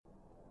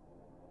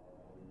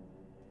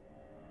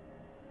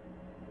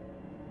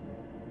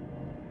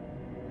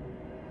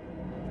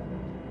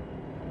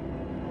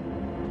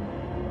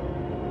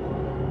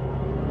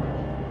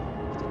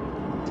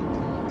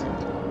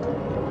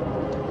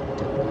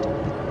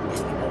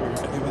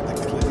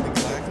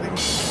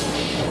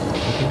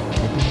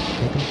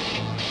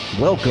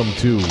Welcome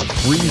to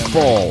Free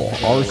Fall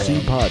RC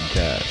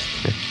Podcast.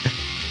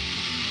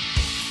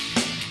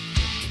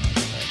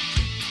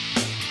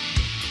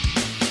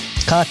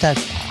 Contact.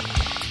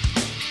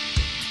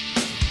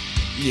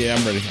 Yeah,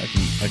 I'm ready.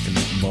 I can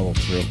muddle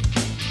through.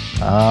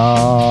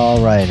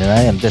 All right, and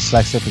I am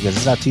dyslexic because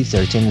it's not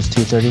 2:13, it's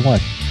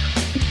 2:31.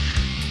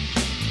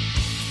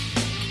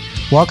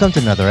 Welcome to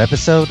another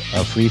episode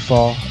of Free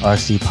Fall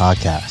RC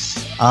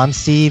Podcast. I'm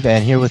Steve,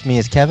 and here with me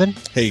is Kevin.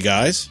 Hey,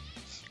 guys.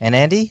 And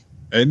Andy.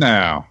 Hey,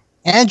 now.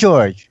 And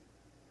George.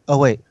 Oh,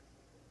 wait.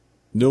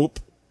 Nope.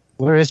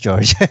 Where is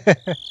George?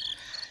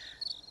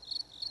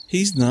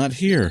 He's not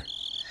here.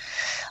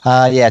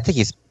 Yeah, I think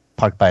he's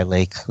parked by a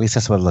lake. At least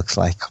that's what it looks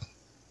like.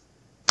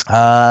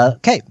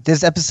 Okay, this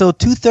is episode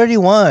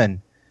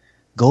 231.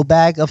 Go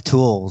Bag of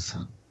Tools.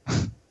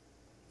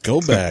 Go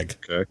bag.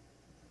 Okay.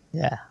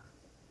 Yeah.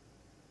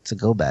 It's a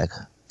go bag.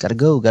 Gotta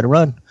go, gotta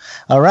run.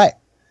 All right.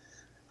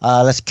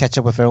 Let's catch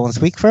up with everyone's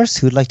week first.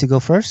 Who'd like to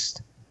go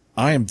first?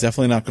 I am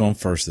definitely not going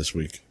first this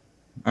week.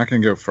 I can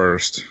go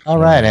first. All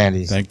right,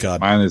 Andy. Thank God.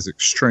 Mine is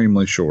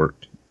extremely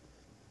short.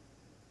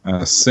 I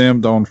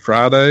simmed on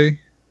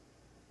Friday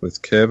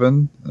with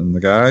Kevin and the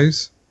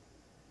guys,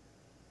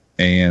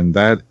 and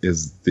that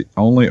is the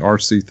only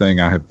RC thing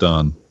I have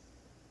done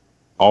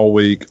all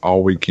week,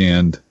 all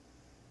weekend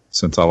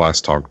since I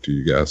last talked to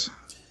you guys.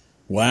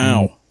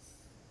 Wow.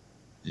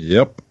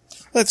 Yep.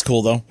 That's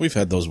cool, though. We've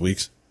had those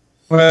weeks.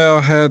 Well,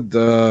 I had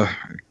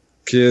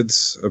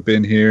kids have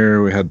been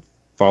here. We had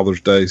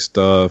Father's Day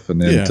stuff, and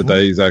then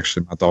today's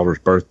actually my daughter's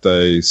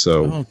birthday.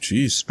 So, Oh,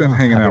 jeez. just been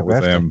hanging Happy out with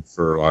birthday. them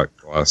for like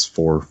the last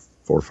four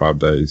or 5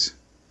 days.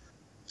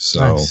 So,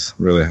 Nice.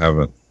 really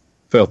haven't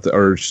felt the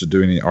urge to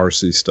do any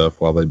RC stuff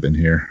while they've been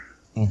here.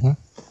 Mm-hmm.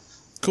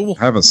 Cool.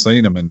 I haven't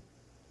seen them in,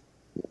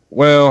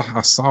 well,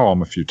 I saw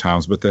them a few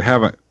times, but they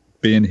haven't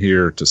been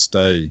here to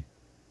stay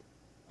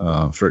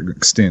for an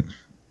extent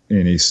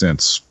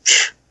since,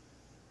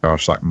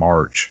 gosh, like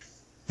March.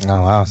 Oh,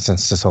 wow.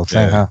 Since this whole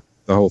thing, huh?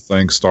 The whole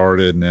thing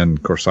started, and then,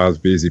 of course, I was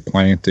busy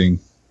planting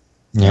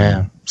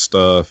Yeah.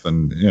 stuff,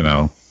 and,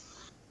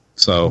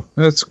 so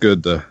it's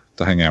good to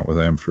hang out with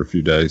them for a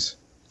few days.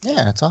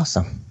 Yeah, it's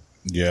awesome.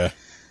 Yeah.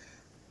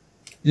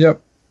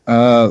 Yep.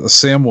 The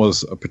sim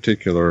was a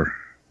particular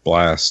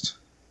blast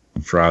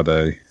on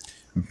Friday.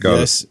 I've got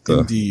Yes, the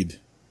indeed.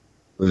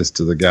 list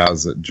of the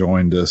guys that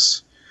joined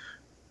us.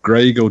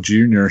 Gray Eagle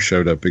Jr.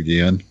 showed up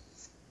again,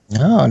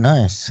 Oh,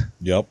 nice.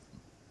 Yep.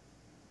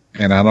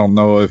 and I don't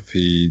know if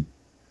he,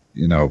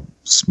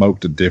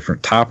 smoked a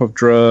different type of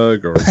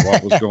drug or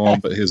what was going on,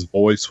 but his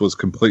voice was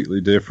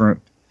completely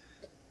different.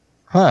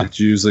 Huh. It's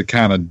usually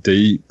kind of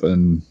deep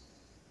and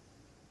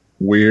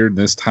weird.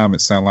 This time it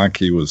sounded like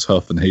he was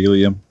huffing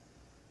helium.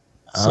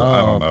 So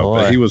I don't know,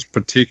 boy. but he was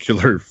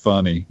particularly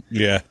funny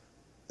Yeah.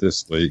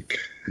 this week.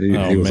 He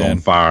Oh, was man. on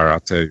fire, I'll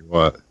tell you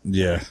what.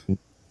 Yeah.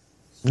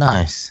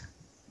 Nice.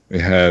 We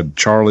had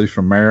Charlie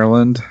from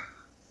Maryland.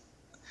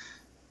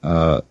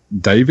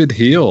 David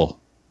Hill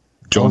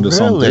joined us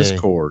on really?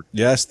 Discord.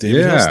 Yes,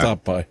 David Hill Yeah.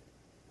 stopped by.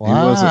 Wow.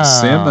 He wasn't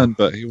simming,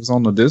 but he was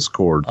on the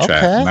Discord chat,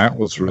 Okay. and that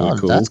was really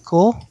cool. That's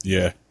cool.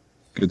 Yeah.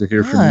 Good to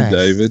hear from Nice. you,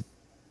 David.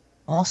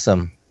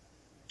 Awesome.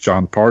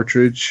 John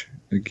Partridge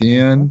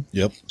again.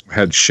 Yep.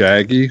 Had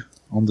Shaggy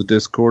on the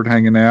Discord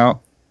hanging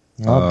out,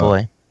 Oh,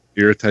 boy.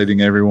 irritating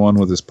everyone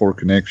with his poor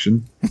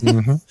connection.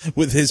 hmm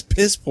With his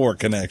piss poor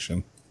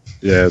connection.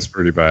 Yeah, it's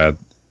pretty bad.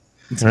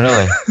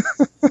 Really?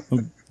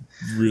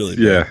 Really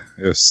bad. Yeah,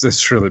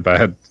 it's really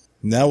bad.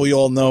 Now we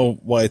all know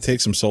why it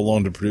takes him so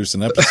long to produce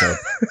an episode.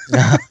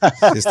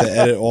 Is to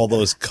edit all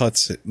those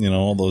cuts,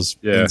 all those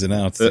ins and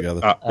outs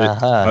together.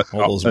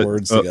 All those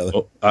words together.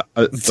 Oh,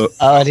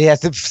 and he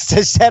has to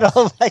set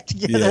all back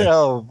together. Yeah.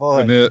 Oh, boy.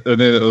 And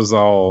then it was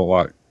all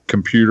like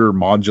computer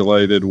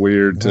modulated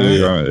weird too.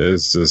 Yeah. I mean,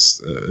 it's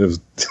just it was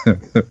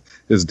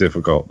it's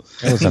difficult.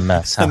 It was a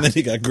mess, huh? And then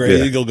you got Gray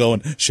Yeah. Eagle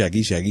going,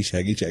 Shaggy, Shaggy,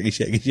 Shaggy, Shaggy,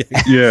 Shaggy,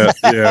 Shaggy. Yeah.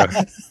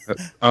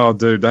 Oh,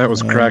 dude, that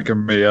was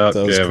cracking me up,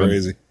 That was Kevin.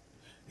 crazy.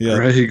 Yeah.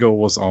 Gray Eagle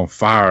was on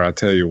fire. I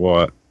tell you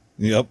what,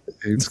 Yep.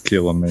 he's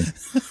killing me.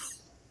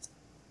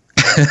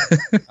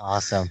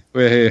 Awesome.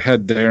 We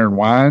had Darren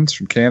Wines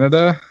from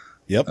Canada.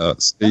 Yep.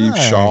 Steve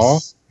Nice. Shaw,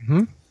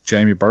 Mhm.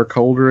 Jamie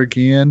Burkholder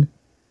again,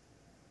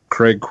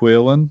 Craig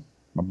Quillen,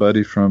 my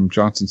buddy from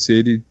Johnson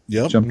City,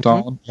 Yep. jumped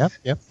on.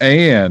 Yep.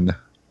 And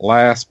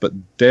last but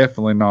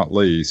definitely not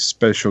least,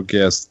 special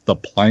guest, The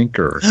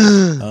Plankers.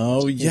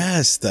 Oh,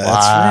 yes. That's right.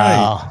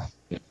 Wow.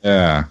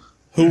 Yeah.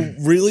 Who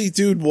really,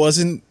 dude,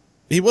 wasn't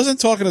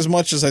talking as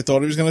much as I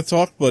thought he was going to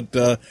talk,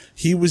 but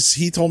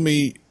he told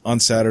me on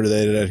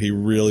Saturday that he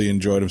really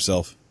enjoyed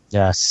himself.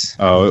 Yes.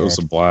 Oh, it was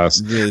a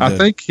blast. Really I did.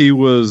 think he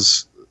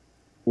was,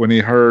 when he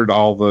heard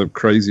all the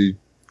crazy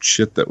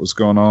shit that was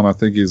going on, I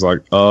think he's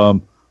like,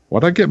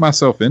 what'd I get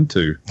myself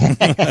into?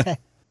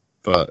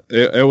 But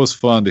it was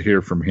fun to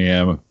hear from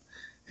him.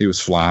 He was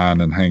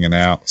flying and hanging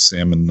out,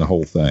 simming the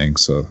whole thing.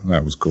 So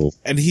that was cool.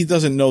 And he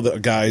doesn't know the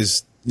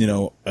guys,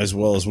 as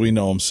well as we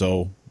know him,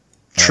 so.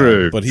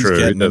 True. But he's true.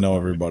 getting to know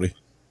everybody.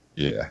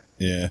 Yeah.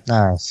 Yeah.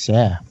 Nice.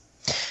 Yeah.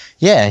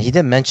 Yeah, he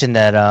did mention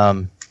that.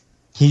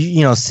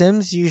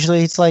 Sims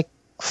usually it's like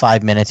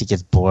 5 minutes. He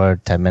gets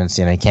bored. 10 minutes,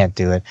 he can't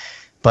do it.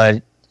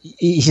 But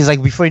he's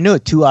like, before he knew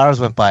it, 2 hours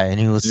went by and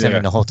he was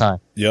simming the whole time.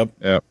 Yep.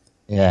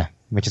 Yeah,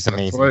 which is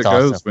amazing. That's the way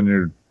it goes when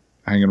you're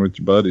hanging with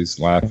your buddies,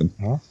 laughing.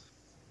 Mm-hmm.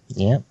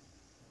 Yeah.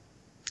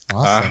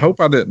 Awesome. I hope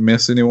I didn't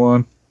miss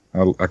anyone.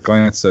 I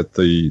glanced at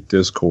the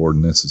Discord,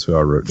 and this is who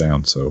I wrote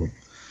down. So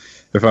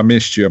if I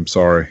missed you, I'm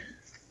sorry.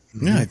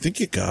 Yeah, I think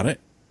you got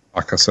it.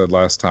 Like I said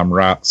last time,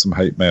 write some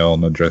hate mail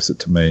and address it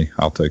to me.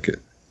 I'll take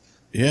it.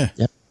 Yeah.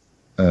 Yep.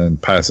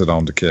 And pass it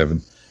on to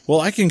Kevin.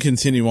 Well, I can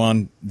continue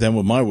on then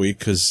with my week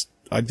because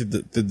I did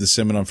the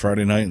simming on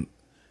Friday night.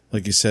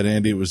 Like you said,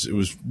 Andy, it was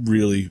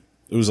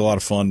a lot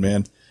of fun,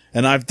 man.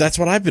 And that's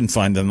what I've been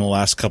finding the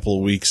last couple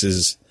of weeks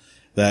is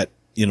that,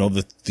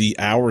 the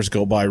hours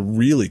go by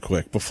really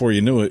quick. Before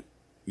you knew it,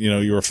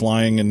 you were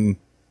flying and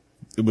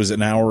it was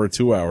an hour or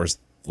 2 hours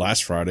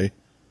last Friday.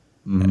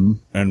 Mm-hmm.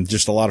 And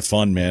just a lot of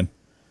fun, man.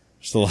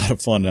 Just a lot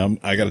of fun.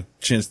 I got a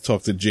chance to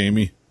talk to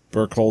Jamie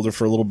Burkholder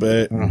for a little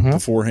bit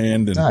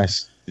beforehand. And,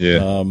 nice.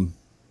 Yeah.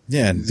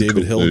 And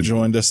David Hill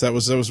joined us. That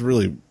was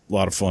really a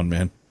lot of fun,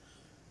 man.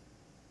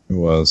 It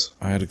was.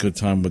 I had a good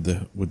time with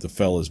the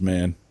fellas,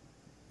 man.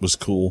 It was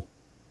cool.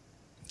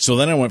 So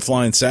then I went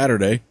flying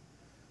Saturday,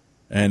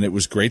 and it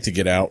was great to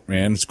get out,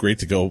 man. It's great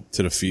to go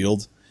to the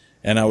field.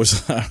 And I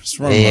was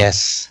running.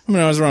 Yes.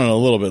 I was running a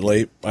little bit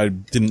late. I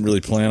didn't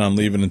really plan on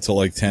leaving until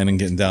like 10 and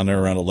getting down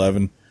there around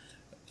 11.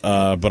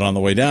 But on the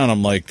way down,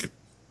 I'm like,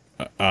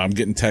 I'm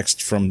getting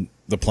texts from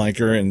the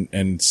planker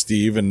and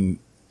Steve and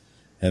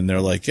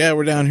they're like, yeah,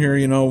 we're down here,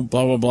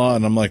 blah, blah, blah.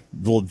 And I'm like,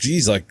 well,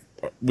 geez, like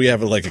we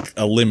have like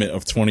a limit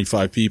of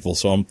 25 people.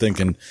 So I'm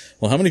thinking,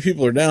 well, how many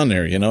people are down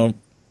there,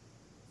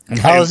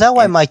 Oh, is that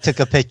why Mike took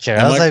a picture?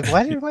 I was like,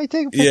 why did Mike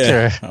take a picture?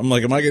 Yeah. I'm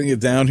like, am I going to get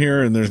down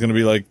here and there's going to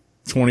be like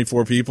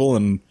 24 people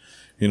and,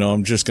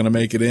 I'm just going to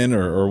make it in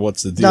or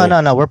what's the deal?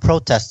 No. We're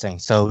protesting,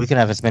 so we can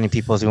have as many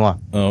people as we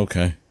want. Oh,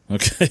 okay.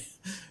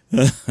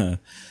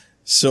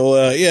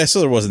 So, so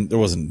there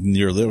wasn't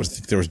nearly,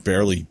 there was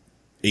barely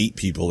 8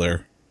 people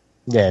there.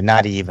 Yeah,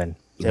 not even.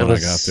 When I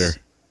got there.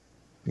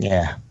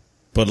 Yeah.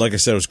 But like I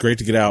said, it was great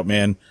to get out,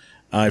 man.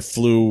 I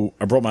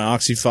brought my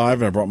Oxy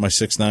 5 and I brought my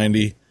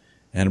 690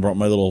 and I brought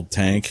my little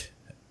tank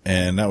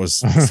and that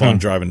was fun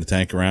driving the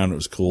tank around. It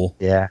was cool.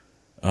 Yeah.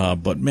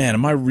 But man,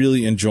 am I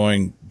really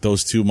enjoying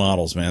those two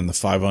models, man, the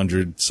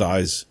 500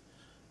 size,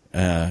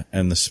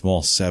 and the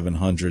small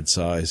 700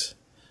 size,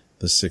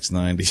 the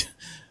 690.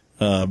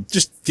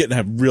 Just getting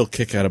a real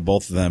kick out of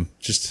both of them,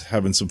 just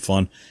having some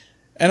fun.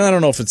 And I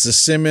don't know if it's the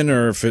simming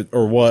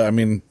or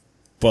what.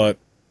 But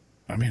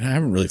I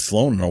haven't really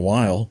flown in a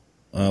while.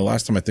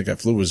 Last time I think I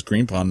flew was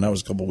Green Pond, and that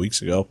was a couple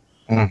weeks ago.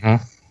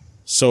 Mm-hmm.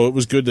 So it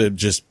was good to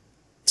just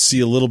see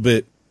a little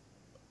bit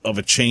of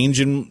a change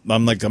I'm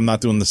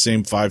not doing the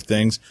same 5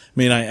 things.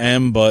 I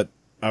am, but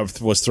I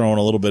was throwing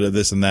a little bit of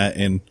this and that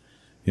in,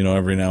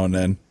 every now and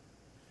then.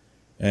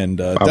 And,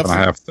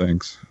 5.5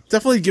 things.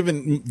 Definitely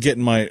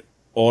getting my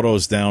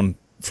autos down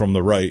from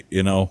the right,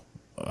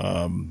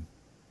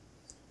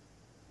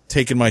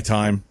 taking my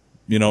time,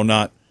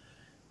 not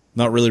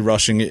really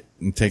rushing it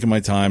and taking my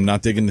time,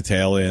 not digging the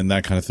tail in,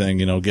 that kind of thing,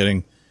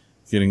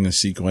 getting the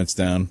sequence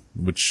down,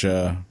 which,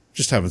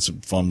 just having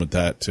some fun with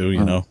that too,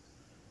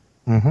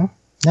 Mm-hmm.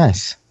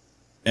 Nice.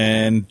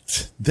 And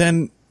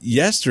then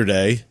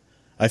yesterday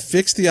I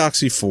fixed the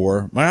Oxy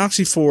 4. My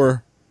Oxy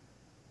 4,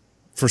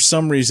 for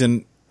some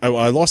reason,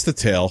 I lost the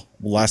tail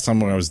last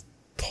time when I was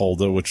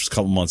Polda, which was a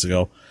couple months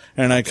ago.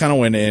 And I kind of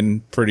went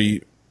in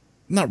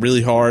not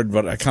really hard,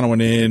 but I kind of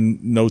went in,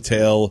 no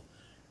tail.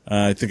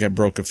 I think I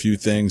broke a few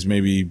things,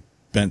 maybe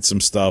bent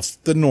some stuff.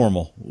 The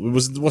normal.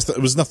 It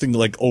was nothing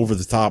like over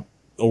the top,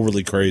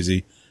 overly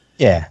crazy.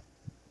 Yeah.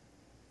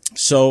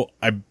 So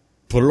I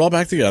put it all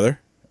back together.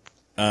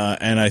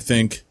 And I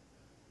think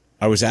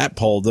I was at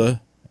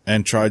Polda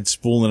and tried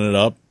spooling it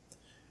up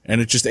and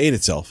it just ate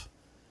itself.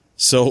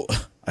 So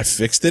I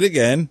fixed it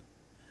again.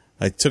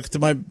 I took it to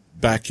my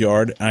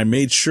backyard and I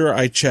made sure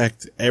I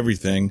checked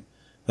everything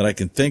that I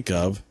can think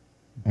of.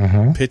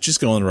 Mm-hmm. Pitch is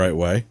going the right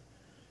way.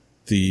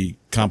 The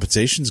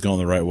compensation's going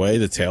the right way.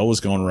 The tail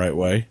was going the right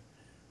way.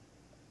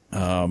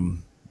 I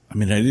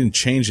didn't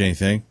change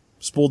anything.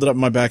 Spooled it up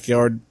in my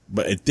backyard,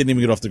 but it didn't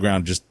even get off the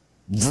ground. Just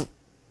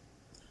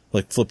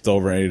flipped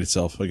over and ate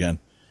itself again.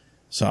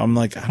 So I'm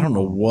like, I don't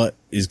know what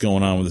is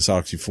going on with this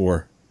Oxy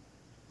 4.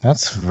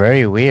 That's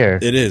very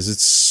weird. It is.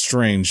 It's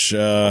strange.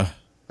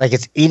 Like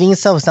it's eating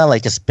itself. It's not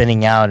like just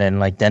spinning out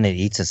and then it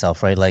eats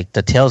itself, right? Like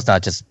the tail's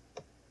not just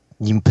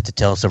you put the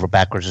tail over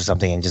backwards or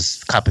something and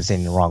just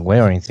compensating the wrong way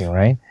or anything,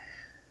 right?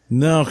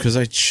 No, because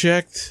I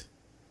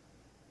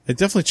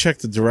definitely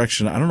checked the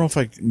direction. I don't know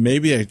if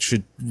maybe I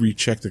should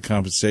recheck the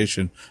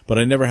compensation, but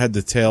I never had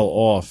the tail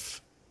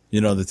off.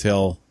 The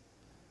tail,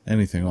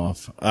 anything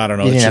off. I don't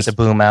know. You didn't have to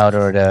boom out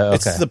or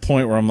It's to the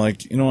point where I'm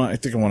like, I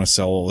think I want to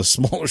sell all the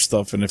smaller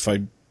stuff. And if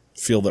I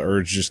feel the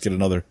urge, just get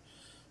another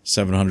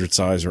 700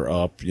 size or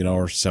up,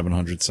 or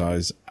 700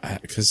 size.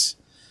 Because,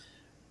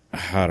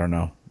 I don't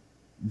know.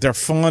 They're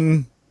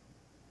fun.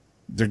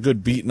 they're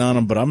good beating on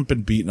them, but I've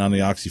been beating on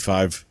the Oxy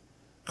 5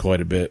 quite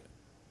a bit.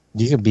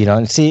 You can beat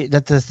on. See,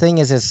 that the thing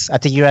is I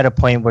think you're at a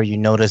point where you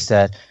notice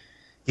that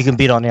you can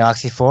beat on the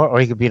Oxy 4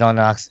 or you can beat on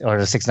the or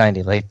the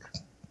 690. Like,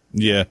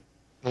 Yeah.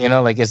 you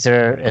know, like is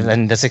there, and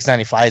then the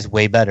 695 is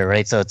way better,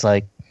 right? So it's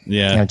like,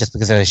 Yeah. you know, just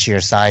because of the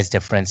sheer size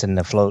difference in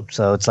the float.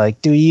 So it's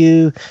like, do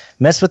you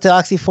mess with the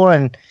Oxy 4?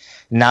 And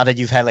now that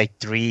you've had like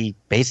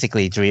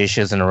basically three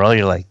issues in a row,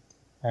 you're like,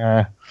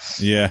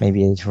 Yeah.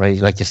 maybe it's right,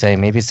 like you're saying,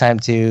 maybe it's time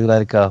to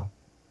let it go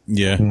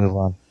Yeah. and move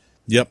on.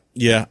 Yep.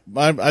 Yeah.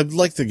 I'd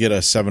like to get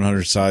a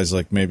 700 size,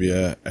 like maybe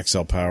a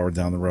XL Power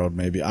down the road.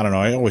 Maybe, I don't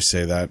know. I always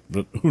say that,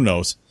 but who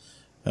knows?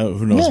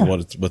 Who knows Yeah.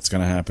 what's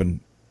going to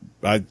happen?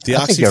 The I think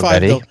Oxy you're 5,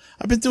 ready. though,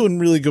 I've been doing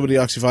really good with the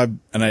Oxy 5,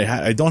 and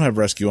I don't have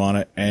rescue on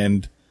it.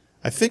 And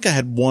I think I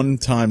had one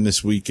time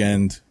this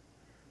weekend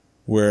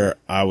where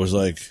I was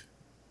like,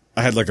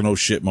 I had like an oh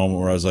shit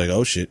moment where I was like,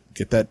 oh shit,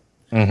 get that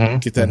in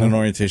an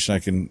orientation I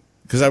can,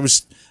 because I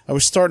was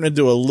starting to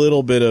do a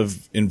little bit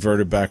of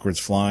inverted backwards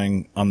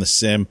flying on the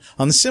sim.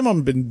 On the sim,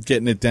 I've been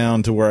getting it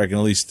down to where I can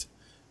at least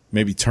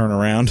maybe turn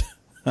around,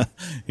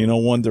 you know,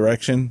 one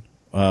direction.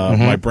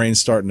 My brain's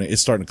starting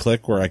to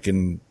click where I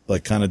can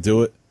like kind of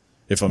do it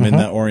if I'm in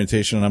that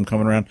orientation and I'm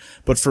coming around.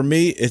 But for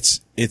me,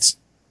 it's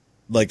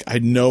like, I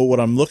know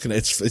what I'm looking at.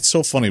 It's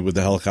so funny with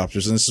the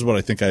helicopters. And this is what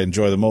I think I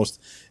enjoy the most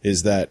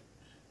is that,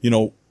 you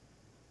know,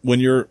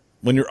 when you're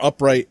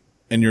upright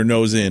and your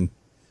nose in,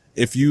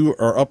 if you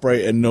are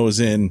upright and nose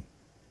in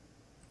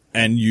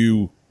and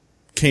you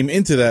came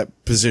into that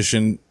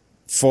position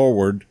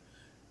forward,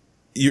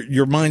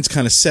 your mind's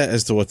kind of set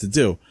as to what to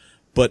do.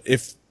 But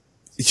if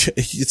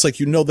it's like,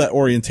 you know, that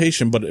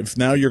orientation, but if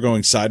now you're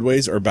going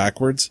sideways or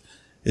backwards,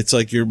 it's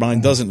like your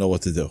mind doesn't know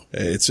what to do.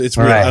 It's weird.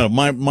 Right. I don't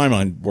know, my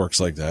mind works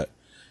like that,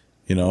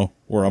 you know,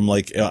 where I'm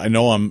like, I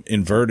know I'm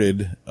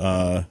inverted,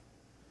 but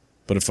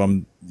if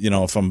I'm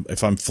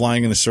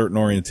flying in a certain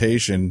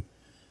orientation,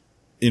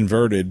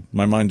 inverted,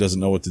 my mind doesn't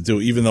know what to do,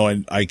 even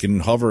though I can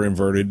hover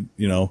inverted,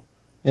 you know.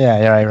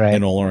 Yeah, right.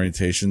 In all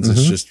orientations.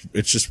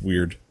 It's just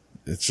weird.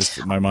 It's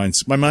just my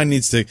mind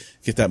needs to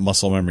get that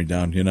muscle memory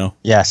down, you know?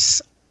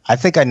 Yes. I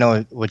think I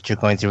know what you're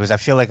going through, because I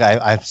feel like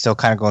I'm still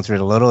kind of going through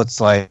it a little. It's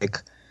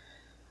like,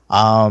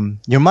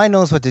 your mind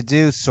knows what to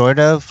do, sort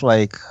of,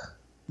 like,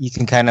 you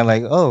can kind of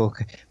like, oh,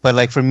 okay. But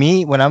like for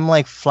me, when I'm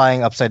like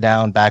flying upside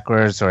down,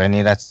 backwards, or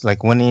any, that's like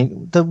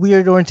the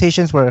weird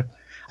orientations where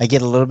I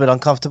get a little bit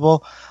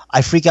uncomfortable,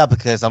 I freak out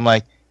because I'm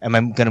like, am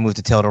I going to move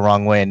the tail the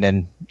wrong way and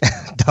then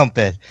dump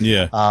it?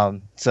 Yeah.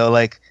 So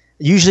like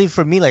usually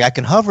for me, like I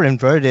can hover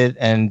inverted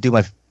and do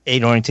my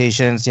 8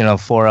 orientations, you know,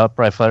 4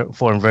 upright,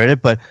 4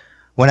 inverted. But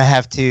when I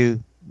have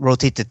to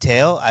rotate the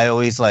tail, I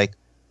always like,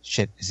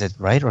 shit, is it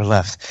right or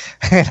left?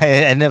 And I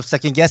end up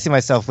second guessing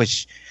myself,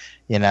 which,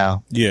 you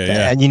know,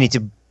 Yeah. and you need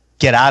to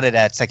get out of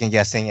that second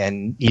guessing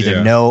and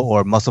either know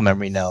or muscle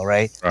memory know,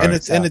 right? And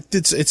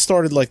it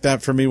started like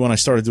that for me when I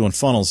started doing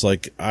funnels.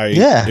 Like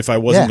if I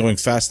wasn't going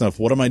fast enough,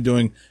 what am I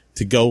doing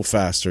to go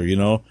faster? You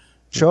know,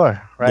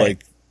 Sure, right.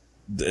 Like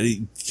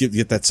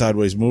get that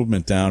sideways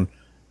movement down.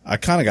 I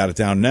kind of got it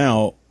down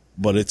now,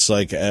 but it's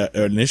like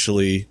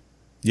initially,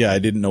 I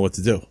didn't know what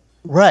to do.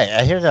 Right,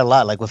 I hear that a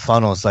lot. Like with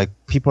funnels, like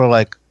people are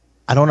like,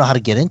 I don't know how to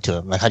get into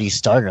them. Like, how do you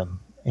start them?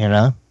 You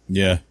know?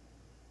 Yeah.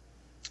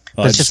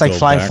 But it's just like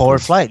flying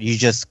forward flight. You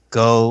just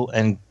go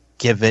and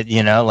give it,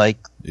 you know, like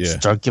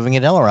start giving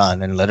it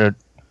aileron and let it,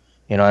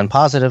 you know, in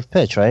positive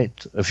pitch, right?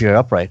 If you're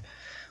upright.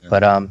 Yeah.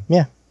 But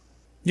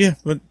yeah.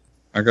 But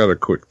I got a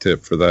quick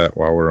tip for that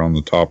while we're on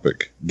the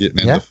topic, getting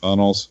into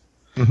funnels,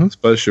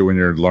 especially when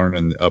you're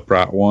learning the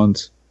upright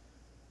ones.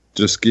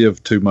 Just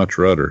give too much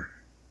rudder,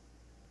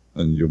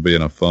 and you'll be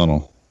in a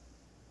funnel.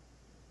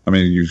 I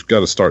mean, you've got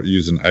to start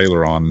using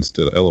aileron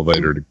instead of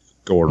elevator to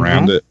go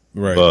around it.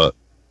 Right. But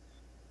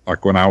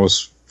like when I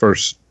was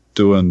first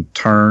doing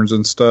turns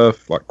and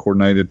stuff, like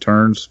coordinated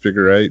turns,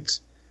 figure 8s,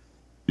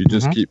 you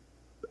just keep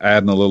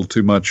adding a little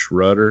too much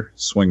rudder,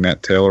 swing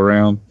that tail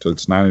around till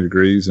it's 90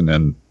 degrees, and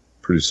then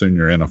pretty soon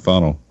you're in a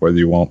funnel, whether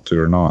you want to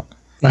or not.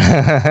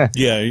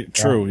 Yeah,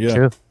 true. Yeah.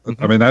 True.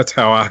 I mean, that's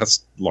how I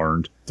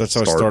learned. That's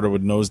how I started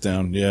with nose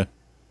down. Yeah.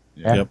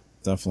 Yep,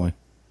 definitely.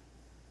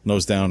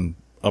 Nose down,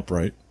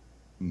 upright.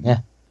 Yeah.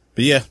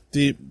 But yeah,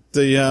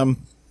 the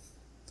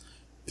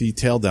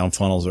tail down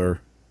funnels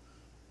are.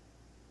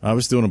 I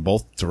was doing it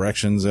both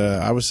directions.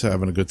 I was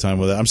having a good time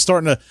with it. I'm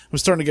starting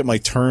to get my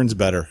turns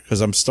better because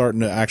I'm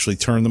starting to actually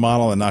turn the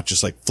model and not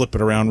just like flip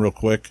it around real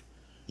quick.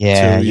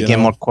 Yeah, you get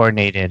more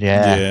coordinated.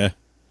 Yeah.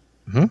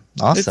 Yeah.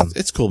 Awesome.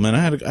 It's cool, man. I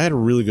had a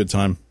really good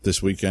time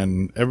this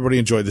weekend. Everybody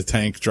enjoyed the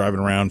tank, driving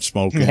around,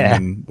 smoking,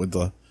 and with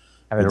the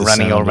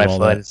running over my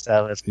foot and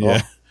stuff. It's cool.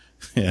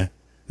 Yeah.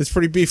 It's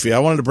pretty beefy. I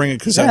wanted to bring it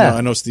because I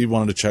know Steve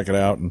wanted to check it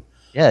out, and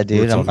dude,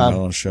 we're talking about it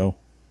on the show.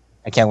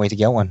 I can't wait to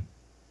get one.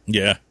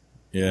 Yeah.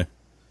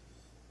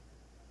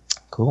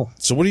 Cool.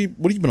 So what have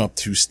you been up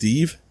to,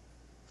 Steve?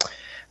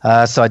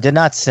 So I did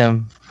not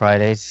sim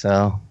Friday,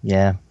 so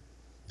yeah,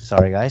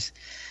 sorry guys.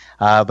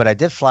 But I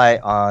did fly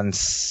on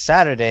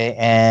Saturday,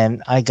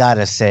 and I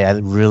gotta say I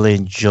really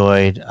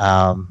enjoyed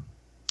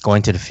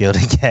going to the field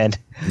again.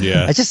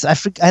 Yeah.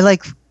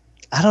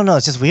 I don't know.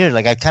 It's just weird.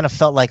 Like I kind of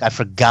felt like I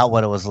forgot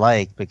what it was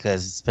like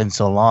because it's been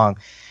so long.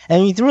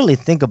 And you really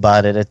think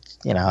about it,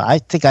 I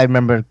think I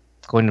remember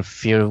going to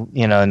field,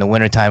 in the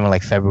wintertime in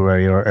like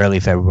February or early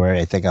February.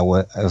 I think it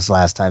was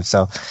last time.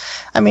 So,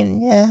 I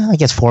mean, yeah, I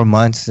guess 4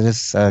 months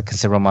is a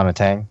considerable amount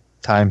of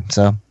time.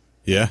 So,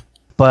 Yeah.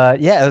 but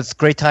yeah, it was a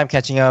great time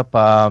catching up.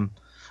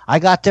 I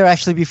got there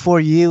actually before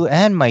you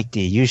and Mike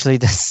D. Usually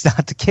that's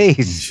not the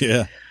case.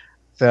 Yeah.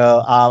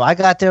 So I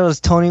got there.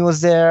 Tony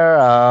was there.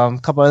 A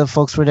couple other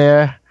folks were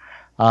there,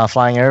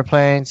 flying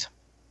airplanes.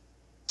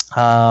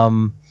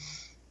 Then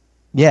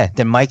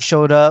Mike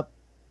showed up.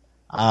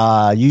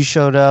 You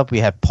showed up. We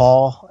had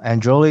Paul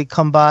Androli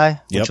come by,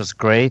 which was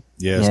great.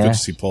 Yeah, it was good to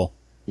see Paul.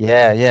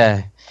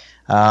 Yeah.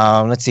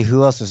 Let's see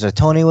who else was there.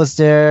 Tony was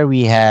there.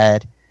 We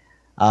had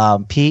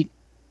Pete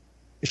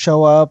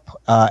show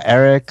up,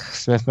 Eric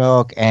Smith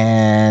Milk,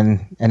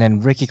 and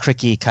then Ricky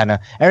Cricky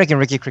Eric and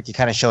Ricky Cricky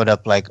kind of showed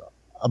up like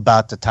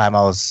about the time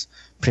I was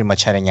pretty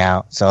much heading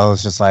out. So I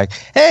was just like,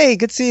 hey,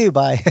 good to see you,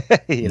 bye.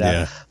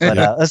 Yeah. But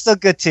it's still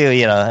good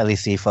to, at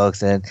least see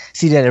folks and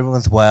see that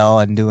everyone's well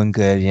and doing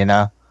good,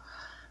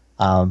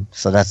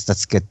 So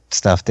that's good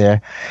stuff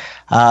there.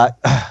 I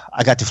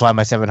got to fly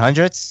my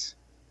 700s.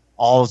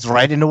 All's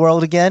right in the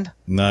world again.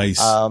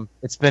 Nice.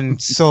 It's been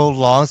so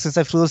long since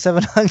I flew a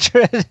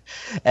 700,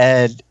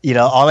 and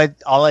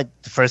the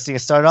first thing to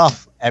start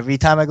off every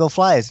time I go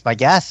fly is my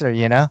gasser.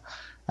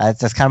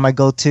 That's kind of my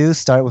go-to.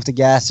 Start with the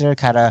gasser,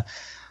 kind of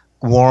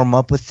warm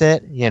up with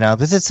it.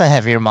 Because it's a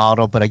heavier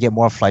model, but I get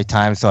more flight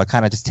time, so I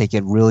kind of just take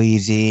it real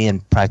easy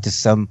and practice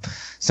some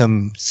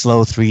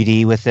slow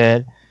 3D with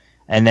it,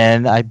 and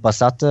then I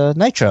bust out the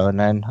nitro, and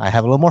then I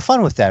have a little more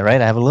fun with that. Right?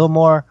 I have a little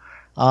more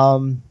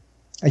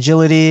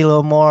agility, a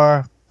little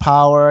more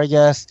power, I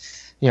guess,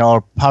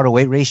 or power to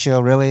weight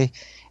ratio, really.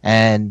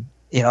 And,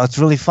 it's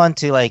really fun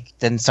to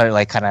then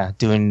start kind of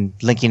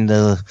linking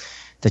the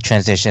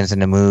transitions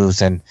and the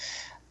moves. And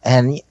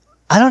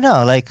I don't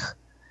know,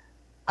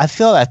 I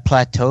feel I've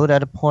plateaued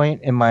at a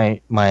point in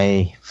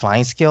my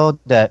flying skill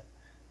that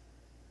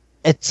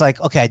it's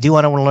okay, I do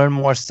want to learn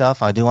more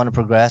stuff. I do want to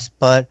progress,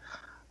 but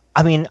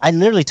I mean, I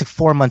literally took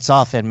 4 months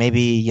off and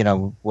maybe,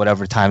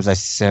 whatever times I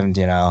simmed,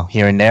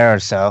 here and there or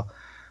so.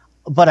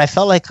 But I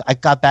felt like I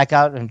got back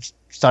out and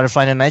started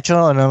flying a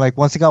nitro, and then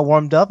once it got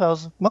warmed up, I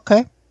was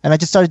okay, and I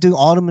just started doing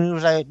all the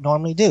maneuvers I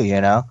normally do.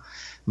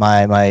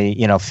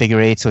 My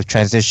figure eights with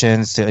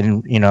transitions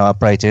to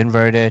upright to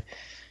inverted,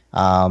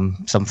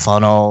 some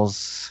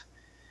funnels.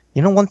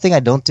 One thing I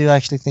don't do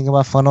actually think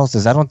about funnels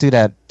is I don't do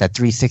that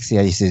 360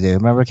 I used to do.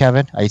 Remember,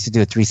 Kevin? I used to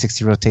do a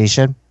 360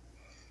 rotation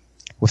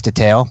with the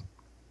tail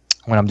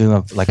when I'm doing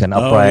an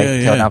upright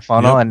tail down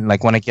funnel, and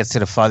when it gets to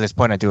the farthest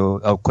point, I do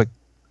a quick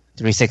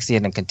 360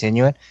 and then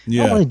continue it.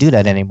 Yeah. I don't really do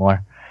that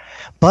anymore.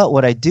 But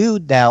what I do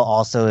now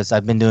also is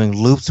I've been doing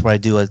loops where I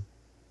do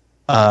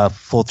a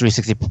full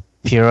 360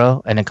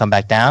 Piro and then come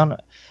back down.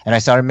 And I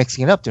started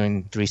mixing it up,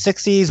 doing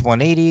 360s,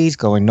 180s,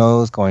 going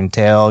nose, going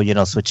tail,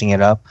 switching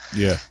it up.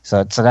 Yeah.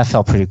 So that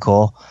felt pretty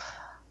cool.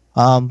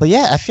 But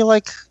yeah, I feel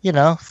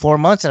 4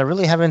 months and I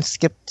really haven't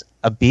skipped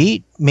a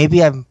beat.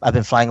 Maybe I've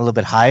been flying a little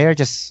bit higher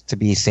just to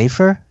be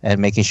safer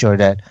and making sure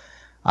that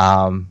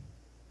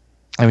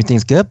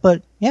everything's good.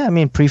 But yeah, I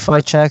mean,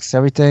 pre-flight checks,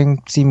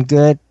 everything seemed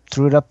good.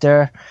 Threw it up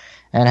there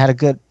and had a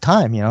good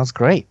time. It's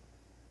great.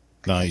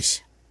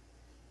 Nice.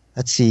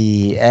 Let's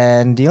see.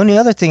 And the only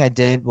other thing I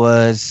did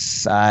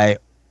was I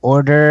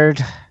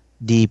ordered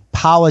the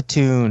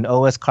Powatune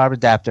OS carb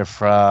adapter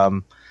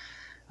from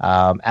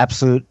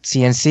Absolute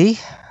CNC.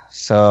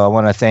 So I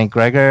want to thank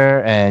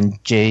Gregor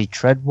and Jay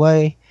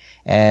Treadway.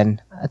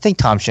 And I think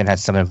Tom Shin had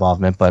some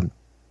involvement, but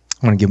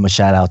I want to give him a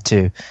shout out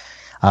too.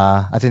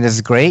 I think this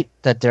is great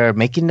that they're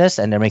making this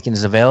and they're making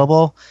this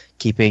available,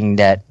 bridging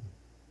that,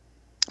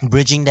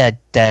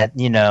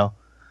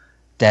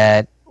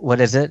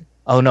 what is it?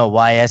 Oh no,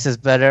 YS is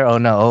better. Oh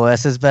no,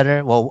 OS is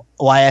better. Well,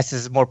 YS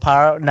is more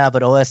power now,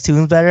 but OS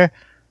tunes better.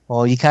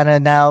 Well, you kind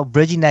of now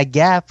bridging that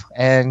gap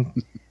and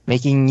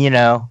making,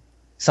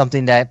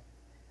 something that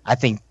I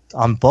think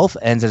on both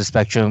ends of the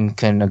spectrum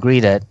can agree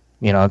that,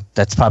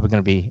 that's probably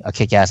going to be a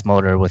kick-ass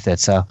motor with it.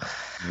 So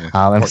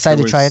I'm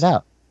excited to try it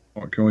out.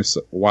 What can we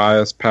say?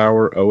 YS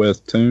power, OS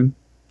tune?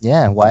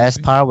 Yeah, YS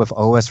power with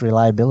OS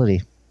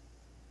reliability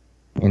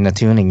in the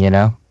tuning,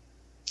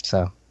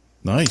 So.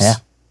 Nice. Yeah.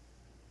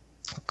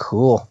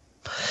 Cool.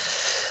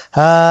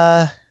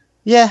 Yeah,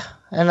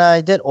 and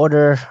I did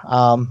order,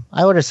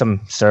 I ordered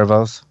some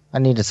servos. I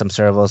needed some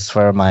servos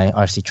for my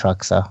RC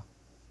truck, so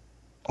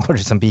I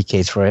ordered some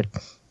BKs for it.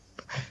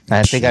 And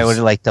I think I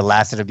ordered the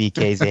last of the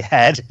BKs they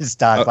had in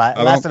stock,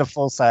 last of the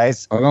full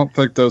size. I don't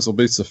think those will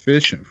be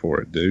sufficient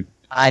for it, dude.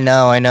 I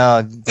know.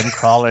 Them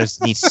crawlers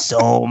need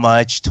so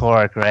much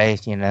torque, right?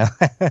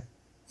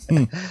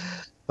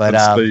 But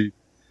speed.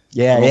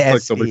 Yeah, I don't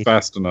think speed. they'll be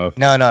fast enough.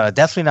 No,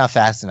 definitely not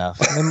fast enough.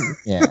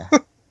 Yeah,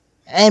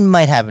 and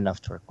might have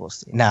enough torque. We'll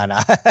see. No,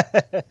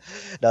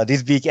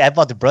 these BK. I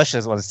bought the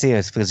brushless ones too,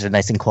 because they're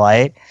nice and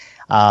quiet.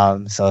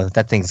 So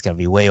that thing's gonna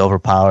be way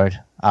overpowered.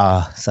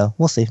 So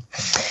we'll see.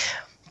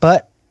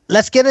 But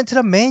let's get into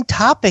the main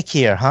topic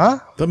here, huh?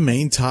 The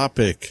main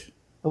topic.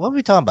 What are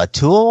we talking about?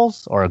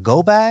 Tools or a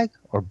go bag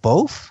or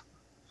both?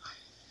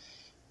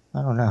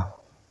 I don't know.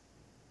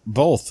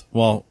 Both.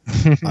 Well,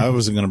 I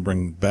wasn't going to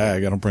bring a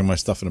bag. I don't bring my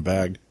stuff in a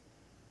bag.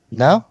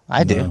 No,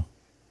 I do. No.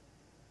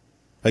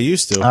 I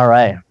used to. All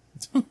right.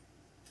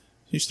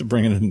 Used to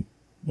bring it in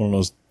one of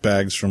those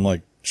bags from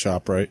like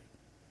ShopRite.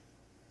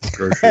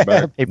 Grocery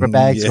bag. Paper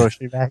bags, Yeah.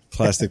 grocery bags.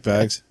 Plastic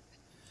bags.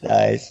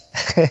 Nice.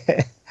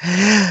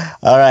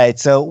 All right.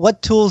 So,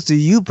 what tools do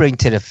you bring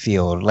to the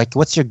field? Like,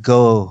 what's your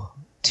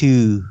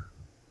go-to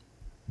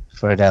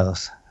for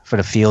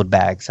the field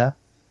bags, huh?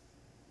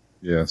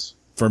 Yes.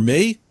 For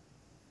me,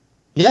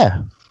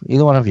 Yeah.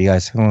 Either one of you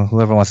guys,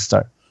 whoever wants to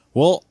start.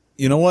 well,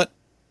 you know what?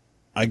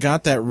 I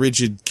got that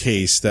rigid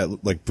case,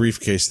 that like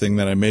briefcase thing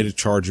that I made a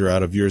charger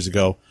out of years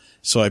ago.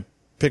 So I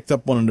picked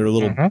up one of their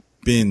little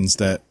bins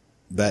that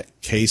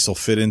case will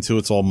fit into.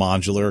 It's all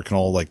modular. It can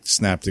all like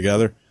snap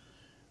together.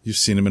 You've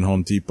seen them in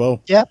Home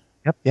Depot. Yep.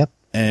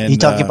 And You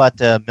talking about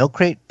the milk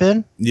crate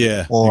bin?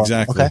 Yeah, Or-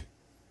 exactly. okay.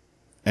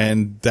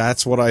 And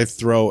that's what I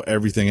throw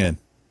everything in.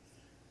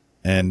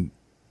 And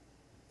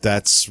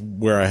that's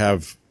where I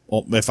have,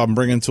 well, if I'm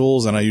bringing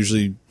tools, and I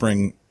usually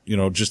bring,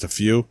 just a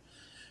few.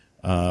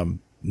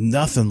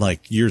 Nothing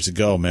like years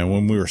ago, man,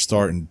 when we were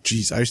starting.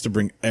 Geez, I used to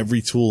bring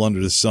every tool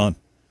under the sun.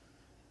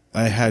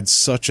 I had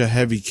such a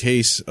heavy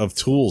case of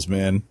tools,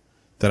 man,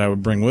 that I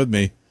would bring with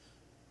me.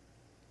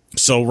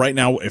 So right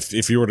now,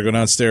 if you were to go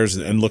downstairs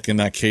and look in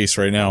that case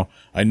right now,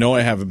 I know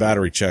I have a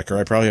battery checker.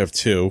 I probably have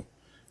two,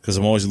 because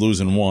I'm always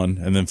losing one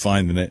and then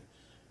finding it.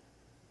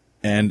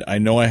 And I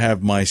know I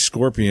have my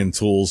Scorpion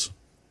tools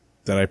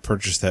that I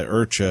purchased at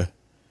Urcha,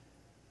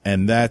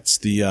 and that's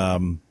the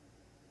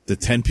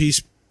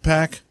 10-piece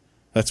pack.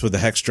 That's with the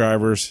hex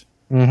drivers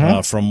from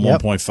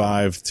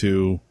 1.5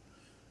 to,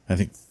 I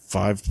think,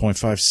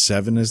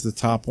 5.57 is the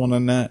top one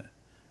on that.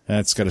 And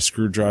it's got a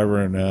screwdriver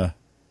and oh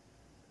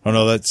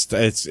no, it's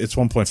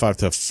 1.5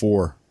 to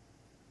 4.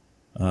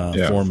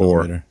 4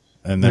 millimeter.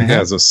 And then It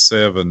has a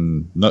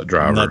 7 nut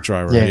driver. nut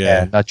driver.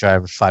 Yeah. Nut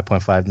driver,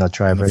 5.5 nut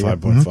driver. The yeah.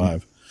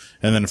 5.5.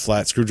 And then a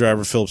flat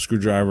screwdriver, Phillips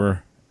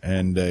screwdriver,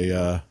 and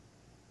a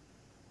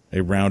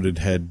rounded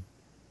head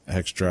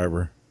hex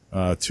driver,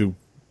 2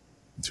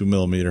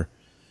 millimeter.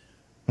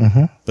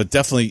 But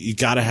definitely, you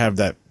got to have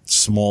that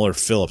smaller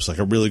Phillips, like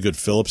a really good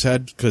Phillips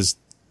head, because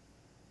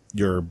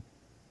your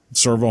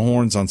servo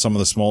horns on some of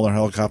the smaller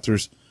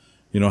helicopters,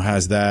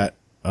 has that.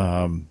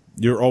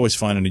 You're always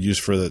finding a use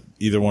for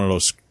either one of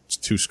those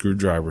 2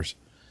 screwdrivers,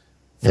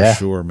 for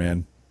sure,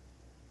 man.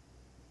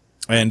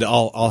 And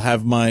I'll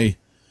have my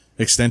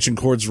extension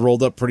cords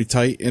rolled up pretty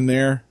tight in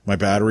there, my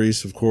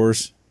batteries, of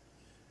course,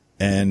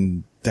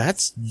 and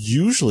that's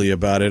usually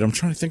about it. I'm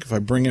trying to think if I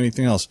bring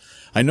anything else.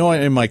 I know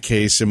in my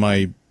case, in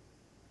my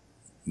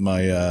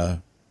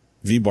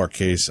V-bar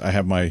case, I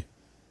have my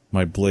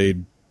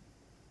blade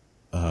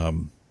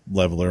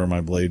leveler,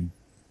 my blade,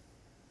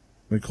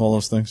 what do you call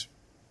those things?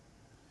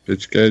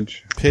 Pitch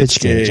gauge. Pitch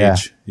gauge.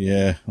 gauge,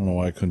 Yeah, I don't know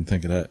why I couldn't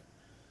think of that.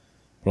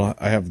 Well,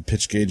 I have the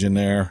pitch gauge in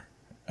there,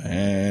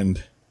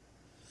 and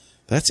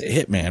that's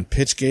it, man.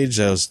 Pitch gauge,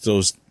 those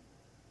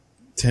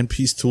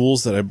 10-piece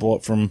tools that I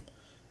bought from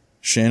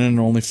Shannon and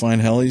Only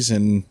Fine Helis,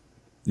 and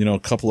a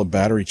couple of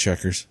battery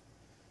checkers.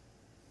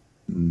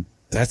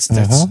 That's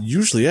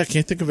usually it. I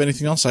can't think of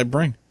anything else I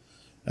bring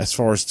as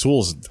far as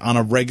tools on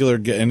a regular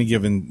any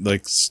given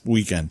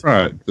weekend.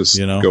 Right. Just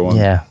You going.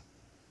 Yeah.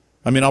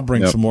 I mean, I'll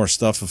bring Yep. some more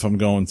stuff if I'm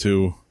going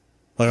to,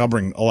 I'll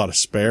bring a lot of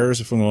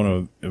spares if I'm going to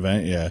an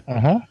event. Yeah.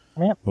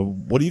 Yep. But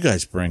what do you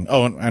guys bring?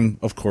 Oh, and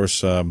of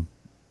course,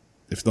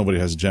 if nobody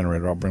has a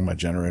generator, I'll bring my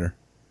generator.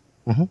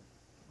 All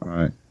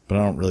right. But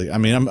I don't really. I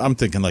mean, I'm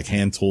thinking like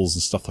hand tools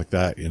and stuff like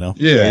that. Yeah,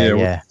 Yeah.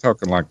 we're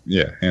talking like,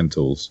 hand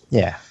tools.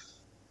 Yeah.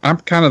 I'm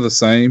kind of the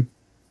same.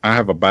 I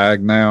have a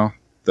bag now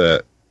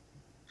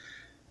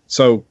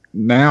so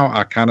now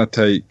I kind of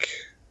take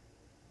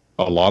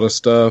a lot of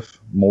stuff,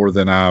 more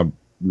than I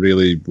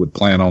really would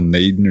plan on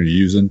needing or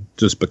using,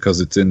 just because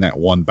it's in that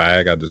one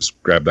bag. I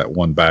just grab that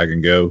one bag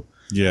and go.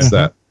 Yeah. It's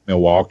that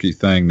Milwaukee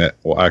thing that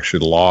will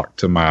actually lock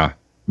to my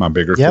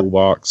bigger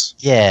toolbox.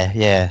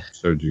 Yeah.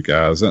 Showed you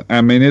guys. And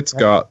I mean, it's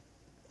got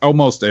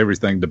almost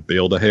everything to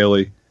build a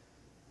heli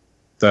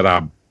that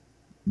I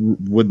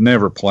would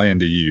never plan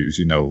to use,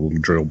 little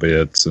drill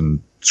bits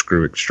and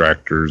screw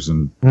extractors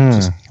and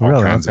just all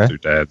really? kinds Okay.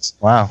 of doodads.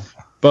 Wow.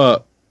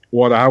 But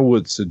what I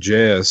would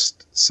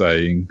suggest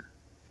saying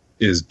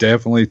is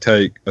definitely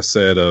take a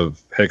set of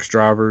hex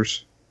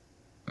drivers,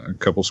 a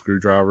couple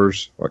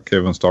screwdrivers, like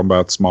Kevin's talking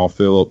about, small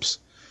Phillips,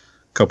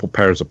 a couple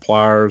pairs of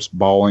pliers,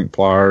 ball link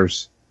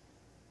pliers,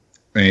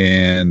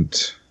 and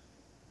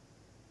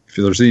if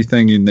there's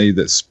anything you need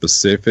that's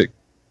specific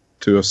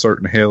to a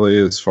certain heli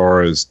as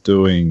far as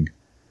doing,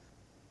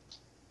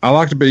 I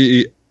like to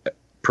be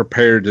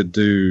prepared to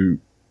do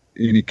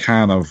any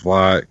kind of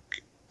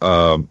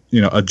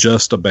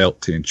adjust a belt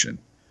tension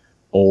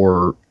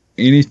or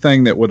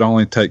anything that would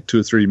only take 2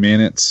 or 3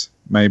 minutes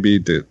maybe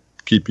to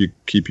keep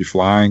you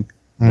flying.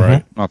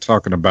 Right. I'm not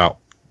talking about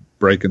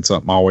breaking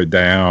something all the way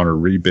down or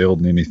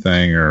rebuilding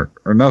anything or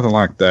nothing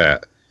like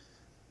that.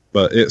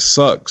 But it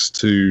sucks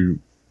to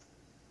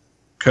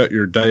cut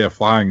your day of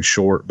flying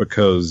short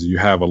because you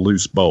have a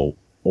loose bolt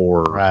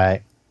or,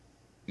 Right.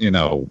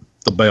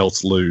 The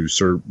belt's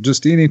loose or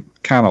just any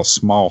kind of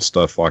small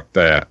stuff like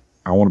that.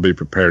 I want to be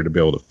prepared to be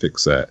able to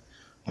fix that.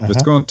 If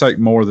it's going to take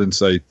more than,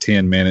 say,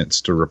 10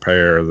 minutes to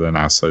repair, then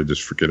I say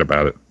just forget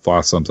about it.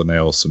 Fly something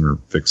else and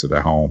fix it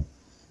at home.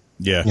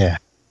 Yeah. Yeah.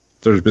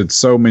 There's been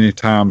so many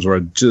times where I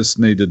just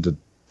needed to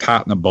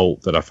tighten a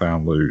bolt that I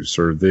found loose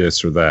or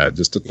this or that.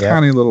 Just a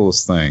tiny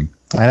littlest thing.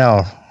 I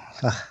know.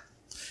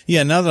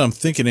 Yeah, now that I'm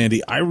thinking,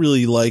 Andy, I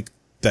really like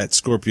that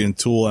Scorpion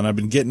tool, and I've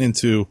been getting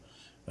into,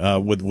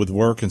 with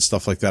work and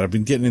stuff like that, I've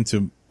been getting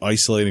into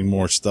isolating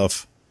more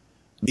stuff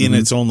in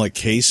its own, like,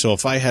 case. So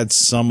if I had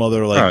some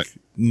other, like,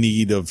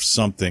 need of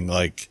something,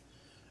 like,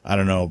 I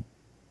don't know,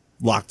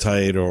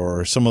 Loctite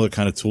or some other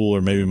kind of tool,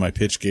 or maybe my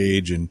pitch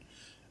gauge, and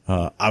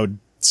I would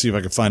see if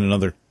I could find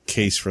another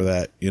case for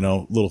that,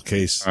 little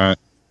case that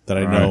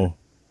I know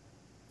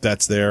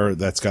that's there,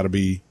 that's got to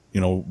be,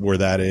 where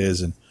that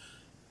is, and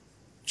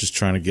just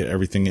trying to get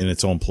everything in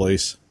its own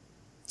place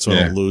so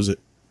I don't lose it.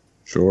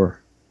 Sure.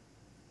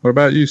 What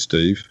about you,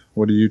 Steve?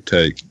 What do you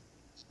take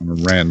on a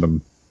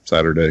random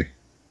Saturday?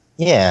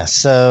 Yeah,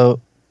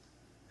 so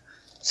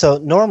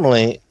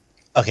normally,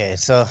 okay,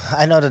 so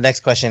I know the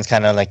next question is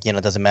kind of like,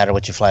 doesn't matter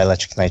what you fly,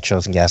 electric,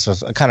 nitros, and gas.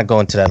 So I kind of go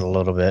into that a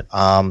little bit.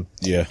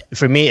 Yeah.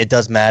 For me, it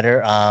does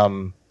matter.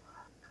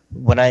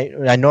 When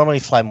I normally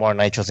fly more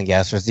nitros and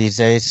gassers these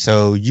days,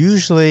 so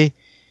usually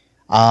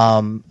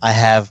I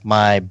have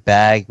my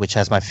bag, which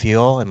has my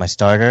fuel and my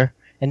starter,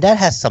 and that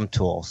has some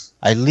tools.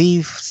 I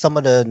leave some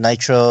of the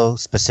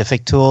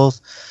nitro-specific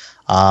tools.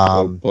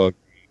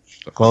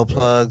 Glow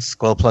plugs,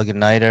 glow plug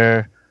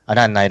igniter, not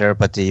igniter,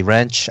 but the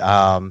wrench.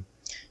 A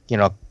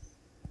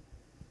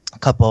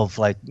couple of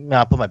I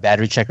put my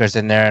battery checkers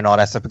in there and all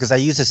that stuff because I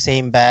use the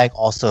same bag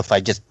also if I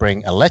just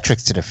bring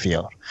electrics to the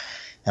field.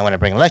 And when I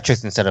bring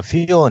electrics instead of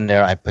fuel in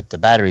there, I put the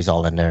batteries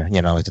all in there,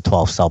 like the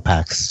 12 cell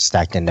packs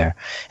stacked in there.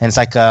 And it's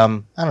like, I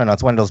don't know,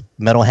 it's one of those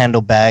metal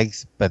handle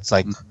bags, but it's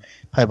like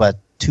probably about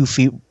 2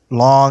 feet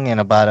long and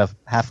about a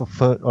half a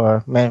foot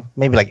or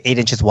maybe like 8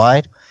 inches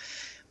wide.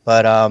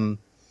 But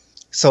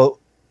so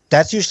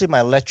that's usually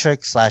my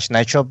electric /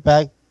 nitro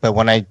bag. But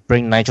when I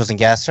bring nitros and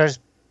gassers,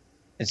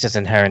 it's just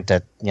inherent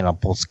that,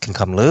 bolts can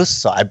come loose.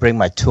 So I bring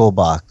my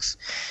toolbox.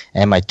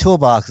 And my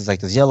toolbox is like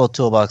this yellow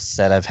toolbox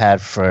that I've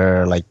had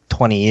for like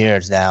 20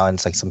 years now. And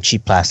it's like some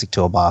cheap plastic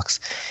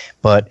toolbox.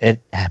 But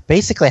it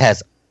basically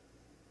has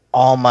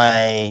all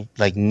my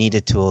like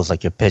needed tools,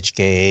 like your pitch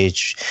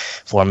gauge,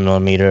 4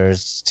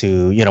 millimeters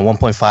to,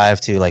 1.5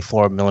 to like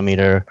 4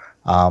 millimeter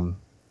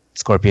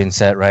Scorpion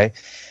set, right?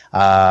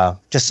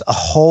 Just a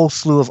whole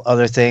slew of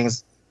other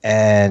things.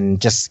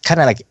 And just kind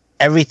of like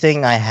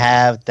everything I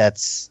have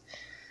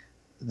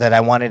that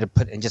I wanted to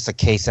put in just a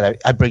case that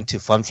I bring to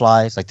fun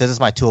flies. Like this is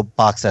my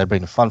toolbox that I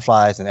bring to fun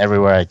flies and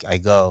everywhere I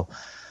go.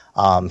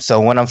 So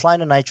when I'm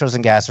flying the nitros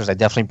and gassers, I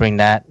definitely bring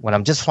that. When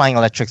I'm just flying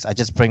electrics, I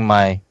just bring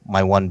my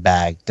one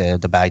bag, the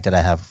bag that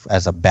I have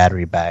as a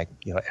battery bag,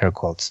 air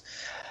quotes.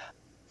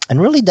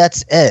 And really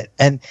that's it.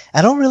 And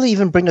I don't really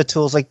even bring the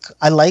tools. Like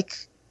I like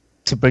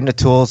to bring the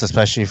tools,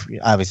 especially if,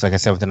 obviously, like I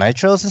said, with the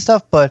nitros and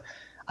stuff, but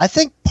I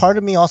think part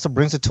of me also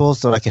brings the tools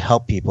so I can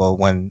help people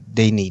when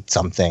they need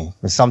something.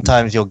 And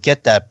sometimes you'll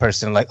get that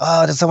person like,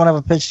 oh, does someone have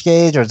a pitch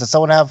gauge or does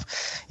someone have,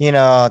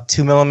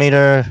 2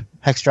 millimeter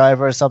hex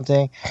driver or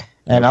something?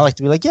 And I like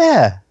to be like,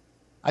 yeah,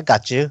 I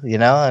got you,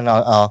 and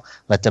I'll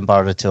let them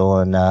borrow the tool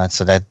and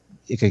so that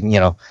you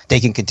can, they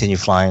can continue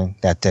flying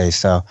that day.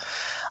 So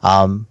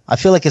I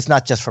feel like it's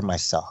not just for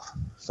myself.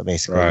 So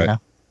basically,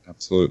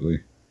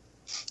 Absolutely.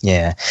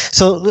 Yeah.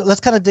 So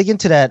let's kind of dig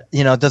into that.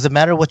 Does it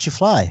matter what you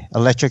fly?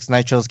 Electrics,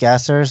 nitros,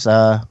 gassers?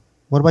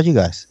 What about you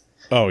guys?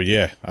 Oh,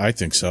 yeah, I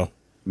think so.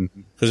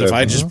 Because if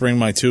I just bring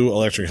my 2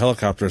 electric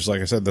helicopters,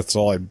 like I said, that's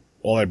all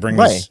I bring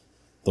is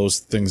those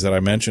things that I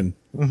mentioned.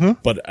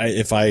 But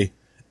if I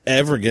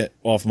ever get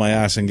off my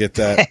ass and get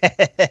that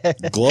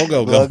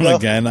Glogo going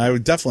again, I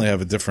would definitely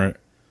have a different,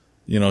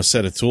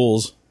 set of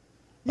tools.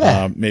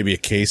 Yeah. Maybe a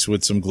case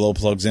with some glow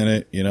plugs in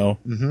it,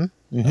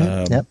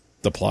 Yep.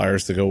 The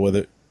pliers to go with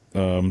it.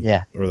 Or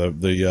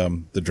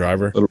the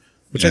driver,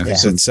 which I think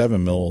said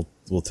 7 mil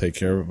will take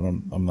care of it,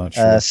 but I'm not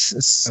sure.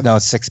 No,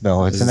 it's 6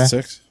 mil, isn't it?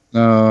 6?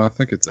 No, I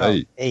think it's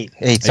 8.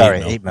 8,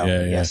 sorry, 8 mil.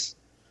 Yeah. Yes.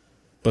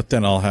 But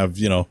then I'll have,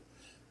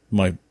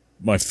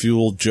 my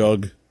fuel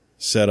jug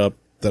set up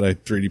that I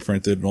 3D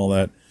printed and all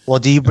that. Well,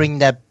 do you bring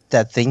that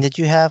thing that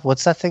you have?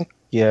 What's that thing?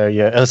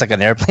 It was like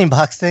an airplane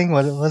box thing.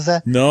 What was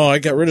that? No, I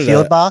got rid of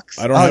Field that. box?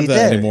 I don't have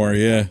that anymore.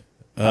 Yeah.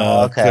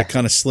 Okay. I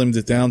kind of slimmed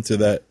it down to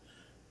that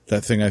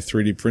thing I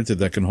 3D printed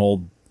that can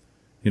hold,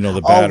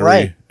 the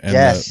battery and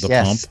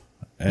the pump.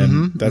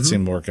 And that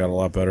seemed to work out a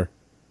lot better.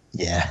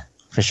 Yeah,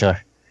 for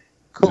sure.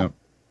 Cool. Yep.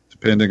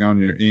 Depending on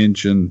your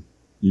engine,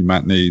 you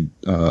might need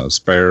a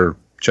spare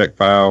check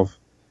valve.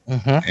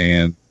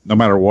 And no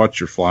matter what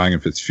you're flying,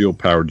 if it's fuel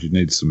powered, you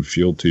need some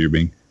fuel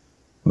tubing,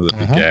 whether it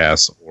be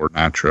gas or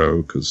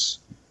nitro. Because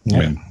I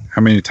mean,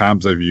 how many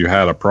times have you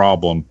had a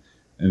problem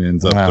and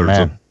ends up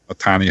there's a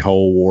tiny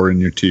hole war in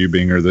your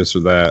tubing or this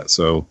or that?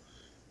 So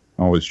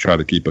I always try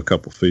to keep a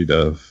couple feet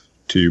of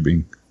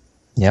tubing.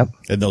 Yep.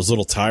 And those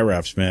little tie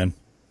wraps, man,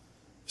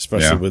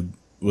 especially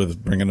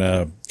with bringing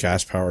a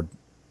gas powered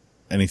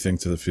anything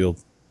to the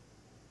field.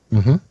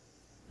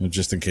 Mm-hmm.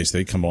 Just in case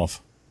they come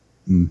off.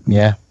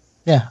 Yeah.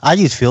 Yeah. I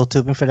use fuel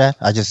tubing for that.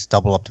 I just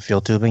double up the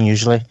fuel tubing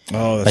usually.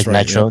 Oh, that's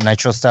like right.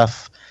 nitro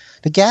stuff.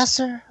 The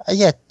gasser,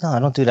 no, I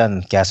don't do that in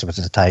the gasser with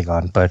the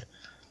Tygon, but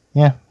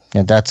yeah,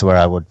 that's where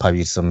I would probably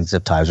use some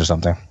zip ties or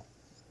something.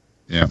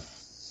 Yeah.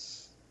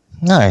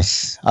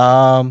 Nice.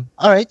 All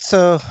right.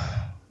 So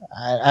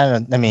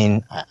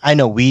I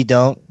know we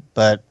don't,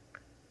 but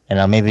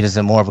maybe this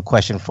is more of a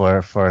question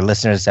for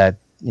listeners that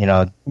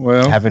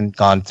haven't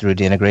gone through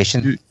the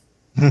integration.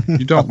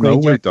 You don't know.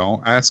 We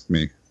don't ask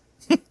me.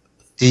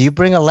 Do you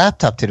bring a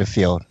laptop to the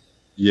field?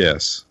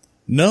 Yes.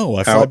 No,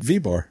 I fought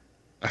V-Bar.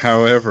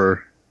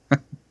 However,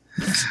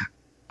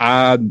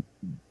 I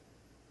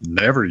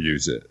never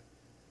use it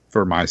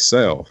for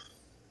myself.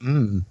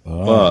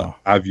 But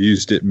I've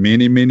used it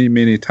many, many,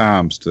 many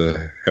times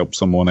to help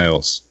someone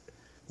else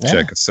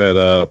check a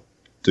setup,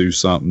 do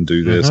something,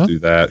 do this, do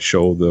that,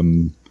 show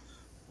them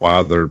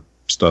why their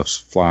stuff's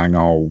flying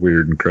all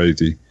weird and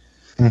crazy.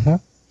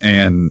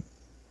 And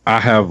I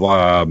have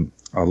a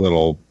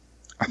little,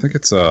 I think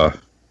it's a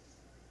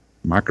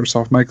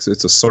Microsoft makes it.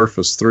 It's a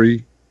Surface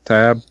 3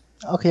 tab.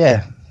 Okay,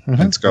 yeah.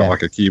 It's got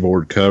like a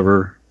keyboard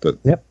cover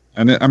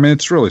and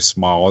it's really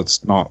small.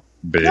 It's not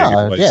big.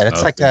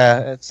 It's like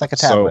a tablet.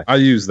 So I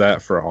use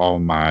that for all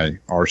my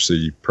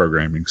RC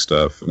programming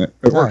stuff, and it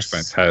works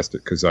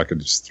fantastic because I could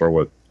just throw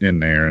it in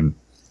there and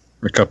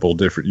a couple of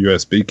different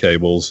USB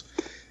cables,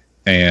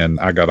 and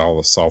I got all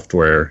the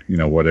software,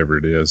 whatever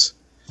it is,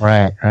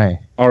 right,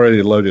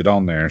 already loaded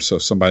on there. So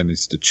if somebody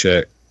needs to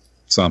check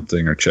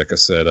something or check a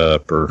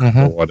setup or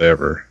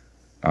whatever,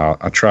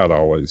 I try to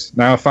always.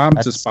 Now, if I'm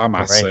just by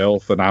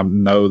myself and I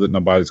know that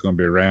nobody's going to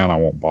be around, I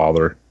won't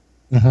bother.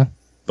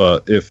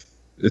 But if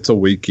it's a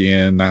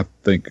weekend, I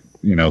think,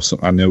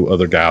 I know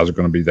other guys are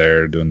going to be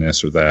there doing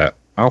this or that,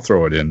 I'll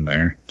throw it in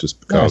there just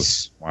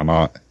because. Why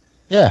not?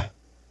 Yeah.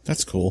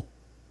 That's cool.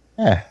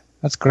 Yeah,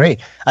 that's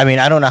great. I mean,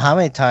 I don't know how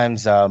many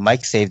times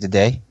Mike saved the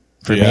day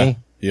for me.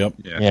 Yep.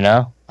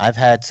 Yeah. I've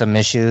had some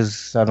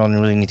issues I don't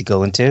really need to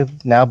go into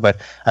now,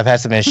 but I've had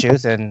some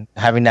issues, and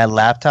having that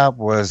laptop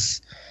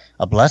was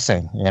a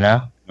blessing,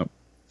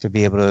 to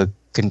be able to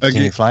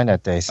continue flying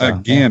that day.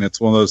 So,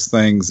 it's one of those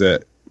things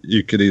that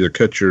you could either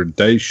cut your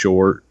day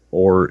short,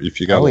 or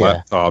if you got a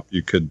laptop,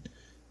 you could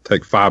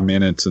take 5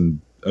 minutes and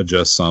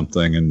adjust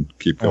something and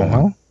keep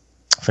going.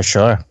 For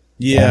sure.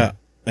 Yeah.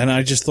 And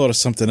I just thought of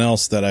something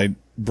else that I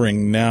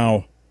bring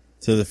now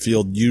to the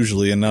field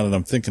usually, and now that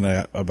I'm thinking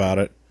about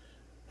it,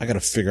 I got to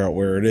figure out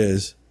where it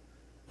is.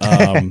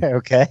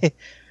 Okay.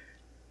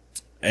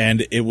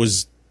 And it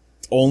was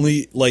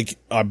only like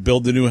I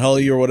build a new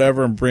heli or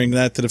whatever and bring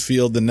that to the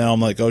field, and now I'm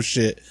like, oh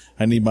shit,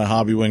 I need my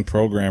Hobby Wing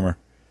programmer.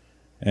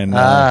 And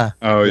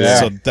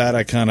so that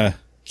I kind of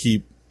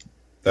keep.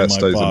 That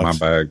stays in my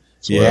bag.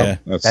 Yeah,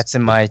 that's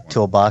in my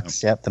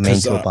toolbox. Yep, the main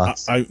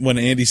toolbox. When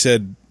Andy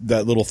said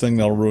that little thing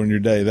that'll ruin your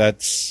day,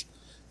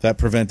 that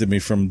prevented me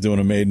from doing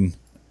a maiden.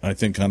 I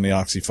think on the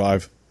Oxy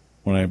 5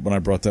 when I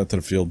brought that to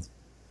the field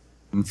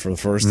for the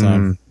first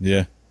time.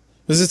 Yeah,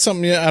 is it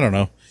something? Yeah, I don't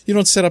know. You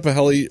don't set up a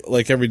heli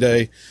like every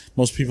day.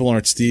 Most people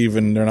aren't Steve,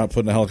 and they're not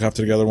putting a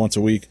helicopter together once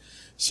a week,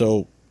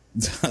 so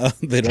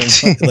they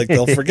don't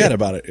they'll forget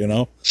about it.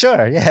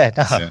 Sure. Yeah.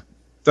 No. Yeah.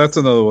 That's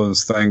another one of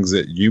those things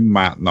that you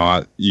might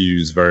not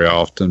use very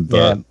often,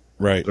 but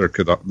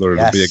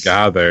there'll be a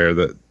guy there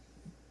that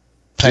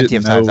plenty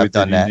of times I've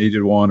done that. You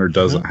needed one or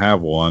doesn't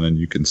have one, and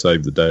you can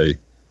save the day.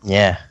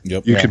 Yeah.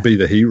 Yep. You could be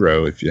the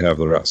hero if you have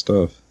the right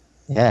stuff.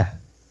 Yeah.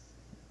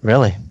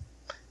 Really.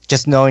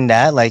 Just knowing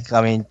that,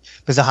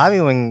 because a Hobby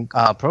Wing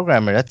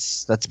programmer,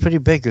 that's pretty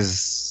big.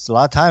 Because a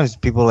lot of times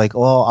people are like,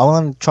 "Oh, I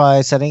want to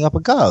try setting up a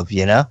Gov,"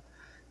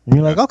 and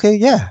you're like, "Okay,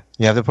 yeah,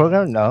 you have the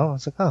program." No,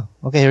 it's like, "Oh,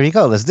 okay, here you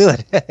go, let's do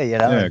it."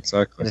 Yeah,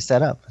 exactly. Get it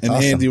set up. And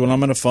awesome. Andy, when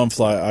I'm in a fun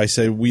fly, I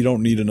say we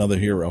don't need another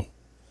hero.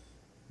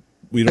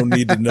 We don't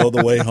need to know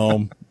the way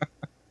home.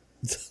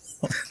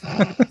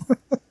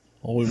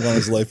 All we want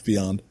is life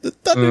beyond the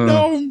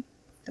Thunderdome.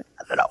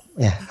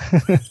 Yeah.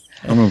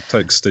 I'm going to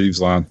take Steve's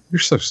line. You're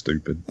so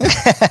stupid.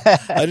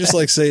 I just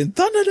like saying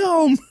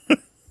Thunderdome.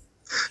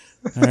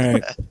 All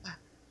right.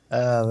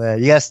 Oh, man.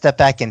 You got to step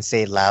back and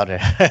say it louder.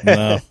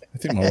 No, I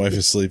think my wife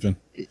is sleeping.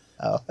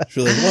 Oh.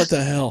 She's like, what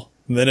the hell?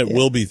 And then it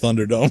will be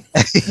Thunderdome.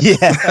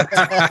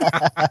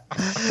 Yeah.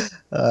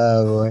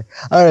 Oh, boy.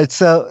 All right.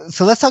 So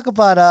let's talk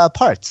about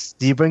parts.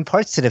 Do you bring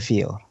parts to the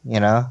field?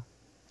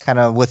 Kind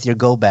of with your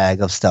go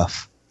bag of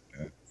stuff.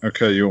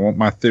 Okay. You want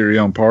my theory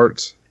on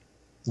parts?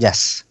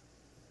 Yes.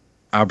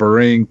 I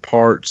bring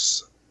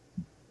parts,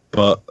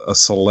 but a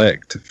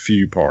select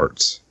few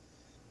parts.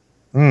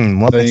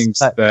 What things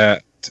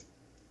that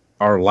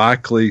are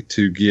likely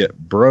to get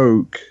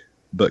broke,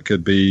 but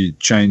could be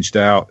changed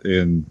out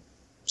in,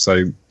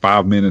 say,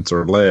 5 minutes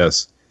or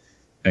less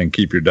and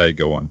keep your day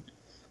going.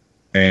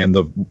 And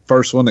the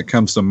first one that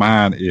comes to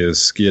mind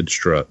is skid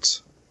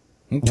struts.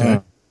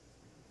 Okay.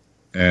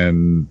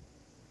 And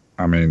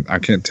I mean, I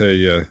can't tell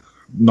you,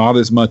 not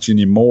as much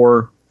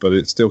anymore, but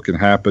it still can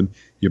happen.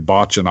 You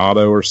botch an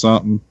auto or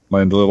something,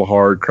 land a little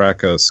hard,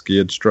 crack a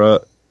skid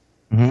strut.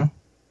 Mm-hmm.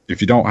 If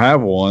you don't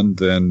have one,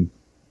 then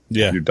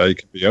Yeah. your day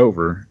could be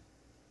over.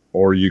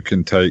 Or you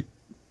can take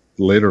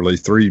literally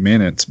 3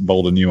 minutes,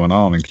 bolt a new one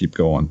on, and keep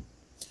going.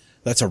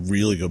 That's a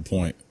really good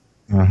point.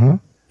 Mm-hmm.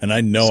 And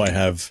I know I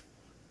have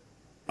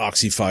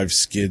Oxy 5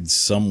 skids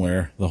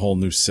somewhere, the whole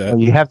new set. Oh,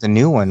 you have the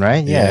new one,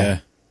 right? Yeah.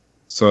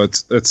 So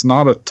it's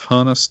not a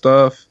ton of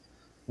stuff.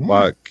 Yeah.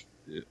 Like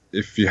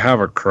if you have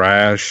a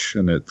crash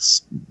and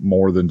it's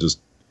more than just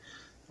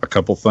a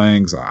couple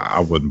things, I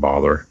wouldn't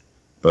bother.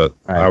 But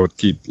Right. I would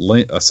keep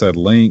a set of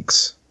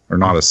links, or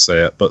not a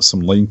set, but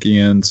some link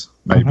ends,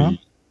 maybe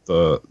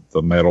the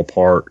metal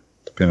part,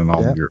 depending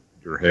on Yep.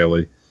 your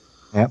heli.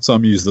 Yep.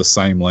 Some use the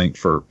same link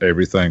for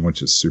everything,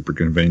 which is super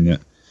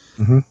convenient.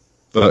 Mm-hmm.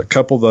 But a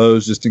couple of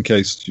those, just in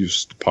case you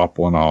just pop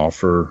one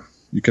off, or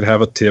you could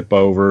have a tip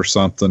over or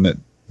something that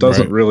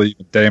doesn't Right. really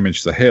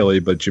damage the heli,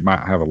 but you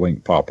might have a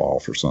link pop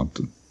off or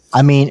something.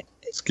 I mean,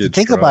 Skid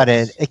think about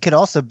struts. it. It could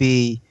also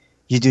be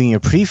you're doing your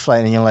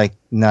pre-flight and you're like,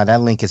 no,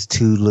 that link is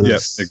too loose.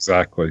 Yes,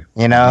 exactly.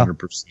 You know,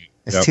 100%.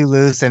 it's Yep. too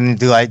loose. And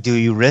do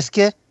you risk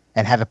it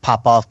and have it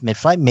pop off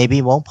mid-flight? Maybe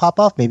it won't pop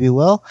off. Maybe it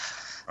will.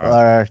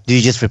 Or do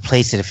you just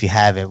replace it if you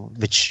have it,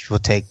 which will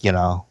take,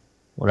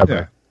 whatever,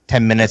 Yeah.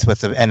 10 minutes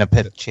with and a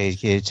pit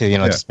change to,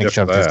 just make if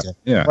sure that. it's good.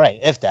 Yeah. Right.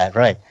 If that,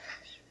 right.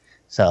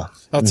 So,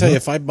 I'll tell you,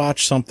 if I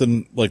botch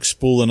something like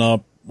spooling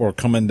up or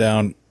coming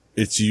down,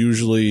 it's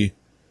usually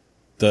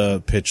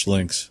the pitch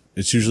links.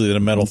 It's usually the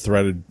metal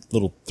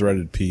little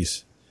threaded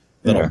piece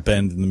that'll Yeah.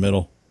 bend in the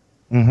middle.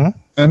 mm-hmm.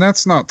 And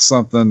that's not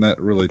something that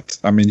really,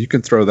 I mean, you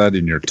can throw that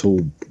in your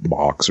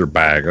toolbox or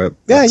bag. Yeah,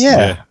 That's-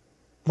 Yeah.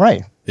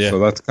 Right. Yeah. So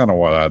that's kind of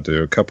what I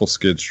do. A couple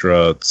skid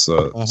struts,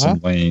 some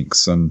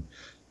links, and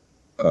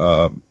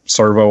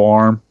servo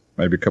arm,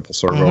 maybe a couple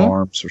servo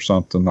arms or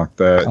something like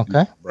that. Okay.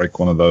 You break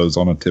one of those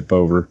on a tip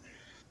over.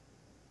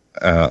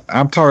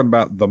 I'm talking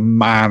about the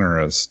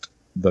minorest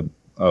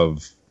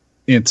of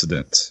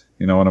incidents.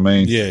 You know what I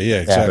mean? Yeah, yeah,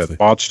 Like exactly.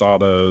 botched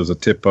autos, a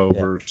tip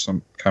over,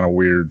 some kind of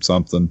weird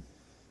something.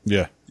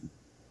 Yeah.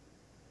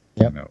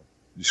 Yep. You know,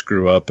 you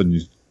screw up and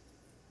you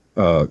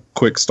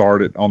quick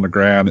start it on the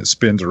ground, it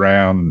spins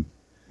around, and,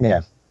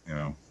 Yeah. you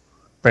know.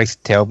 Breaks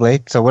the tail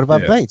blade. So what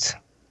about Yeah. blades?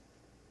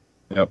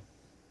 Yep.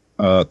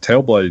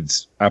 Tail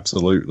blades,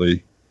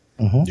 absolutely.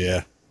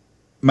 Yeah.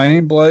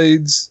 Main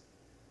blades,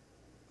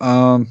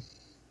 I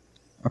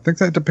think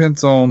that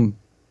depends on,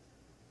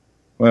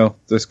 well,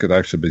 this could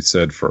actually be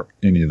said for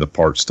any of the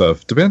part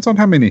stuff. Depends on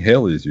how many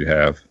helis you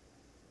have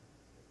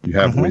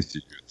with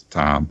you at the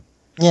time.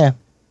 Yeah.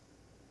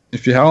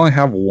 If you only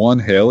have one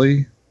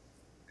heli,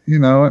 it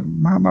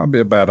might not be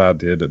a bad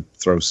idea to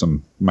throw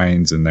some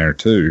mains in there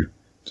too,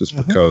 just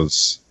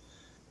because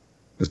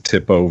a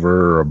tip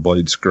over or a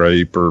blade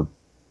scrape or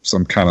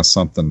some kind of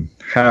something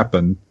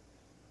happened,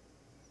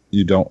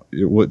 it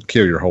wouldn't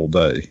kill your whole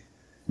day.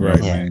 You know Right.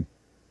 what I Yeah. mean?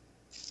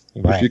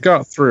 Right. If you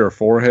got 3 or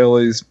 4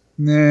 helis,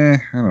 I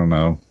don't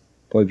know.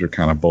 Blades are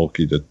kind of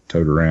bulky to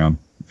tote around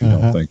if you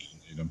don't think you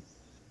need them.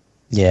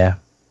 Yeah.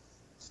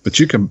 But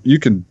you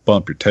can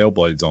bump your tail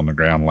blades on the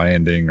ground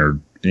landing or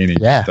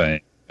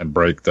anything and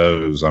break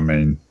those. I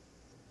mean,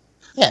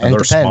 Yeah. and And it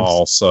they're depends.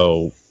 small,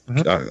 so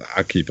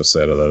I keep a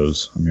set of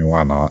those. I mean,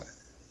 why not?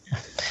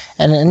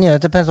 And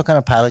it depends what kind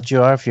of pilot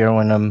you are. If you're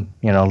one of them,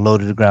 low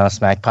to the ground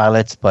smack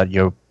pilots, but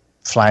you're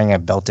flying a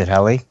belted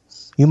heli,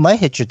 you might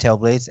hit your tail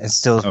blades and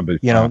still, That'd be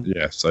fine.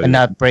 Yeah, so and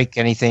not break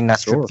anything, not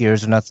strip Sure.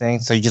 gears or nothing.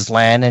 So you just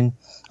land and,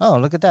 oh,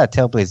 look at that.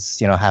 Tail blades,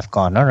 half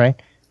gone. All right.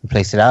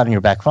 Replace it out and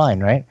you're back flying,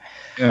 right?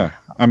 yeah.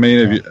 I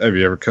mean, have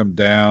you ever come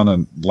down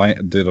and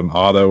did an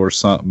auto or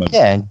something? And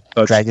Yeah. And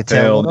touched drag the the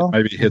tail a and little. it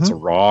maybe hits a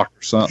rock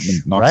or something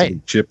and knocks Right. a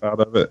chip out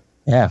of it.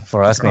 Yeah.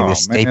 For us, maybe Oh, a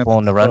staple man.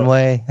 on the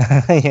runway,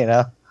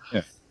 Yeah.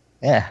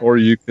 Yeah. Or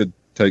you could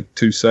take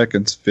 2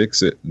 seconds,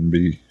 fix it, and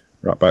be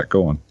right back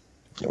going.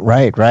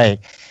 Right.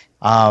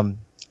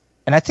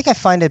 And I think I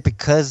find it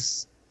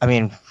because,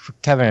 for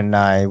Kevin and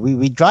I,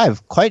 we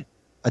drive quite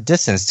a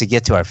distance to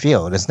get to our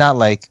field. It's not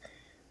like,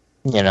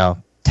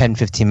 10,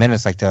 15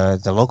 minutes like the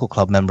local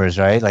club members,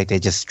 right? Like they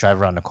just drive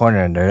around the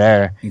corner and they're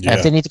there. And Yeah.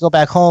 if they need to go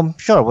back home,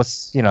 sure,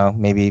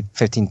 maybe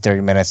 15,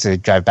 30 minutes to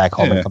drive back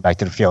home Yeah. and come back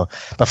to the field.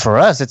 But for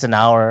us, it's an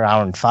hour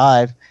and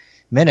 5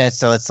 minutes.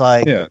 So it's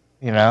like, Yeah.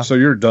 So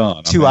you're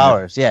done. 2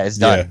 hours. Yeah, it's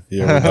done.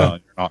 Yeah. You're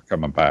done. You're not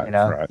coming back.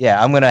 Right.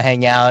 Yeah, I'm gonna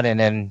hang out and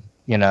then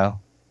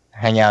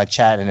hang out,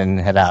 chat, and then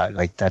head out.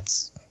 Like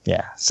that's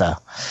So,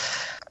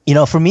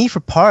 for me, for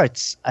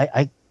parts,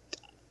 I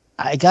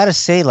gotta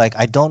say, like,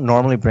 I don't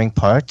normally bring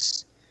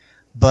parts,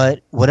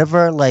 but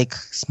whatever, like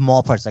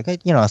small parts, like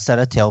a set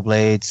of tail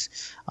blades,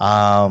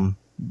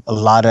 a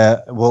lot of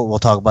we'll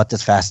talk about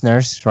this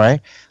fasteners,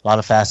 right? A lot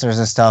of fasteners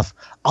and stuff.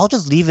 I'll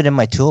just leave it in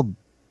my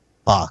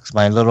toolbox,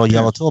 my little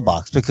yellow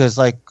toolbox, because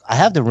like I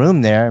have the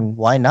room there, and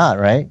why not,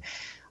 right?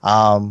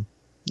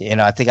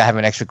 I think I have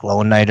an extra glow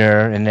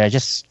igniter in there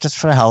just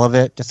for the hell of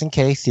it, just in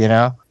case,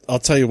 I'll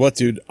tell you what,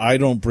 dude. I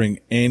don't bring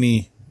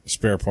any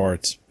spare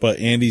parts, but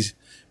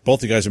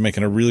both you guys are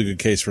making a really good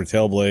case for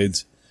tail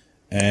blades,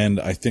 and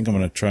I think I'm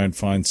going to try and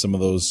find some of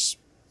those.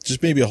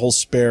 Just maybe a whole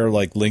spare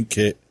like link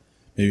kit.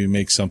 Maybe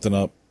make something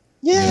up.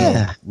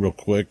 Yeah. Real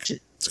quick.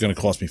 It's going to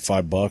cost me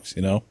 $5,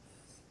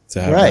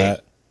 to have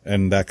that,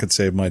 and that could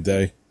save my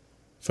day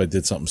if I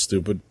did something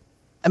stupid.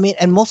 I mean,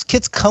 and most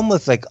kits come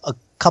with like a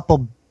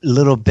couple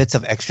little bits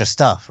of extra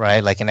stuff,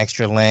 right? Like an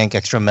extra link,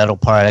 extra metal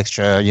part,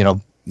 extra,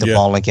 the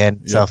ball link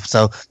and stuff.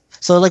 So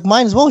like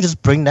might as well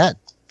just bring that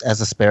as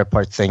a spare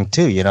part thing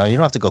too. You don't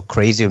have to go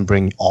crazy and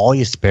bring all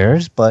your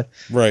spares, but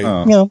right.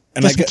 And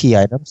just some key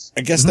items.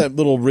 I guess that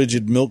little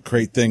rigid milk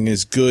crate thing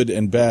is good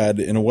and bad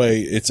in a way.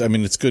 It's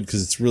good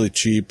because it's really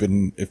cheap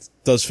and it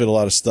does fit a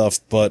lot of stuff,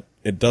 but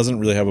it doesn't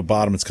really have a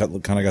bottom. It's kind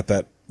of got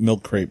that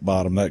milk crate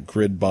bottom, that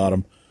grid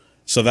bottom.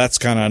 So that's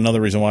kind of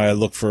another reason why I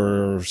look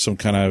for some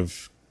kind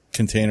of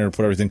container to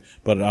put everything.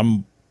 But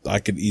I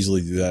could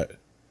easily do that.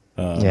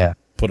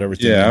 Put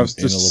everything. Yeah, I was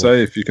just to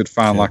say if you could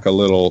find like a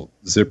little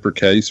zipper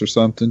case or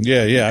something.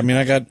 Yeah. I mean,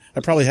 I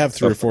probably have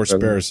 3 or 4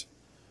 spares.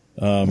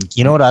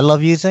 You know what I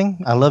love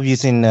using? I love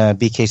using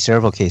BK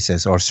servo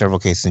cases or servo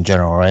cases in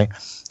general, right?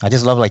 I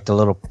just love like the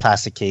little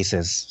plastic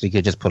cases. You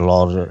could just put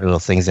all the little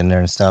things in there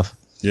and stuff.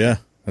 Yeah,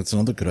 that's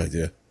another good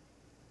idea.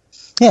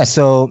 Yeah,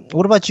 so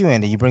what about you,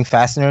 Andy? You bring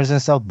fasteners and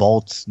stuff,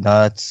 bolts,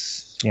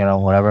 nuts,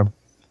 whatever?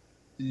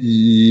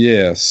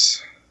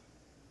 Yes.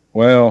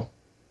 Well,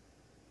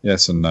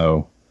 yes and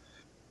no.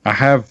 I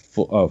have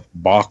a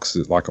box,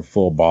 like a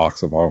full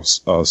box of all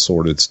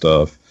assorted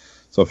stuff.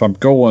 So if I'm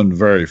going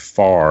very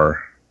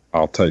far,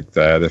 I'll take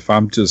that. If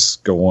I'm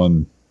just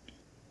going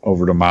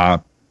over to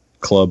my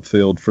club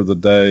field for the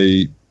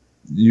day,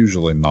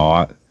 usually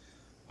not.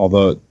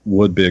 Although it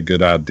would be a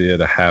good idea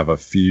to have a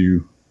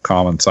few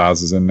common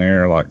sizes in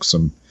there, like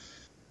some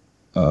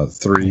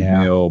 3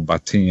 mil by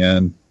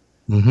 10.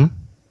 Mm-hmm.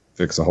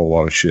 Fix a whole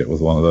lot of shit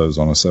with one of those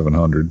on a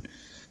 700.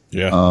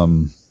 Yeah.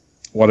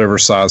 Whatever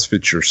size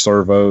fits your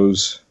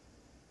servos,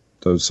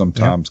 those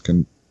sometimes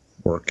can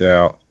work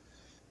out.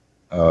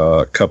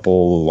 A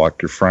couple like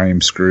your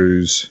frame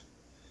screws.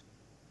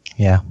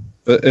 Yeah.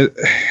 But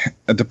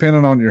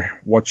depending on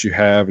what you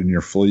have in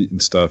your fleet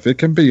and stuff, it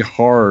can be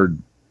hard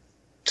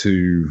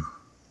to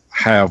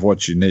have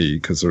what you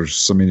need because there's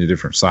so many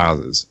different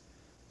sizes.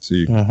 So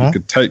you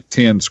could take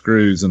 10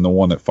 screws and the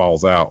one that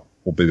falls out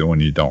will be the one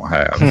you don't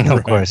have.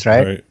 Of course,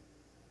 right?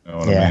 You know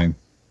what I mean?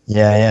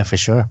 Yeah, for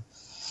sure.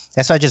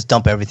 That's why I just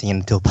dump everything in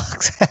the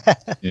toolbox.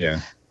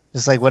 Yeah.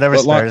 Just like whatever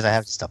spares I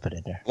have, to dump it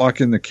in there.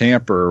 Like in the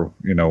camper,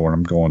 when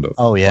I'm going to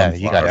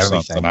you got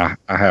everything. I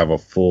have a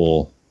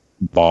full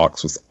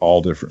box with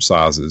all different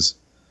sizes.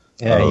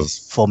 Yeah, he's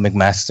full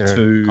McMaster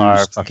twos,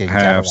 car fucking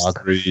halves,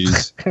 catalog.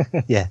 threes,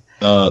 yeah,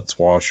 nuts,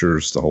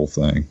 washers, the whole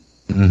thing.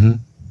 Mm-hmm.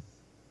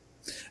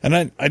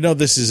 And I know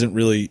this isn't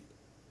really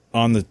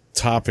on the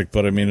topic,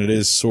 but I mean it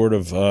is sort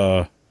of.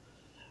 I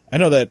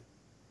know that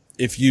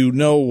if you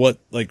know what,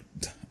 like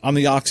on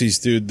the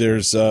Oxys, dude,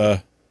 there's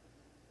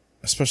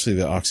especially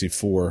the Oxy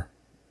 4,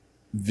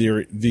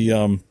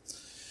 the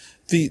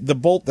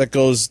bolt that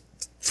goes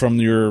from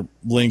your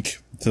link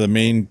to the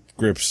main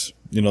grips,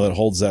 that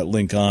holds that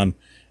link on,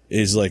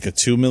 is like a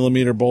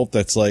 2mm bolt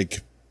that's like,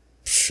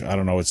 I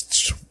don't know,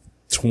 it's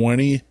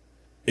 20.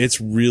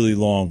 It's really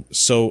long.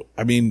 So,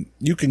 I mean,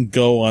 you can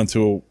go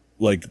onto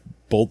like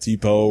Bolt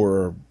Depot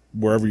or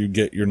wherever you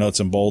get your nuts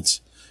and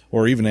bolts,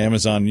 or even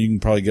Amazon. You can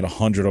probably get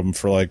 100 of them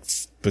for like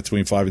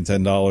between $5 and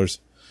 $10.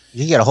 You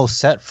can get a whole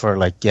set for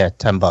like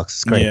 $10.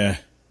 It's great. Yeah,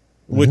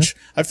 which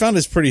I found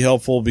is pretty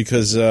helpful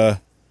because I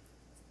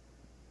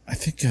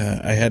think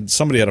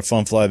somebody had a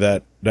fun fly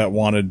that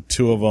wanted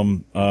 2 of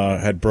them,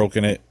 had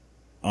broken it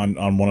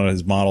on one of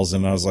his models,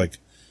 and I was like,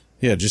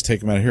 yeah, just take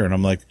them out of here. And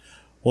I'm like,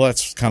 well,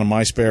 that's kind of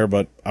my spare,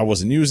 but I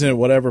wasn't using it,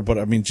 whatever. But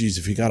I mean, geez,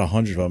 if you got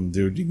 100 of them,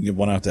 dude, you can give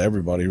one out to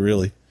everybody,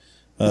 really.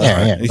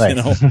 Right.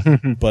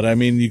 But I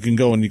mean, you can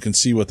go and you can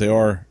see what they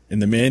are in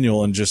the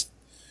manual, and just,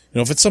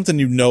 if it's something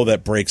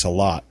that breaks a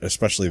lot,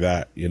 especially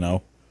that,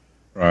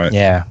 Right.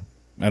 Yeah.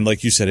 And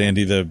like you said,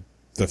 Andy, the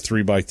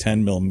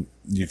 3x10 mil,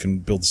 you can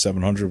build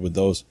 700 with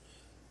those.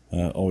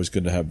 Always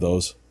good to have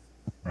those.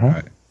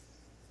 Right.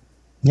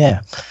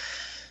 Yeah.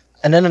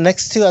 And then the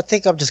next 2, I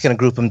think I'm just going to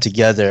group them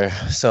together.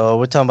 So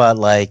we're talking about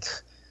like,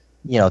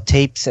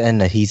 tapes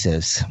and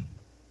adhesives.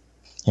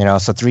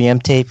 So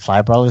 3M tape,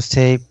 Flybrolers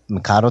tape,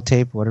 Mikado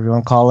tape, whatever you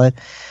want to call it.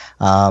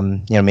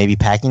 Maybe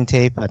packing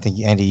tape. I think,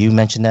 Andy, you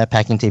mentioned that.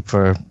 Packing tape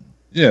for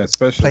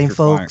especially plain if you're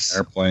flying folks.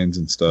 Airplanes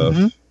and stuff.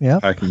 Mm-hmm. Yeah.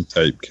 Packing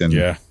tape can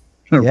Yeah.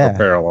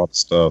 prepare a lot of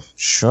stuff.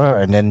 Sure.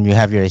 And then you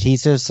have your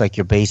adhesives, like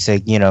your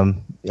basic,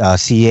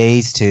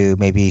 CAs to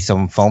maybe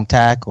some foam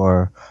tack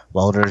or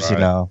welders,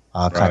 Right.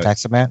 contact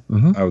cement.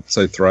 Mm-hmm. I would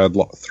say thread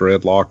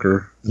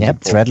locker. Yep,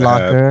 Important thread to have,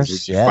 'cause lockers.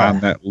 If you Yeah.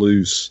 find that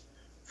loose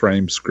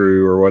frame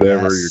screw or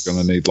whatever, Yes. you're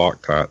going to need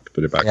Loctite to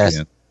put it back Yes.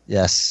 in.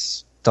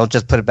 Yes. Don't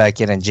just put it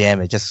back in and jam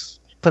it. Just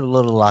put a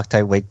little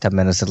Loctite, wait 10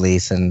 minutes at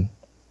least, and,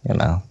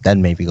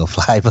 then maybe go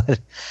fly. But,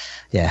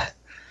 yeah.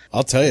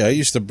 I'll tell you, I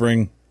used to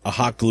bring a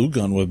hot glue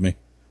gun with me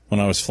when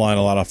I was flying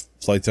a lot of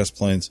flight test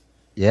planes.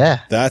 Yeah.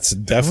 That's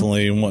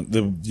definitely one.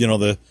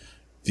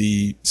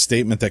 The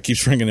statement that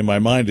keeps ringing in my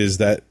mind is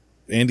that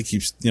Andy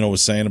keeps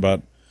was saying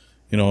about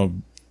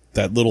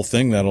that little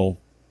thing that'll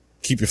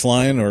keep you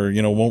flying or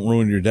won't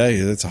ruin your day.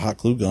 It's a hot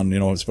glue gun,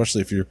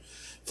 especially if you're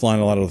flying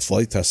a lot of the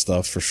flight test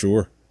stuff for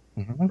sure.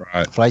 Mm-hmm.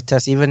 Right. Flight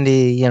test, even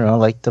the,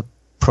 like the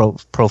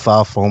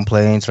profile foam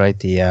planes, right?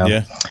 The,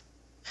 Yeah.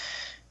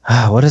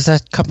 what is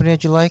that company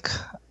that you like?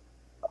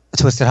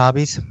 Twisted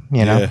Hobbies,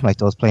 Yeah. like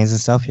those planes and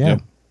stuff. Yeah.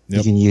 Yep.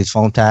 You can use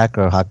foam tack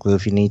or hot glue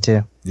if you need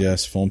to.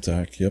 Yes. Foam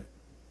tack. Yep.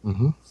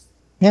 Mm-hmm.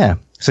 Yeah.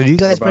 So do you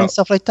guys What bring about-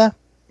 stuff like that?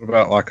 What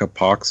about like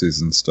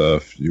epoxies and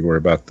stuff? You worry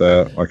about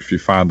that? Like if you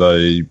find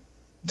a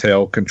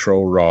tail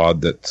control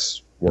rod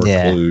that's worked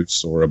Yeah.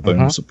 loose or a boom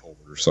Mhm. support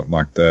or something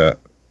like that.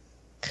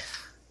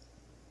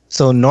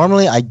 So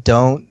normally I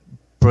don't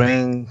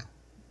bring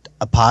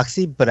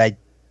epoxy, but I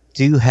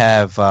do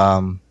have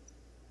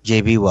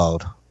JB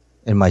Weld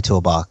in my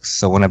toolbox.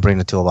 So when I bring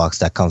the toolbox,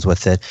 that comes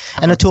with it.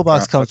 And the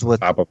toolbox That's comes the with,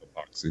 type of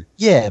epoxy.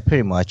 yeah,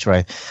 pretty much,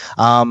 right.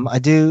 I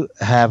do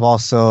have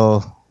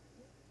also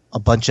a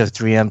bunch of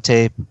 3M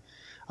tape.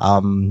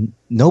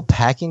 No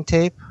packing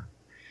tape,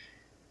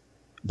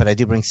 but I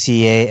do bring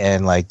CA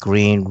and like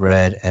green,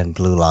 red, and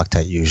blue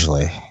Loctite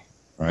usually.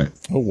 Right.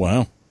 Oh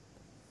wow.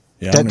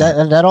 Yeah. I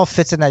That all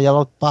fits in that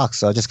yellow box,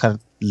 so I just kind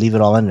of leave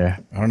it all in there.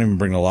 don't even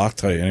bring the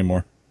Loctite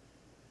anymore.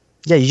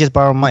 Yeah, you just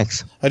borrow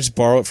mics. I just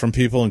borrow it from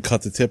people and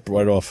cut the tip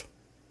right off.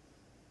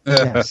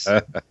 Yes.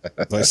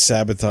 Like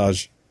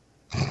sabotage.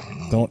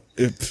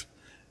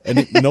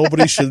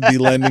 Nobody should be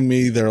lending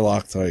me their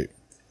Loctite.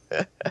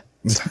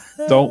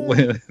 Don't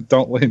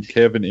lend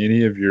Kevin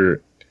any of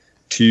your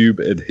tube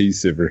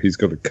adhesive or he's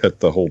going to cut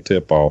the whole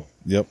tip off.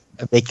 Yep.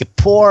 Make it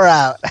pour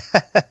out.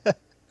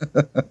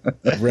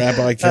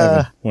 Rabbi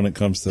Kevin when it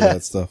comes to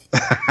that stuff.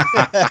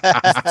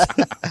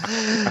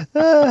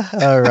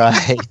 All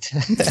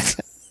right.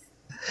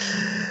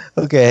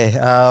 Okay.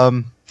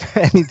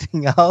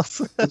 Anything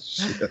else?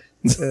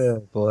 Oh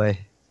boy.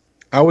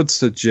 I would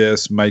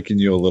suggest making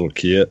you a little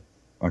kit,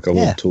 like a Yeah.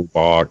 little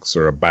toolbox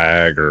or a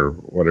bag or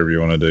whatever you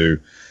want to do,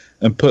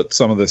 and put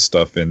some of this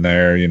stuff in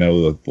there,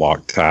 the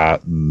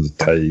Loctite and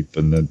the tape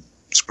and the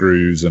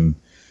screws and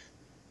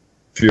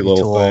a few little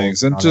Tools,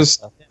 things, and all that just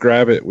stuff, yeah.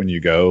 grab it when you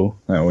go.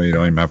 That way you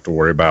don't even have to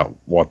worry about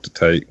what to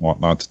take, what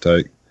not to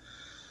take.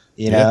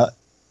 You know,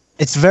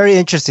 it's very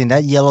interesting.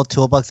 That yellow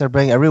toolbox I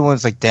bring,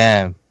 everyone's like,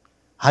 damn,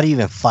 how do you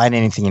even find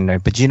anything in there?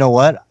 But you know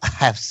what? I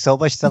have so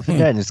much stuff in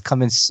there, and it's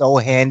coming so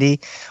handy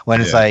when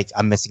it's Yeah. like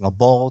I'm missing a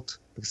bolt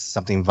because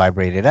something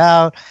vibrated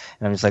out.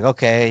 And I'm just like,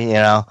 okay,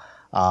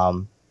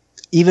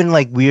 even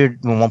like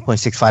weird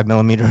 1.65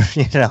 millimeter,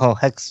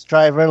 hex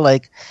driver,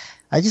 like,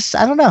 I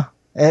don't know.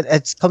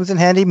 It comes in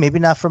handy, maybe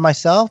not for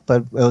myself,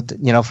 but,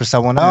 for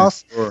someone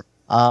else. Sure.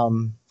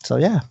 So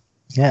yeah.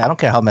 Yeah, I don't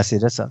care how messy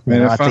it is. I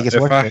think it's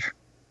worth it.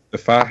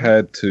 If I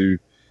had to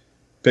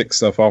pick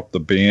stuff off the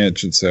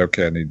bench and say,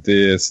 okay, I need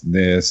this and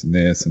this and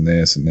this and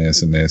this and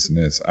this and this and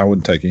this, I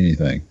wouldn't take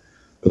anything.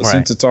 But Right.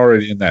 since it's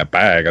already in that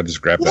bag, I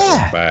just grab that Yeah.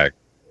 little bag.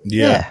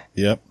 Yeah.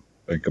 Yep.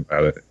 Think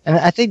about it. And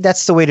I think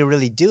that's the way to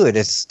really do it,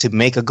 is to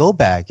make a go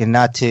bag and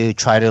not to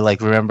try to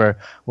like remember,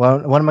 well,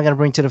 what am I going to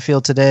bring to the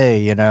field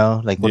today?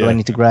 Like, what do I Yeah.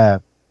 need to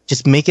grab?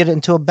 Just make it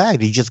into a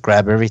bag. You just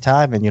grab every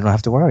time and you don't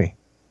have to worry.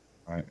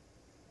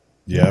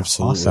 Yeah,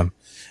 absolutely. Awesome.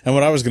 And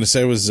what I was going to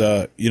say was,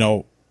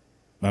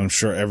 I'm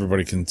sure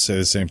everybody can say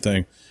the same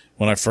thing.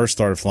 When I first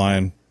started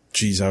flying,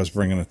 geez, I was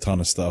bringing a ton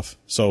of stuff.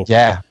 So,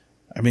 Yeah.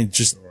 I mean,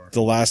 just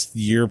the last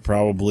year,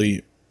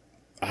 probably,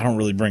 I don't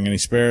really bring any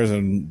spares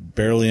and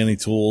barely any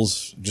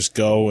tools. Just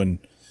go and,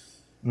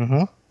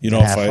 Mm-hmm. if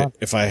Have fun.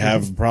 if I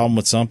have a problem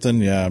with something,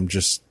 yeah, I'm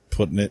just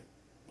putting it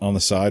on the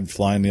side,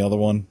 flying the other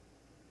one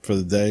for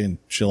the day and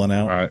chilling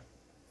out.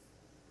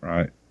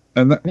 Right.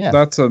 And Yeah.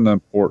 that's an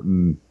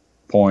important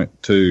point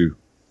too,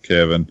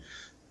 Kevin.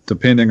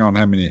 Depending on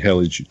how many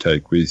helis you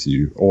take with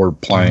you or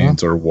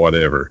planes or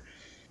whatever.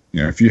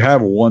 If you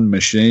have one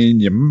machine,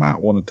 you might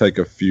want to take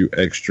a few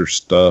extra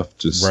stuff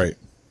just Right.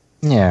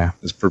 Yeah.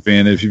 as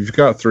preventive. If you've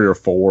got 3 or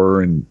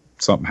 4 and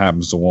something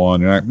happens to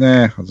one, you're like,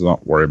 nah, let's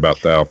not worry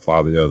about that. I'll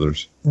fly the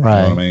others. You know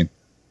Right. what I mean?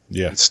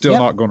 Yeah. It's still Yep,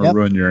 not going to yep.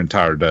 ruin your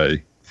entire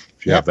day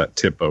if you Yep. have that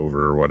tip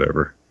over or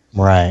whatever.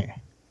 Right.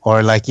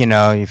 Or like,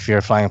 if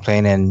you're flying a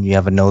plane and you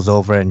have a nose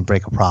over and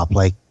break a prop,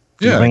 like,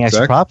 do you Yeah, bring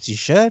extra exactly. props? You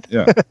should.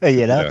 Yeah.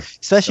 Yeah.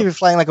 Especially if you're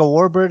flying like a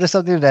warbird or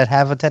something that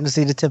have a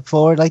tendency to tip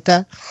forward like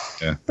that.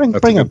 Yeah. Bring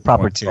That's a a good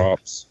proper point. too.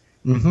 Props.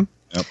 Mm-hmm.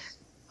 Yep.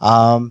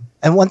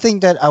 And one thing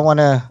that I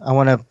wanna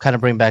kind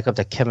of bring back up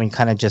that Kevin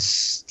kind of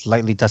just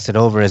lightly dusted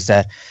over is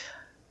that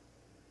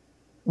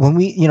when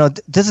we,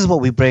 this is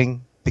what we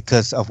bring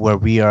because of where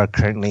we are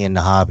currently in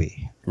the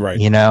hobby. Right.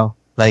 You know,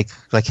 like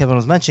Kevin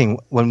was mentioning,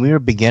 when we were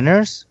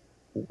beginners,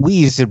 we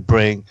used to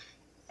bring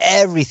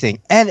everything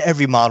and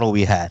every model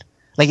we had.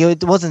 Like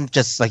it wasn't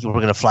just like we're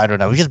gonna fly it or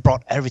not. We just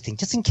brought everything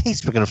just in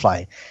case we're gonna fly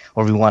it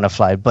or we want to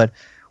fly it. But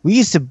we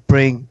used to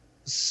bring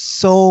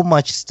so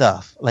much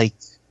stuff, like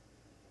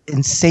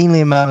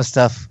insanely amount of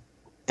stuff.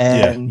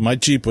 And my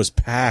Jeep was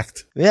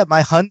packed. yeah,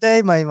 my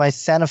Hyundai, my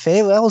Santa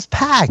Fe, that was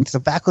packed. The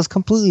back was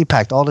completely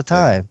packed all the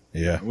time.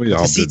 Yeah. We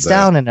all The did seats that.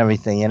 down and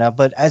everything, you know.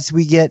 But as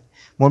we get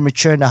more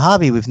mature in the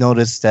hobby, we've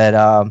noticed that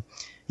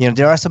you know,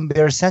 there are some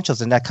bare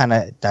essentials, and that's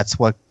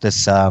what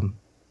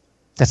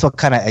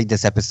kind of egged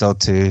this episode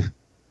to,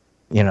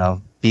 you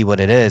know, be what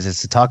it is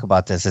to talk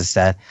about this. Is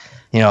that,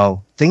 you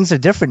know, things are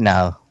different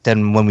now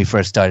than when we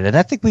first started, and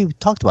I think we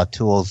talked about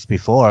tools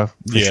before for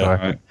Yeah, sure.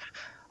 right.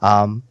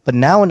 But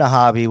now in the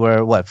hobby,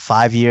 we're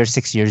 5 years,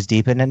 6 years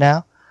deep in it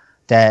now.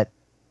 That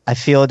I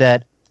feel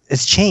that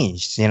it's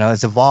changed. You know,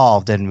 it's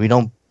evolved, and we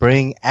don't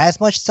bring as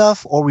much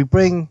stuff, or we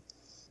bring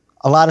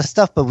a lot of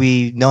stuff, but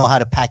we know how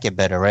to pack it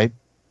better, right?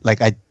 Like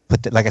I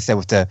said,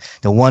 with the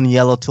one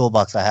yellow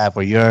toolbox I have,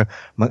 where your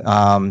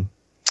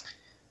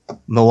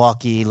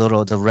Milwaukee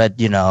the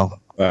red, you know,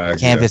 Bag,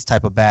 canvas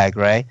type of bag,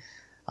 right?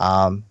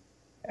 And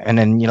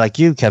then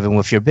you, Kevin,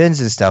 with your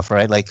bins and stuff,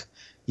 right? Like,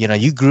 you know,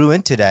 you grew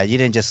into that. You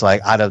didn't just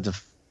like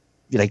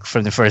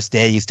from the first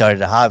day you started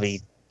the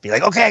hobby, be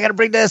like, okay, I got to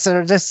bring this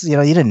or this. You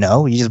know, you didn't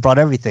know. You just brought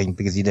everything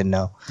because you didn't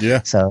know.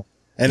 Yeah. So,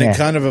 And yeah. it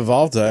kind of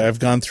evolved. I've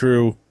gone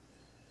through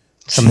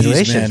Some Jeez,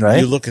 iterations, man, right?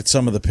 You look at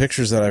some of the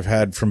pictures that I've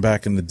had from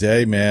back in the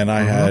day, man.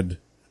 I had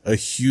a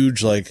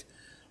huge, like,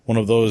 one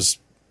of those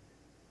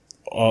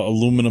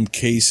aluminum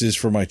cases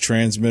for my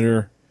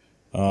transmitter,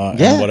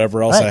 and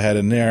whatever else right. I had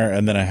in there.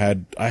 And then I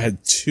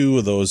had two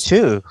of those,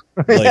 Two.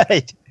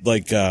 like,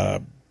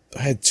 Right.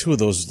 I had two of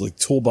those like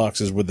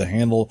toolboxes with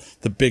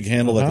the big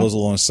handle that goes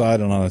along the side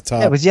and on the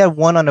top. Yeah, but you had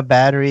one on the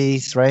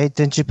batteries, right?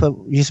 Didn't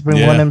you used to bring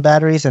Yeah. one in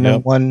batteries and then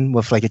Yep. one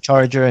with like a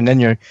charger, and then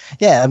and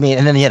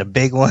then you had a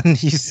big one you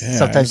Yeah,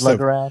 sometimes I lug used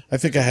to- around. I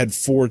think I had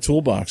 4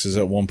 toolboxes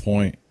at one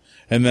point.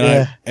 And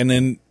then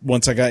Yeah.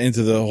 once I got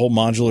into the whole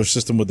modular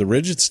system with the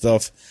rigid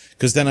stuff,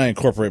 because then I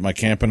incorporate my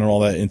camping and all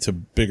that into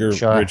bigger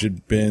Sure.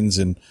 rigid bins,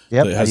 and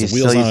Yep. it has you the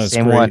wheels still on it. use It's the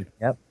same great. one.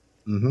 Yep.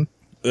 Mm-hmm.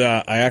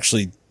 I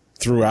actually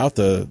threw out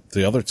the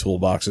other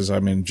toolboxes. I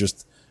mean,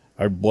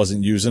 I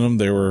wasn't using them.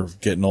 They were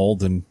getting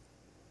old and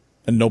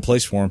no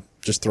place for them.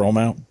 Just throw them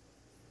out.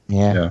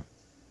 Yeah. Yeah.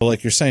 But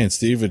like you're saying,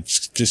 Steve,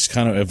 it's just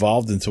kind of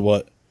evolved into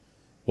what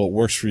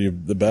works for you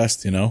the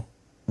best, you know?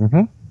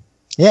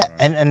 Yeah,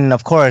 and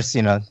of course,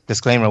 you know,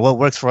 disclaimer: what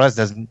works for us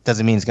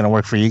doesn't mean it's going to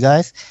work for you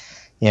guys,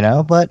 you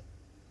know. But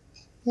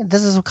yeah,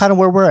 this is kind of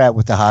where we're at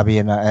with the hobby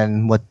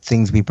and what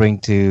things we bring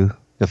to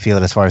the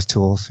field as far as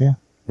tools. Yeah.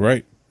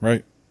 Right,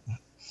 right.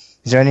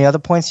 Is there any other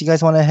points you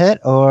guys want to hit,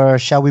 or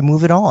shall we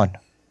move it on?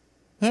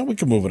 Yeah, we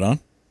can move it on.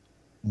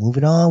 Move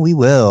it on. We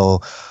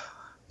will.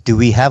 Do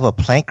we have a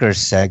planker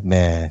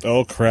segment?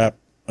 Oh, crap.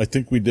 I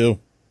think we do.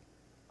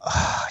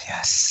 Oh,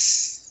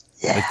 yes.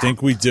 I Yeah.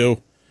 think we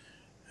do.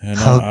 And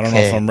I don't know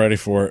if Okay. I'm ready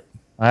for it.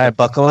 All right,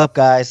 buckle up,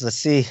 guys. Let's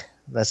see.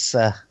 Let's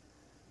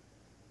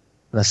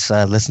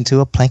listen to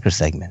a planker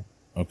segment.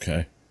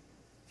 Okay.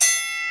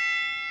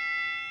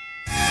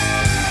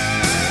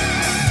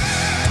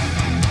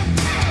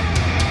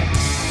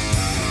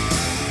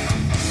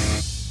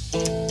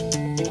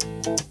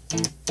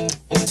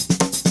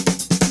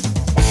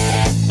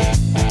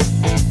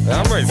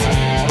 I'm ready for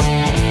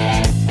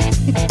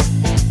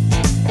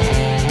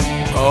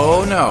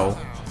Oh no.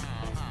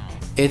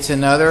 It's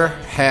another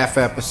half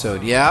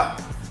episode.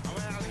 Yep.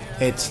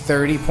 It's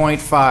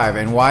 30.5.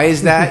 And why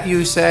is that,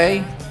 you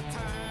say?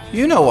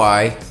 You know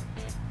why.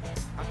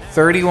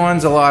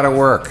 31's a lot of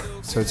work,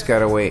 so it's got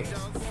to wait.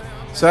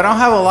 So I don't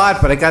have a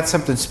lot, but I got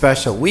something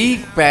special.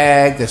 We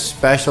bagged a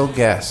special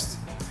guest.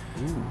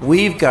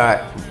 We've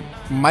got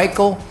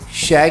Michael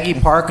Shaggy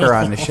Parker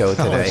on the show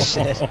today.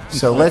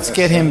 So let's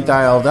get him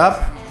dialed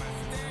up.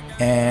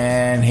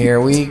 And here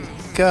we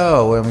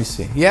go. Let me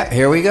see. Yeah,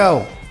 here we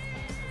go.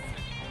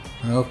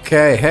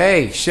 Okay.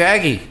 Hey,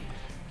 Shaggy.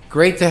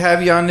 Great to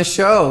have you on the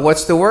show.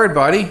 What's the word,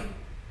 buddy?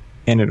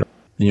 And it,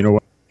 you know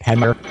what?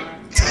 Hammer.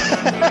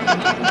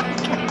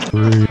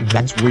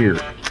 That's weird.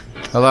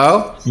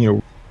 Hello? You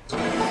know,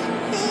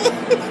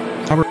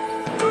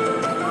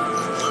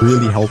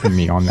 really helping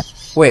me on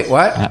Wait,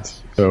 what? that.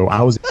 So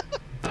I was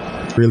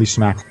really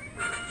smacked.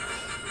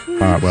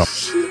 Well,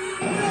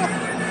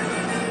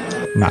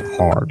 not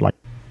hard, like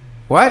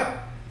What?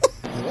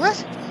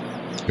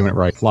 doing it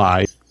right.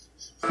 Fly.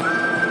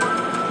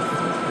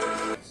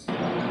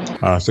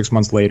 6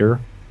 months later,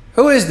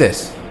 Who is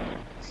this?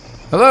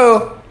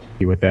 Hello?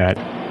 with that.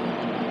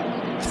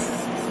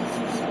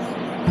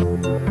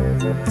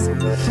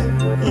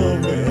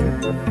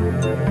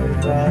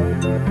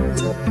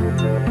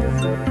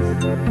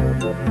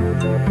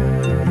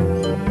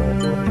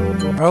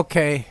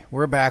 Okay,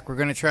 we're back. We're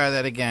going to try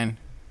that again.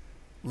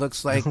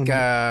 Looks like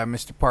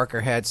Mr.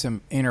 Parker had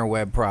some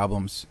interweb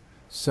problems.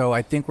 So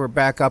I think we're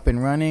back up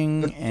and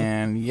running,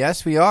 and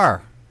yes, we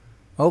are.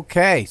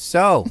 Okay,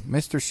 so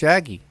Mr.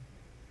 Shaggy,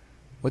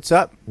 what's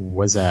up?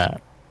 Was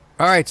that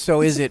All right,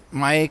 so is it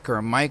Mike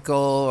or Michael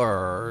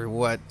or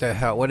what the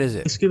hell? What is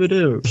it? Scooby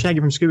Doo? Shaggy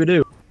from Scooby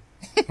Doo.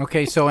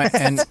 Okay, so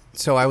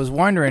I was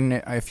wondering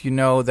if you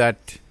know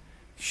that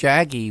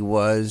Shaggy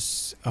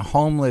was a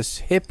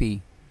homeless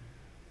hippie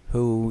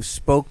who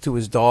spoke to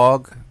his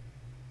dog,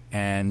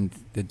 and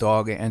the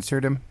dog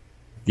answered him.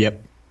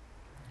 Yep.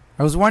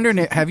 I was wondering,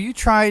 have you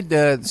tried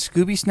the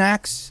Scooby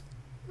snacks?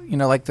 You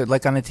know, like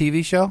on a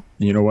TV show.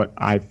 You know what?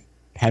 I've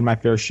had my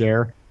fair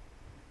share.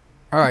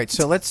 All right,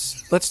 so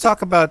let's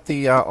talk about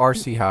the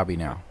RC hobby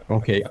now.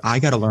 Okay, I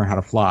got to learn how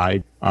to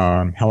fly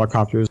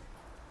helicopters.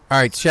 All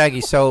right, Shaggy.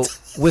 So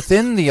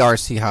within the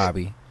RC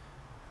hobby,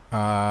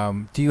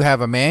 do you have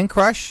a man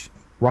crush?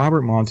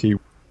 Robert Monty.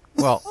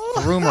 Well,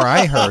 the rumor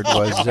I heard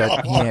was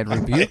that he had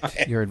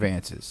rebuked your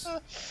advances.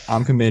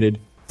 I'm committed.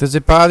 Does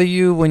it bother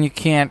you when you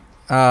can't,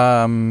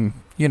 follow?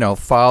 I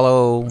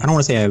don't want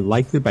to say I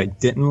liked it, but I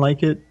didn't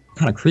like it.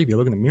 Kind of creepy. I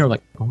look in the mirror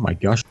like, oh my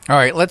gosh. All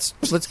right, let's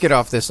get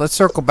off this. Let's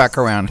circle back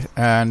around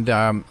and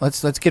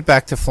let's get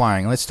back to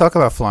flying. Let's talk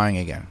about flying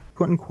again.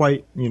 Couldn't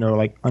quite,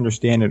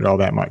 understand it all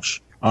that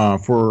much. I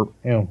couldn't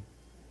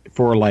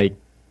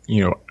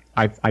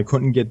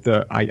get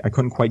the, I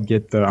couldn't quite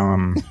get the,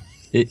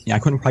 I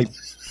couldn't quite,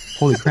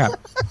 holy crap,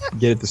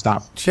 get it to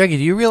stop. Shaggy,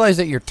 do you realize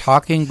that you're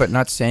talking but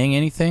not saying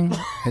anything?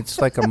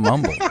 It's like a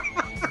mumble.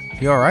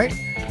 You all right?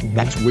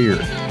 That's weird.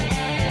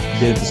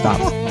 Get it to stop.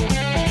 Oh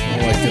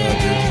my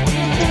god, dude.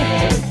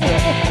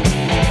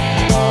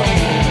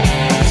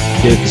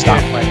 Get it to stop.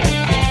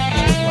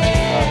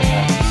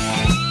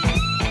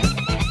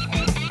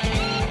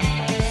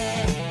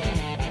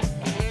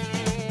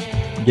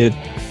 Get it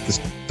to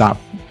stop.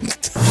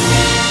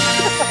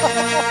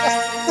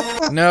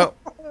 No,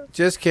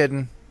 just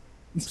kidding.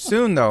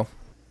 Soon though.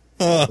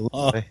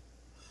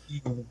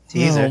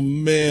 Teaser. Oh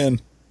man.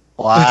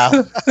 Wow.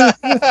 Dude,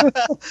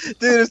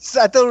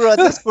 I thought we were on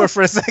Discord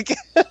for a second.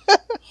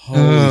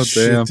 Holy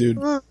shit, damn.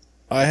 dude.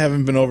 I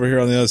haven't been over here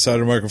on the other side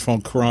of the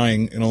microphone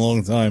crying in a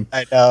long time.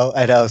 I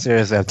know.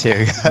 Seriously, I'm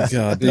tearing up.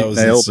 God, that was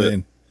nailed it.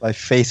 insane. My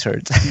face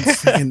hurts.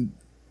 Freaking,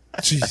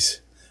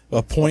 jeez.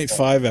 A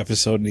 0.5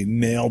 episode and he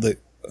nailed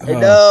it. I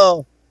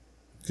know.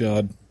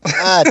 God.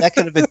 God, that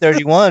could have been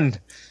 31.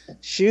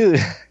 Shoot.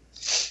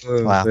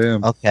 Wow.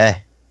 Damn.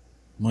 Okay.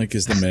 Mike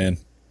is the man.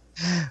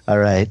 All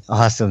right.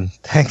 Awesome.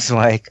 Thanks,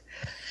 Mike.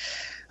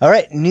 All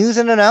right. News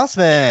and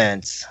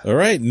announcements. All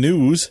right,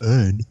 news.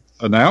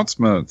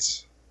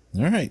 Announcements.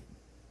 All right.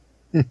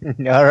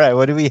 All right.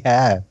 What do we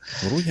have?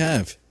 What do we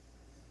have?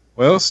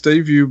 Well,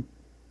 Steve, you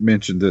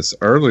mentioned this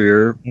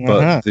earlier,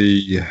 but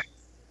the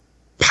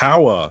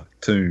Power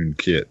Tune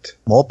Kit.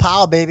 More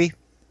power, baby.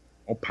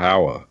 More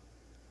power.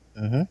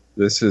 Mm-hmm.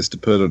 This is to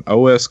put an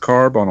OS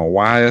carb on a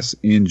YS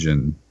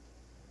engine.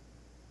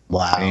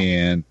 Wow.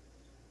 And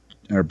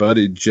our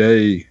buddy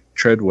Jay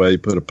Treadway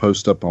put a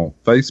post up on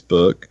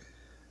Facebook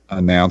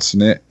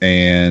announcing it,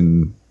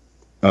 and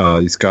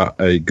he's got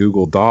a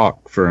Google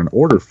Doc for an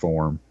order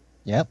form.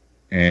 Yep.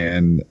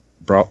 And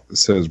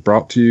says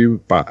brought to you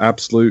by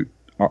Absolute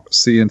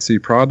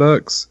CNC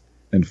Products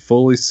and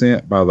fully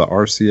sent by the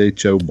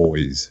RCHO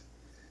boys.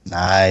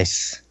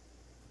 Nice.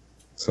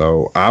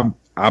 So I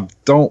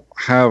don't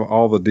have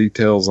all the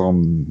details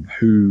on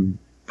who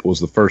was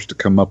the first to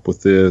come up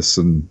with this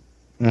and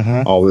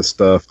all this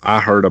stuff. I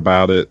heard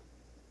about it.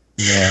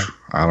 Yeah.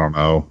 I don't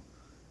know,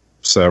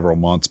 several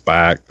months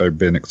back. They've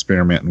been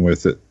experimenting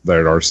with it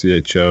there at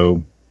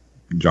RCHO.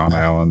 John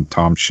Allen,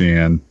 Tom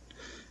Shin,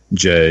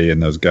 Jay,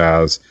 and those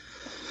guys.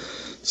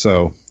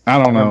 So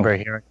I don't know. I remember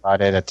hearing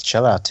about it at the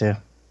Chill Out too.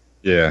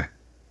 Yeah.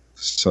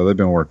 So they've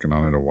been working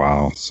on it a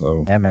while.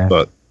 So, Yeah, man.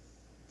 But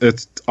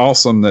it's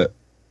awesome that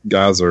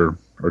guys are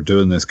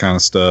doing this kind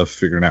of stuff,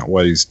 figuring out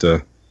ways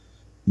to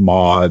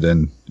mod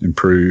and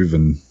improve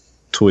and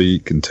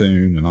tweak and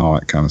tune and all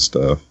that kind of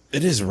stuff.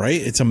 It is, right?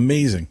 It's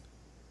amazing.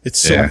 It's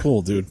so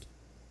cool, dude.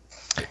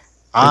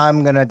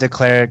 I'm gonna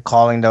declare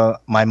calling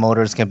my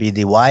motors can be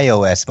the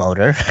YOS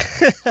motor.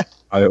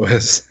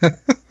 iOS.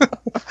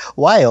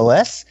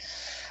 YOS.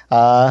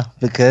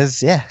 Because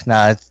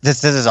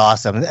this is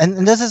awesome,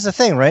 and this is the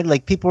thing, right?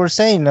 Like people were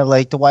saying that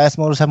like the YS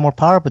motors have more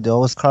power, but the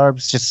OS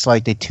carbs just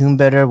like they tune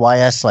better.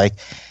 YS, like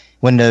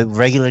when the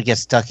regular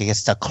gets stuck, it gets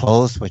stuck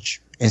close,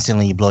 which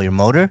instantly you blow your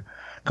motor,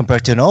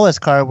 compared to an OS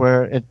carb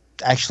where it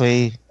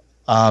actually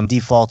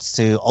defaults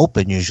to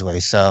open usually.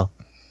 So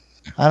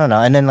I don't know.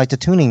 And then like the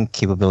tuning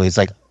capabilities,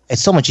 like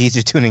it's so much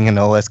easier tuning an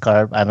OS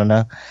carb. I don't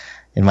know,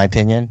 in my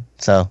opinion.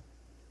 So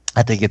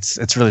I think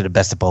it's really the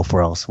best of both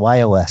worlds.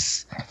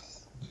 YOS.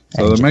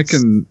 So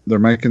they're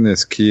making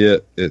this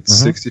kit.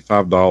 It's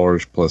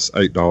 $65 plus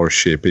 $8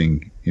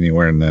 shipping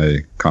anywhere in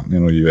the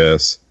continental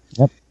US.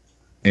 Yep.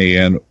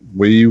 And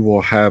we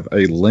will have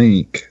a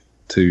link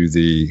to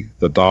the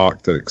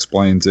doc that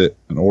explains it,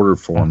 an order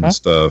form and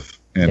stuff,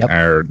 and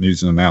our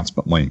news and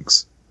announcement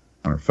links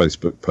on our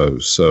Facebook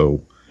post.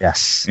 So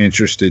yes,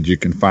 interested, you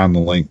can find the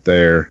link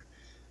there.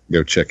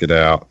 Go check it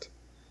out.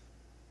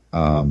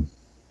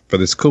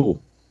 But it's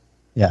cool.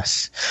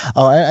 Yes.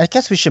 Oh, I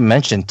guess we should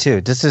mention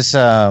too. This is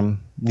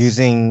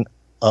using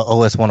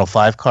OS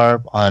 105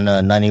 carb on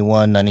a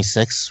 91,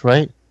 96,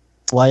 right?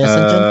 YS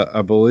engine.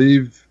 I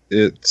believe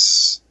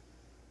it's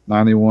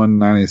 91,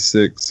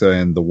 96,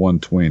 and the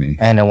 120.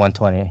 And a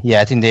 120.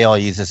 Yeah, I think they all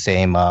use the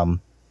same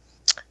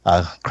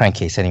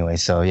crankcase anyway.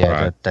 So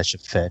yeah, Right. that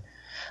should fit.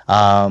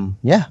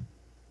 Yeah,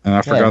 And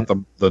I forgot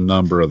the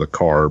number of the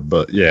carb,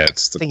 but yeah,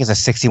 it's I the think it's a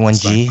same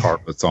 61G. carb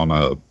that's on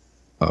a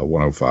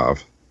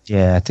 105.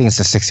 Yeah, I think it's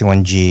a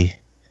 61G,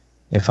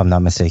 if I'm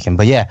not mistaken.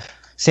 But yeah,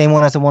 same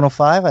one as the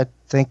 105. I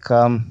think.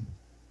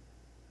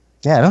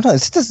 Yeah, I don't know.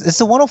 Is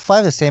the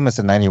 105 the same as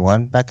the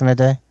 91 back in the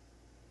day,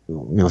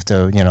 with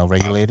the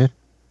regulated?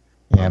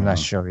 Yeah, I'm not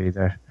sure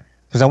either.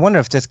 Because I wonder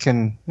if this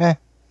can. If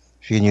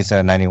you can use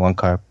a 91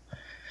 carb.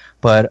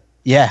 But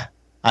yeah,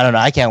 I don't know.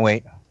 I can't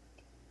wait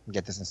to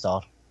get this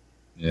installed.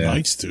 Yeah,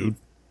 Nice, dude.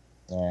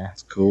 Yeah.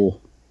 it's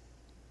cool.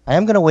 I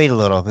am going to wait a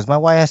little because my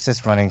YS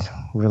is running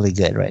really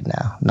good right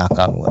now. Knock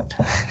on wood.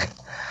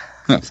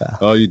 So,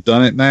 Oh, you've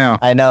done it now.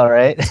 I know,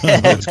 right?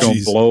 It's going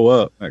Jeez. to blow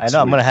up I next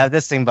know. I'm week. going to have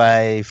this thing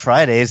by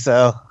Friday,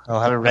 so I'll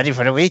have it ready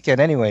for the weekend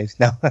anyways.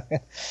 No.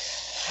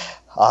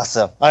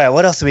 Awesome. All right,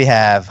 what else do we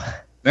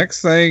have?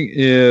 Next thing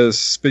is,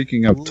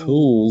 speaking of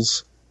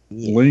tools,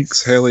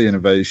 Lynx Heli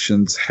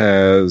Innovations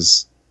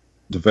has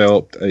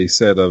developed a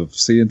set of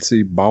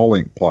CNC ball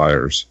link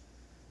pliers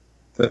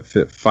that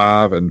fit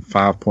 5 and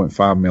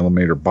 5.5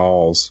 millimeter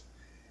balls,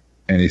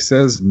 and he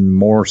says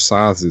more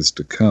sizes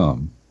to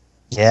come.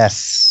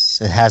 Yes,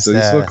 it has So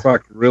these look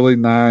like really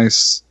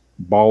nice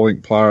ball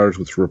link pliers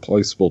with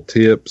replaceable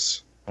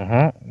tips.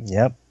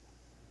 Yep.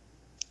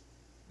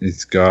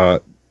 It's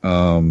got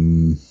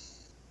some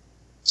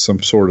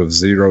sort of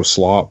zero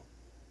slop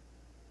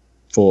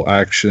full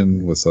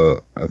action with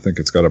I think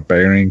it's got a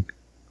bearing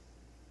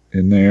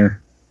in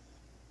there.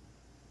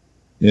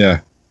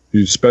 Yeah.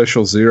 Use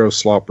special zero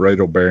slop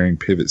radial bearing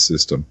pivot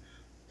system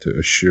to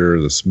assure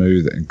the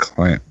smooth and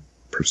clamp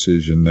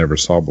precision never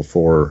saw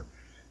before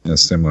in a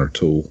similar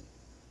tool.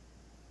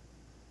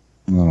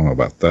 I don't know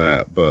about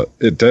that, but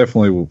it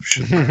definitely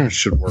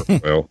should work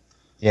well.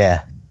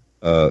 Yeah.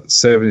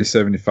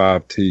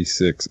 7075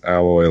 T6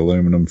 alloy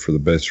aluminum for the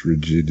best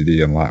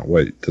rigidity and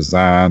lightweight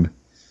design,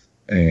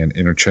 and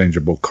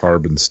interchangeable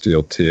carbon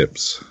steel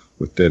tips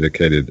with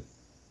dedicated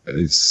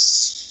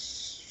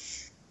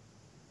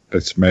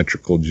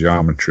asymmetrical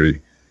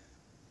geometry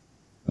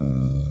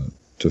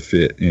to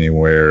fit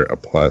anywhere a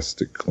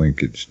plastic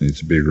linkage needs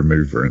to be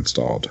removed or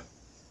installed.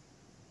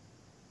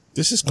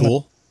 This is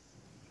cool.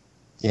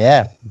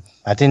 Yeah.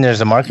 I think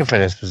there's a market for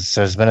this.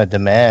 There's been a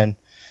demand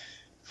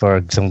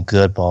for some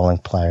good ball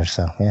link pliers.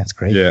 So, yeah, it's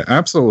great. Yeah,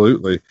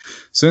 absolutely.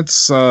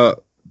 Since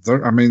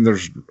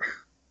there's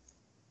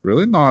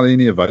really not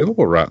any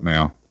available right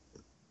now.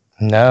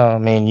 No, I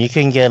mean, you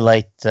can get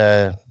like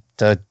the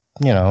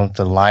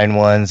line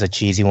ones, the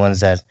cheesy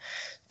ones that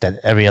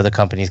every other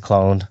company's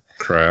cloned.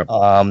 Crap.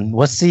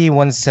 What's the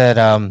ones that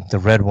the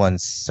red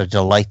ones? So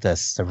they're like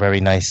this. They're very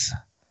nice.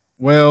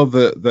 Well,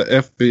 the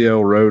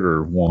FBL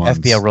rotor ones.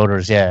 FBL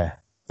rotors, yeah.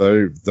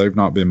 They've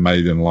not been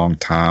made in a long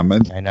time,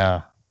 and I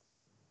know.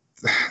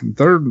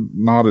 they're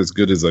not as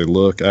good as they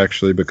look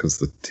actually because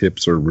the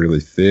tips are really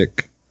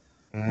thick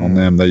on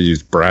them. They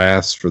use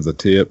brass for the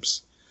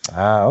tips,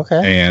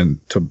 Okay. and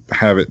to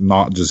have it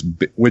not just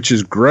which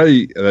is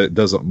great that it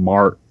doesn't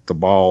mark the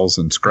balls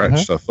and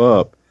scratch stuff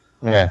up,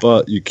 Yeah.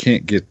 but you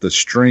can't get the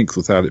strength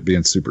without it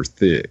being super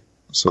thick.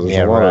 So there's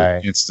Yeah, a lot right.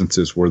 of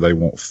instances where they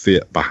won't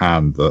fit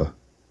behind the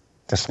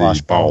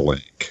slosh ball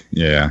link.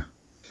 Yeah.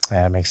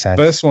 Yeah, that makes sense.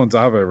 Best ones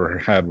I've ever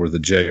had were the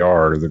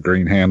JR, the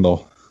green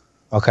handle.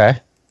 Okay.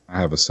 I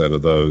have a set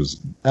of those.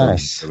 They're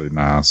Nice. really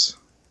nice.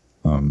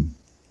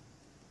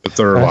 But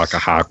they're Nice. like a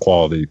high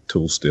quality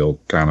tool steel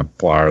kind of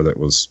plier that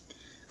was,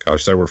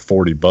 gosh, they were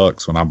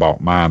 $40 when I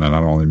bought mine, and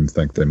I don't even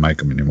think they make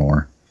them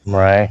anymore.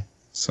 Right.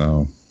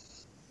 So,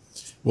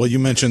 Well, you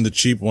mentioned the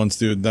cheap ones,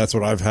 dude. That's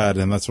what I've had,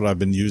 and that's what I've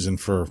been using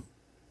for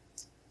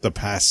the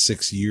past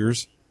 6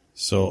 years.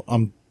 So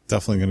I'm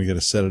definitely going to get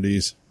a set of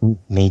these.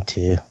 Me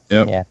too.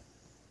 yep, Yeah.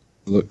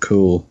 look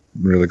cool.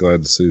 I'm really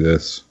glad to see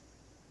this.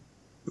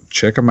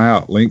 Check them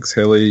out,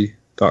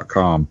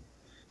 lynxheli.com.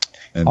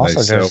 And Also,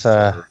 they sell there's,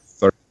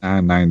 for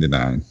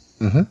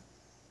 $39.99.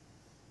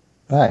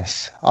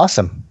 Nice.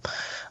 Awesome.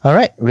 All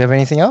right. We have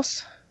anything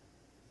else?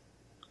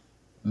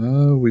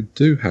 We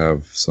do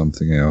have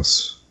something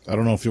else. I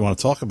don't know if you want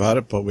to talk about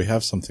it, but we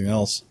have something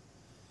else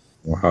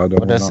Well, how do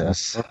What I is not-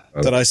 this?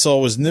 that I saw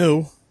was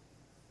new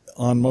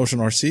on Motion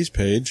RC's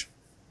page.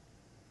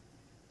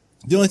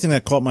 The only thing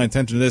that caught my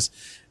attention to this,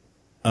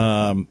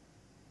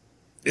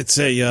 it's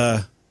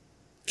a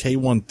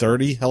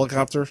K-130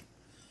 helicopter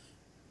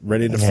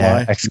ready to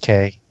Yeah. fly.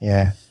 XK.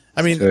 Yeah.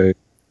 I mean, Okay.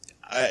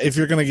 if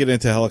you're going to get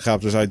into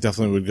helicopters, I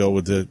definitely would go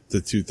with the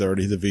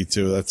 230, the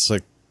V2. That's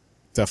like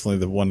definitely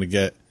the one to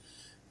get.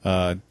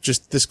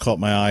 Just this caught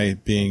my eye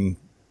being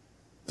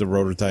the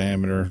rotor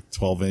diameter,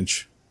 12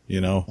 inch,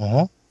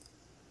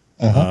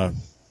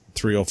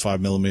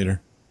 305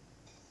 millimeter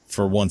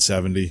for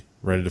 170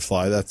 ready to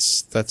fly.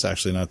 That's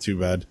actually not too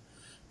bad.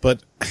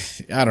 But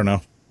I don't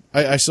know.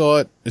 I saw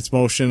it. Its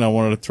motion. I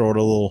wanted to throw it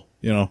a little,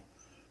 give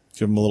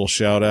them a little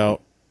shout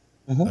out.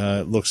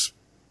 It looks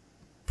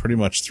pretty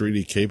much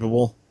 3D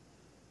capable.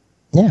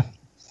 Yeah.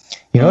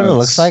 You know what it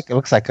looks like? It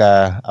looks like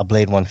a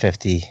Blade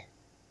 150.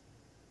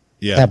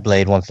 Yeah. Not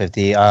Blade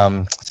 150.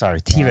 Sorry,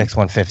 T-Rex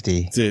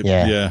 150.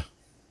 Yeah.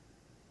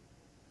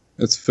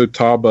 It's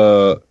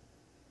Futaba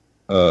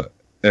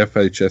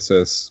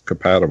FHSS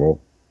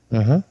compatible.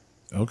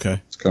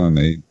 Okay. It's kind of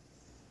neat.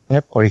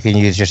 Yep. Or you can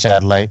use your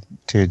satellite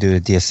to do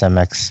the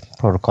DSMX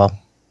protocol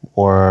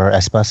or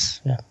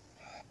S-Bus. Yeah.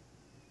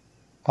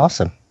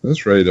 Awesome.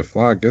 It's ready to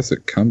fly. I guess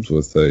it comes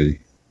with a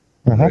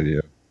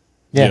radio.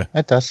 Yeah,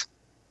 it does.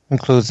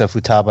 Includes a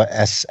Futaba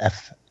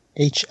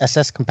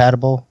HSS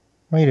compatible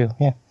radio.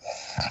 Yeah.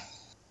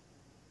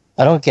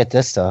 I don't get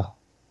this though.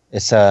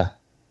 It's a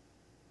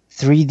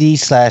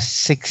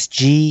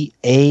 3D/6G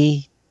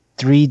A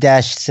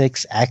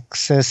 3-6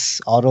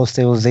 axis auto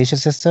stabilization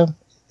system.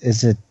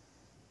 Is it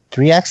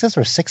 3 axis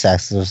or 6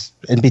 axis?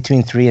 In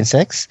between 3 and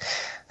 6?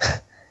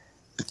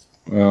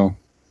 Well,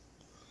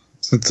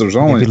 since there's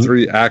only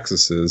 3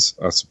 axes,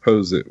 I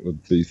suppose it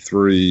would be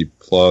 3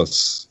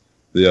 plus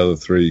the other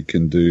 3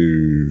 can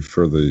do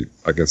for the,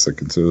 I guess I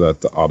consider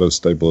that the auto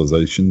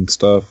stabilization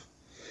stuff.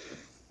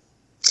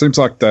 Seems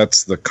like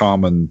that's the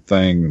common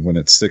thing when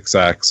it's 6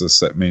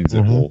 axis. That means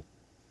it will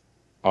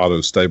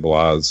auto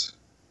stabilize.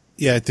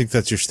 Yeah, I think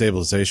that's your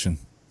stabilization,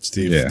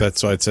 Steve. Yeah.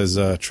 That's why it says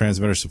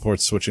transmitter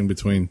supports switching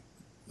between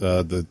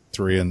the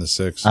 3 and the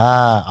 6.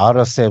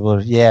 Auto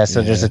stable. Yeah,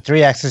 so there's a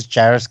 3-axis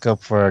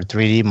gyroscope for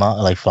 3D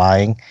like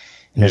flying,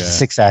 and there's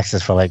a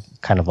 6-axis for like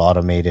kind of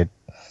automated,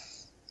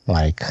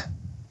 like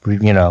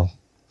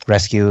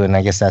rescue and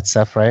I guess that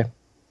stuff, right?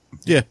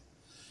 Yeah,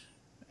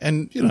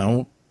 and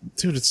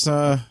dude, it's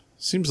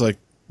seems like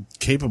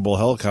capable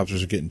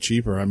helicopters are getting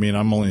cheaper. I mean,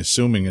 I'm only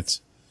assuming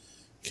it's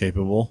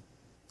capable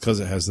because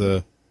it has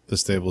the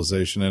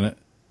stabilization in it.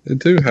 They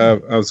do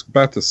have. I was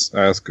about to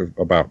ask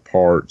about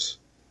parts.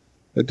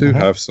 They do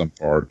have some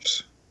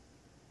parts.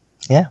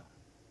 Yeah.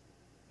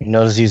 You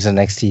notice use an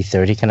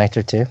XT30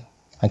 connector too.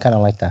 I kind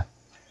of like that.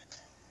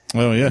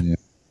 Oh yeah.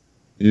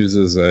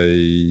 Uses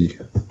a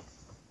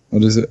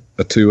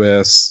a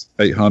 2S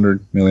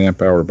 800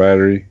 milliamp hour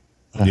battery.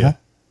 Yeah.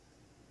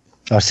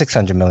 Or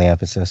 600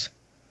 milliamp it says.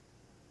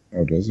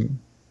 Oh, does it?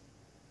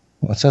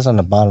 Well, it says on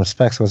the bottom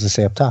specs. What does it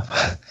say up top?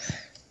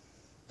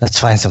 Let's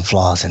find some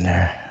flaws in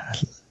there.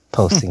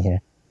 Posting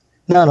here.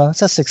 No, it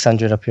says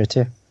 600 up here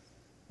too.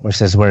 Where it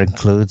says where it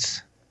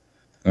includes.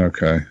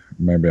 Okay,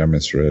 maybe I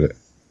misread it.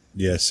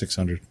 Yeah,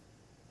 600. But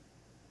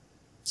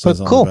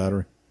Says cool. on the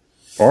battery.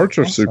 Parts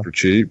are super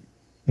cheap.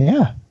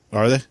 Yeah.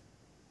 Are they?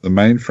 The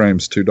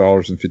mainframe's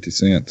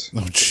 $2.50. Oh,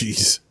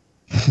 jeez.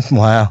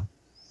 Wow.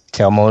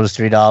 Tail motor's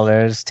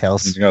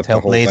 $3. You got tail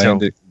the whole blades are.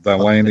 the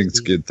landing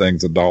skid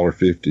thing's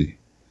 $1.50.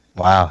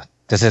 Wow.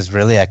 This is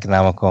really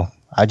economical.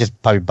 I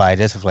just probably buy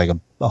this with like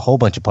a whole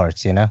bunch of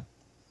parts, on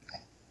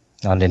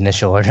the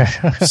initial order.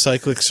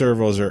 Cyclic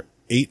servos are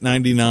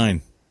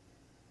 $8.99.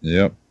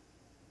 Yep.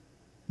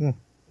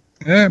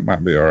 Yeah, it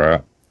might be all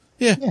right.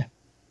 Yeah.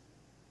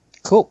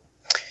 Cool.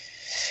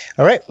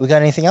 All right. We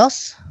got anything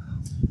else?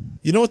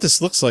 You know what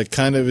this looks like?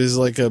 Kind of is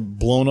like a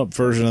blown up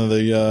version of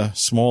the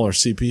smaller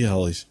CP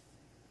helis.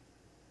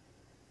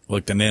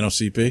 Like the Nano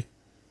CP.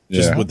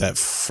 Just with that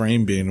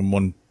frame being in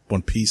one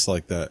piece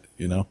like that,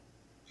 I mean,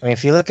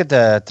 if you look at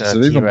the Is it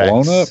even T-Rex,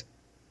 blown up?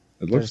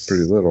 It looks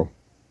pretty little.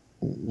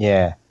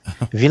 Yeah.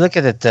 If you look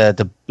at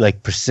the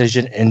like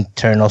precision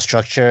internal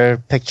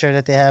structure picture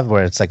that they have,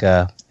 where it's like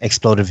a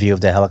exploded view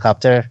of the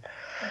helicopter,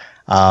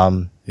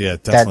 yeah,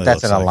 it definitely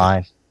that's looks in a like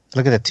line.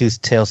 Look at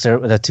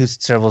the two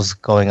servos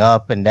going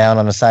up and down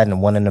on the side,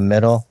 and one in the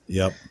middle.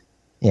 Yep.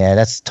 Yeah,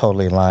 that's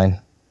totally in line.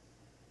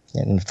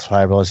 And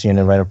Flybolt's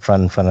unit right up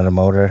front, in front of the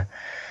motor.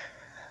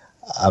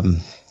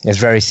 It's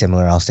very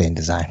similar, I'll say, in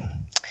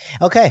design.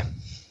 Okay.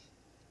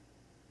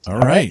 All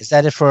right. Is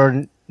that it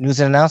for news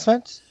and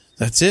announcements?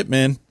 That's it,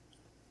 man.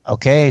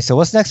 Okay, so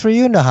what's next for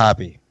you in the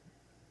hobby?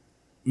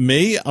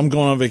 Me, I'm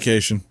going on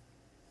vacation.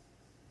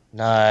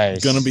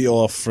 Nice. Going to be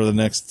off for the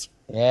next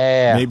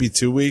maybe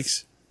 2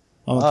 weeks.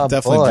 Oh,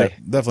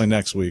 definitely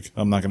next week.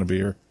 I'm not going to be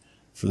here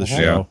for the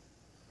show.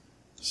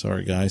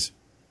 Sorry, guys.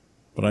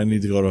 But I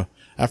need to go to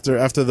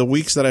after the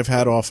weeks that I've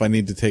had off, I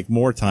need to take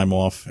more time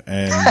off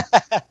and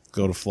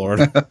go to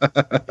Florida.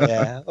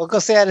 Yeah, we'll go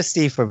say hi to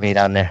Steve for me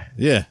down there.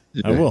 Yeah,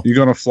 I will. You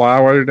gonna fly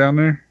while you're down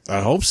there?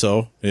 I hope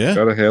so. Yeah.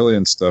 Got a heli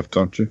and stuff,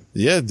 don't you?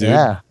 Yeah, dude.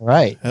 Yeah,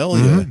 right. Hell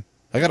yeah.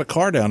 I got a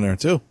car down there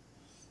too.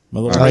 My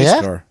little race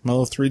car. My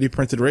little 3D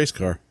printed race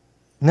car.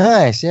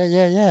 Nice.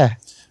 Yeah.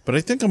 But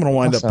I think I'm gonna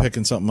wind up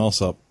picking something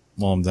else up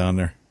while I'm down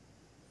there.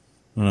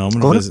 I don't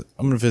know.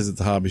 I'm gonna visit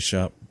the hobby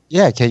shop.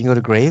 Yeah, can you go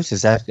to Graves?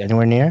 Is that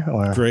anywhere near?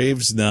 Or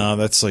Graves? No,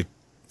 that's like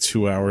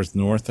 2 hours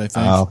north, I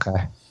think. Oh,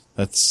 okay.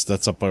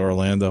 That's up by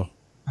Orlando.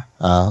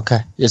 Oh,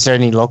 okay. Is there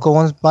any local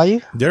ones by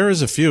you? There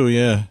is a few,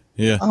 yeah.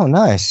 Oh,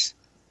 nice.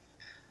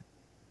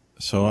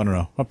 So I don't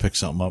know. I'll pick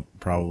something up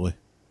probably.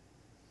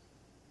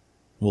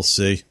 We'll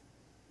see.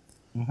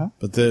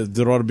 But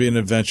there ought to be an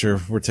adventure.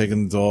 We're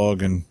taking the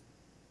dog and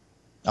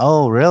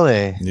Oh,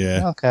 really?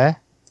 yeah, Okay.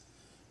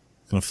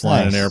 gonna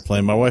fly in an Nice.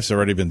 airplane. My wife's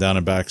already been down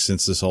and back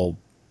since this whole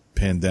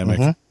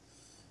pandemic,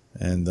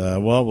 and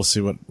we'll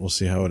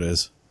see how it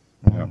is.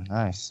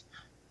 Nice.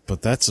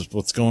 But that's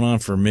what's going on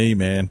for me,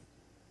 man.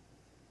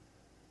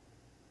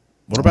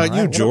 What about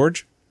you, right,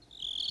 George?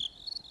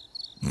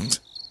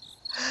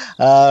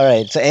 All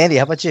right. So, Andy,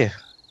 how about you?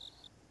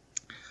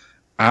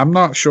 I'm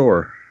not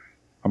sure.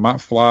 I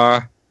might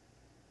fly.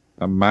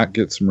 I might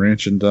get some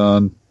wrenching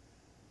done.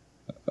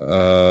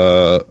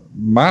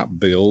 Might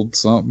build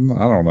something. I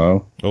don't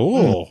know.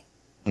 Oh,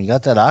 You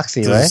got that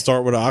Oxy, does it right?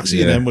 start with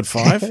Oxy and Yeah. end with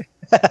 5?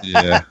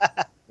 Yeah.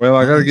 Well,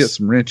 I got to get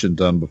some wrenching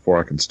done before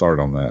I can start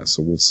on that,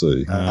 so we'll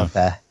see.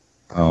 Okay.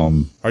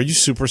 Are you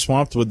super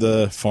swamped with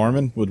the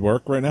farming with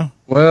work right now?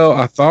 Well,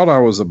 I thought I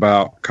was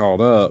about caught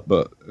up,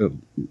 but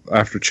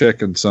after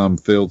checking some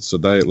fields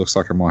today, it looks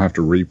like I'm going to have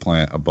to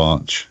replant a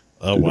bunch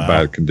Oh, due wow. to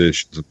bad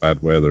conditions and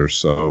bad weather.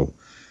 So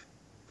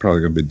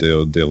probably going to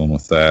be dealing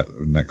with that in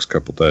the next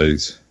couple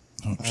days.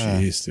 Oh,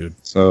 jeez, dude.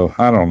 So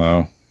I don't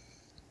know.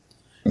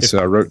 Let's see,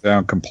 I wrote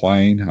down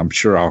complain. I'm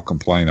sure I'll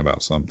complain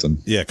about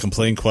something. Yeah,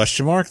 complain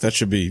question mark? That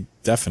should be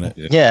definite.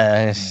 Yeah.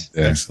 Yeah.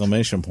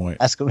 Exclamation point.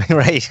 That's going to be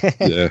right.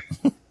 Yeah.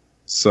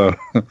 So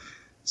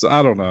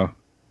I don't know.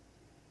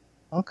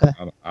 Okay.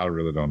 I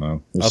really don't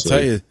know. We'll I'll see.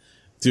 tell you,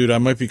 dude, I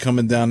might be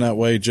coming down that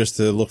way just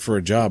to look for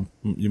a job.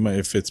 You might,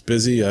 if it's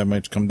busy, I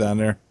might come down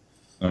there.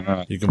 All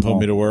right, You can put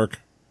me to work.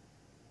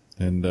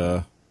 And,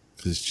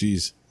 cause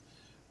geez,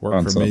 work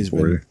Find for me has something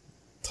for been you.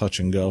 touch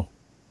and go.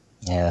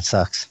 Yeah, that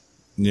sucks.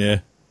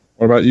 Yeah.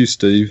 What about you,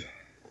 Steve?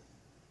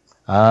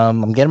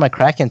 I'm getting my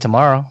Kraken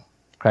tomorrow.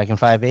 Kraken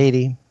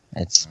 580.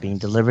 It's being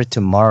delivered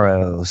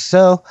tomorrow.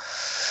 So,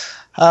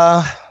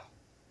 I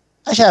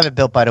should have it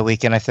built by the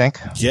weekend, I think.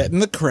 Getting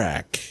the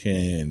crack.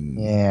 And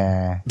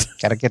Yeah.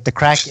 Gotta get the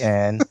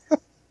Kraken.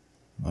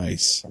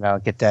 nice.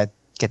 Get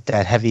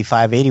that heavy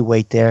 580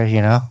 weight there,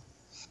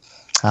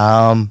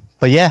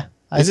 But yeah.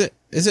 Is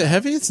it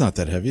heavy? It's not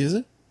that heavy, is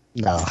it?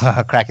 No,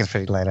 Kraken's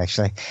pretty light,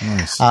 actually.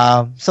 Nice.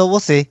 So we'll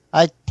see.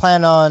 I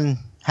plan on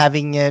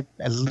having it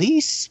at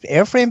least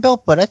airframe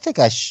built, but I think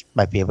I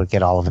might be able to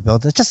get all of it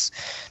built. It's just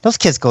those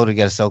kits go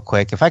together so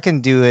quick. If I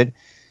can build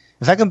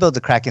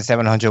the Kraken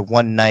 700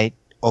 one night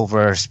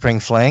over spring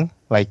fling,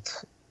 like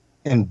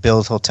in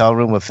Bill's hotel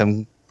room with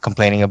him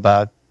complaining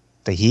about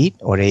the heat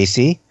or the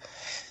AC,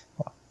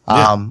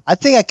 I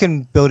think I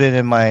can build it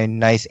in my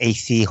nice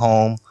AC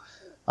home,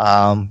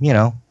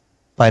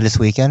 by this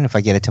weekend if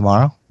I get it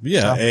tomorrow.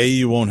 Yeah. So-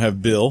 You won't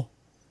have Bill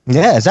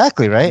Yeah,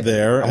 exactly, right?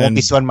 there. I won't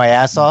be sweating my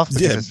ass off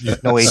yeah, because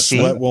there's no AC.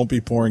 sweat won't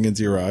be pouring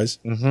into your eyes.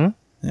 Mm-hmm.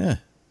 Yeah.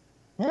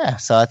 Yeah,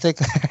 so I think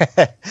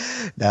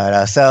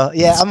no. So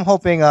yeah, I'm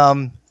hoping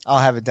I'll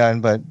have it done,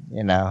 but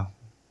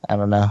I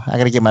don't know. I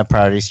gotta get my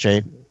priorities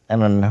straight. I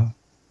don't know.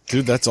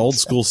 Dude, that's old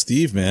school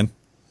Steve, man.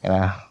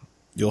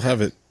 You'll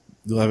have it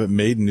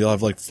made and you'll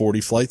have like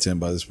 40 flights in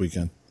by this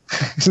weekend.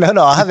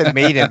 No, I'll have it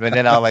made it, but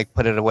then I'll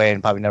put it away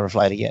and probably never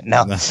fly it again.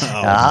 No, No.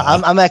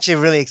 I'm actually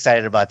really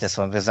excited about this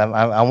one because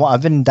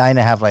I've been dying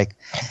to have a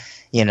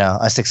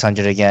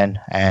 600 again,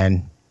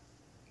 and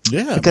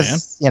Yeah, man.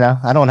 because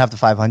I don't have the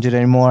 500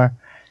 anymore,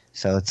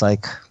 so it's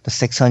like the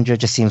 600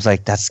 just seems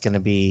like that's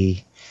gonna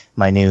be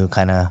my new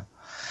kind of,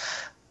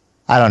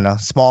 I don't know,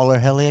 smaller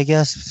heli, I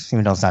guess,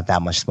 even though it's not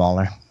that much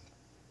smaller.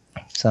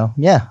 So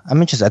yeah,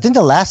 I'm interested. I think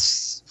the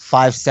last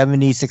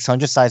 570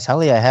 600 size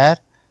heli I had.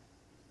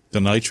 The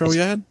Nitro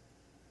you had?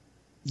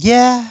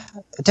 Yeah,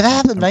 did I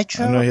have the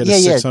Nitro? I know you had yeah, a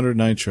 600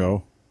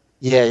 Nitro.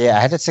 Yeah. I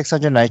had the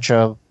 600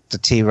 Nitro, the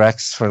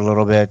T-Rex for a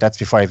little bit. That's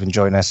before I even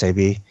joined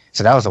SAB.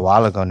 So that was a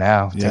while ago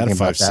now. You had a thinking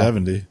about that.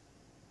 570.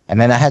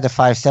 And then I had the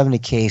 570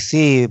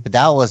 KC, but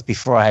that was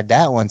before I had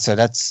that one. So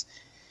that's,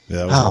 Yeah,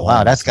 that was a oh long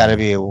wow, that's got to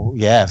time.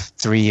 be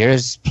 3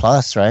 years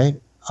plus, right?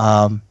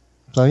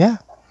 So yeah,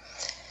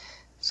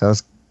 so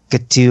it's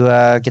good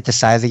to get the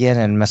size again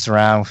and mess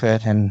around with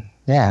it, and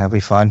yeah, it'll be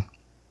fun.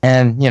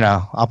 And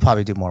I'll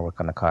probably do more work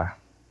on the car.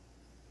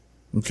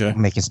 Okay.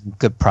 I'm making some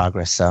good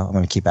progress, so I'm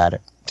gonna keep at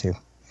it too.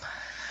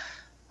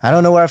 I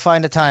don't know where I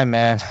find the time,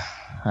 man.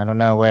 I don't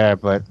know where,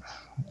 but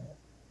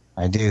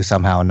I do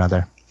somehow or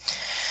another.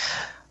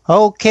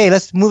 Okay,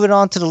 let's move it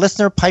on to the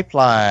listener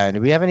pipeline.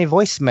 Do we have any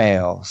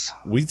voicemails?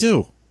 We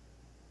do.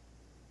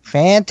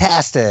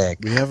 Fantastic.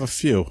 We have a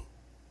few.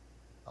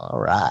 All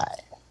right.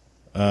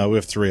 We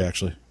have 3,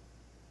 actually.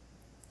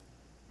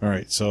 All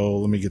right, so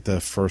let me get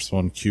that first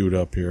one queued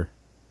up here.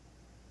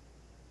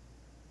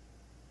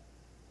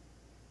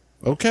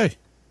 Okay,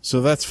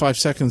 so that's 5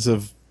 seconds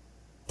of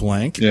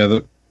blank. Yeah,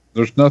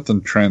 there's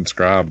nothing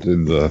transcribed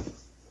in the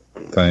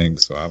thing,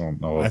 so I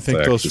don't know. I if think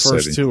they those actually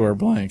first said 2 are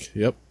blank.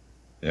 Yep.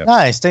 Yep.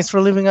 Nice. Thanks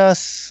for leaving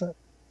us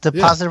the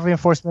Yeah. positive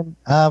reinforcement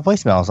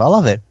voicemails. I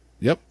love it.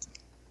 Yep.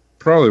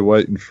 Probably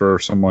waiting for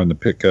someone to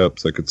pick up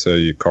so they could sell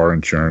you car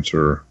insurance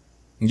or.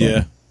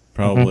 Yeah,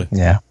 probably.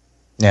 Yeah.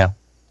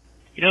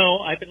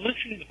 I've been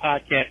listening to the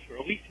podcast for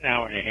at least an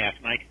hour and a half,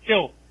 and I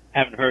still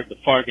haven't heard the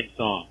Fargan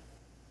song.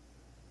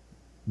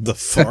 The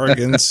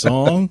Fargan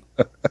song?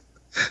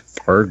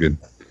 Fargan.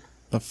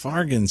 The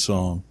Fargan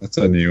song. That's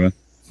a new one.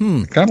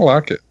 I kind of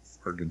like it.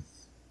 Fargan.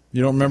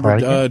 You don't remember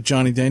Fargan?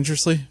 Johnny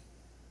Dangerously?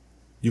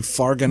 You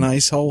Fargan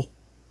ice hole?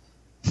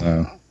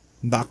 No.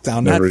 Knock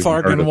down Never that even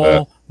heard Fargan of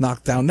wall. that.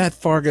 Knock down that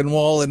Fargan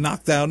wall and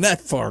knock down that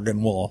Fargan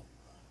wall.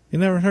 You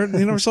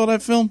never saw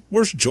that film?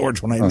 Where's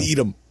George when I need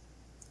him?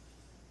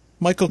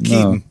 Michael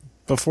Keaton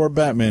before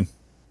Batman.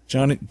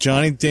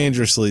 Johnny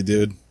Dangerously,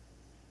 dude.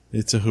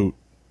 It's a hoot.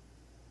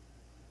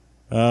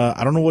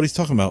 I don't know what he's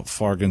talking about.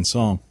 Fargan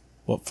song.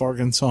 What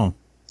Fargan song?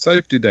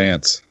 Safety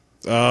Dance.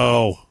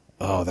 Oh,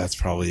 that's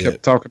probably Kept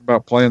it. talking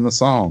about playing the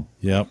song.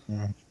 Yep.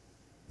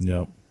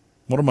 Yep.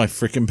 What am I,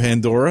 freaking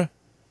Pandora?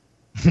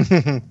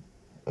 No,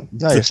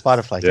 your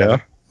Spotify. Yeah.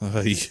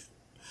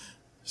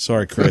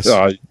 Sorry, Chris.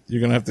 You're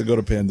going to have to go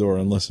to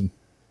Pandora and listen.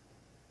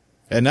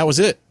 And that was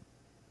it.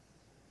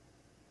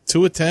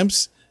 2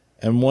 attempts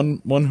and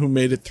one who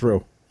made it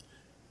through.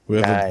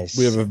 We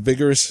have a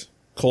vigorous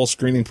call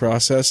screening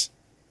process.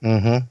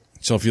 Mm-hmm.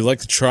 So if you'd like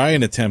to try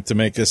and attempt to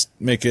make it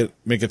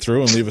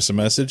through and leave us a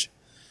message,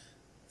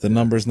 the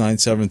number is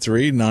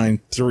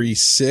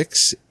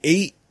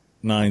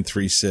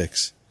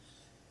 973-936-8936.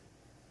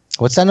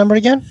 What's that number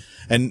again?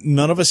 And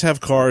none of us have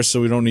cars,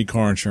 so we don't need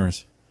car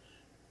insurance.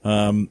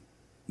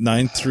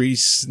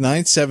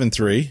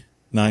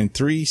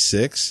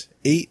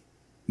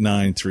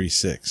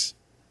 973-936-8936.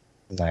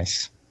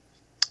 Nice.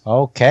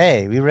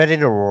 Okay, we ready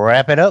to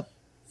wrap it up?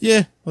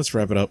 Yeah, let's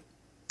wrap it up.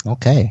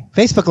 Okay.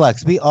 Facebook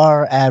likes. We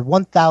are at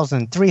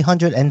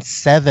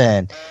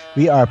 1,307.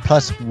 We are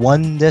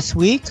 +1 this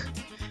week.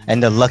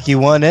 And the lucky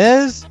one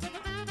is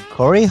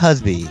Corey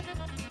Husby.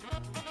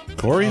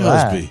 Corey All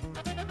right. Husby.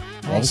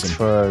 Thanks Awesome.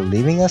 for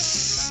leaving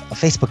us a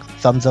Facebook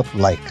thumbs up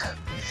like.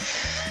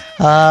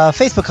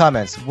 Facebook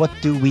comments. What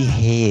do we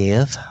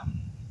have?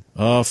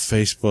 Oh,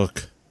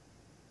 Facebook.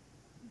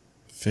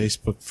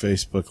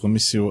 Let me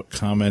see what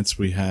comments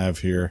we have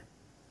here.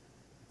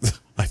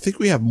 I think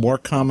we have more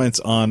comments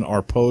on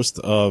our post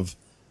of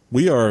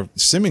we are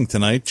simming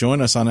tonight.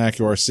 Join us on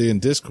AccuRC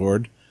and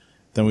Discord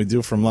than we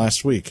do from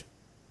last week.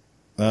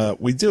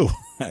 We do,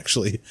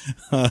 actually.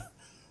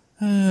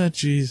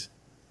 Jeez.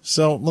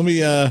 So let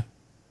me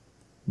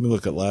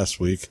look at last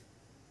week.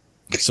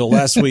 So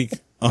last week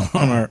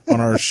on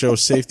our show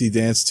Safety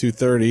Dance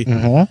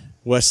 230,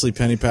 Wesley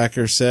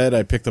Pennypacker said,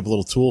 I picked up a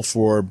little tool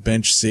for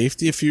bench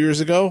safety a few years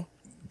ago.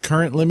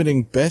 Current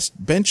limiting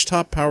bench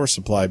top power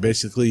supply.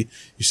 Basically,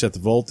 you set the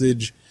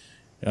voltage,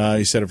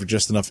 you set it for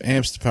just enough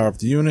amps to power up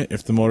the unit.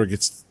 If the motor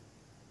gets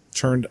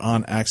turned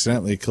on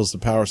accidentally, it kills the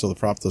power so the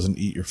prop doesn't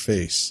eat your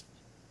face.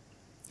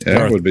 Yeah,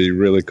 that would be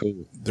really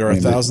cool. There are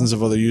thousands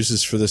of other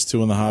uses for this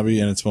tool in the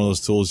hobby, and it's one of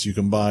those tools you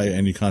can buy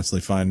and you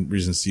constantly find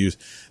reasons to use.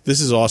 This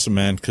is awesome,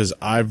 man, because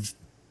I've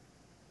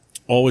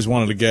always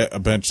wanted to get a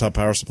bench top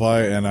power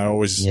supply, and I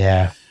always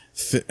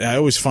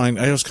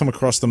come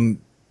across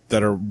them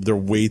they're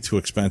way too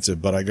expensive.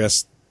 But I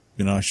guess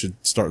I should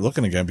start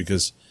looking again,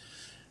 because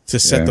to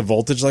set the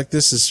voltage like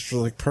this is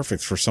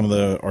perfect for some of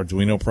the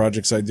Arduino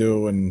projects I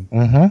do and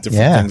different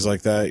things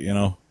like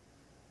that.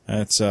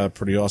 That's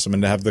pretty awesome,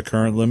 and to have the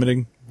current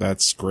limiting,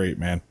 that's great,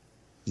 man.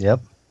 Yep.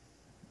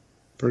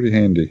 Pretty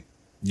handy.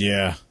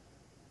 Yeah.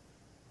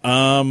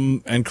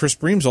 And Chris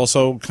Breams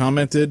also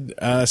commented,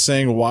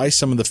 saying why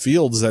some of the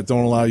fields that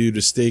don't allow you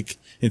to stake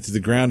into the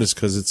ground is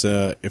because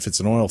if it's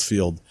an oil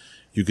field,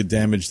 you could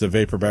damage the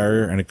vapor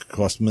barrier and it could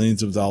cost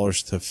millions of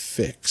dollars to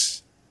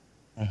fix,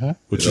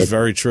 which is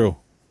very true.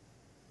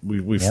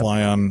 We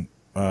fly on,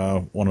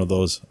 one of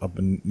those up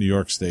in New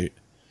York State.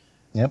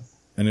 Yep.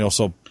 And he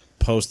also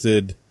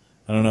posted,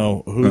 I don't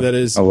know who that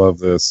is. I love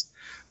this.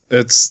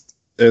 It's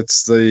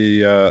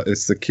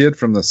the kid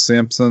from The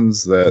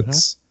Simpsons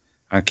that's,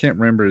 I can't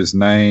remember his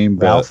name,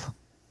 but Ralph?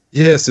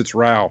 Yes, it's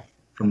Ralph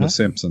from The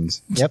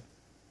Simpsons. Yep.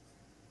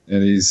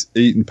 And he's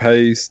eating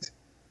paste.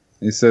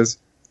 He says,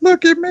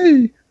 "Look at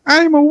me.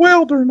 I'm a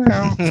welder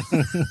now."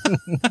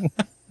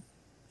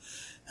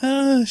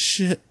 Ah,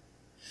 shit.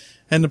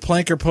 And the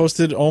Planker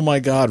posted, oh my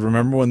God,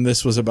 remember when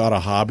this was about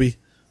a hobby?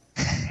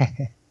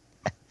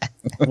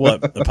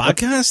 What, the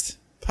podcast?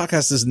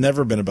 Podcast has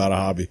never been about a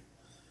hobby.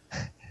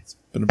 It's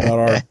been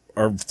about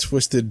our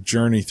twisted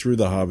journey through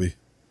the hobby.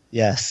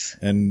 Yes.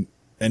 And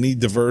any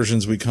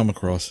diversions we come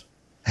across.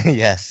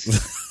 Yes.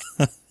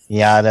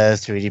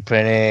 Miatas, 3D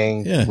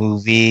printing,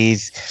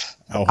 movies,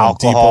 How Home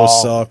alcohol.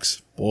 Depot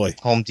sucks. Boy.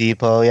 Home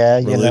Depot, yeah.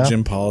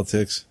 Religion,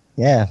 politics.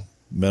 Yeah.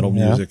 Metal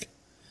music.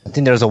 I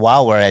think there was a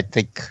while where I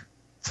think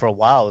for a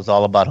while it was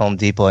all about Home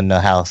Depot in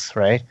the house,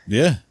 right?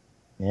 Yeah.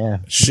 Yeah.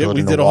 Shit,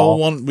 we did a whole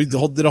one. We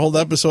did a whole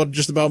episode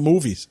just about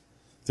movies,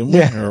 didn't we?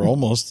 Yeah. Or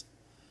almost.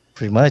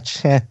 Pretty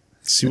much. Yeah.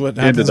 See what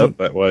Ended happens. up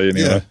that way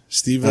anyway. Yeah.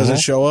 Steve doesn't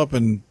show up,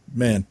 and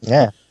man.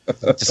 Yeah.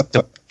 Just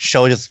the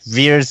show just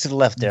veers to the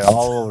left there,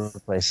 all over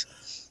the place.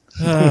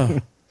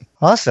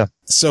 Awesome.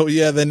 So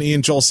yeah, then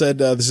Ian Joel said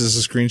this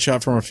is a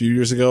screenshot from a few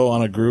years ago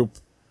on a group.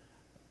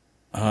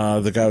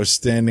 The guy was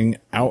standing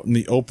out in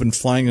the open,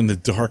 flying in the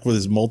dark with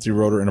his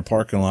multi-rotor in a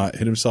parking lot,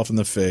 hit himself in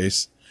the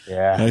face.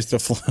 Yeah. Nice to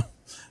fly.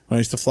 When I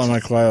used to fly my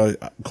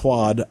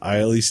quad, I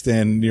at least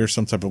stand near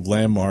some type of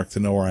landmark to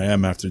know where I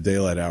am after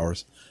daylight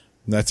hours.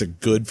 And that's a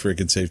good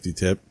freaking safety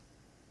tip.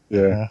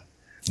 Yeah.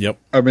 Yep.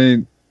 I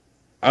mean,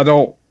 I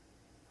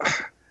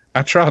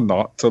try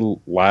not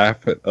to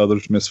laugh at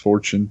others'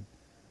 misfortune,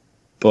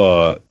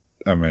 but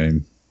I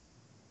mean,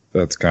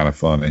 that's kind of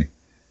funny.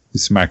 He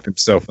smacked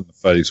himself in the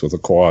face with a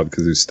quad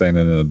because he was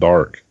standing in the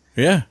dark.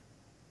 Yeah.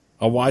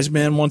 A wise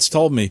man once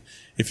told me,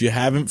 if you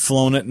haven't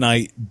flown at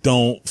night,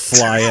 don't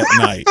fly at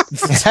night.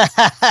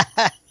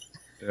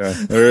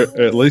 Yeah. Or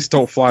at least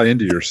don't fly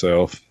into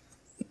yourself.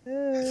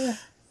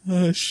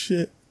 Oh,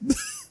 shit.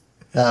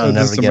 I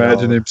just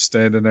imagine him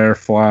standing there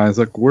flying. It's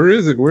like, where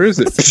is it? Where is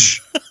it?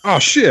 Oh,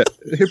 shit.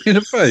 It hit me in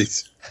the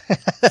face.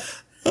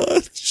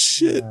 Oh,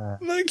 shit.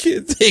 I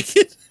can't take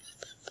it.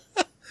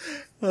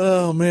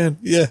 Oh, man.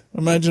 Yeah.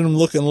 Imagine him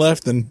looking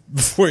left, and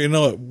before you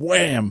know it,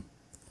 wham!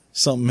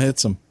 Something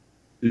hits him.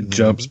 He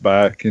jumps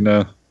back, you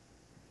know.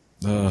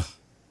 Uh,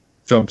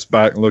 Jumps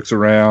back and looks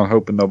around,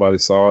 hoping nobody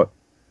saw it.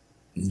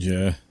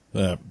 Yeah.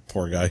 That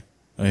poor guy.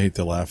 I hate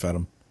to laugh at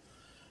him.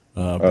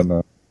 I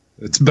know.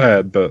 It's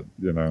bad, but,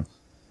 you know.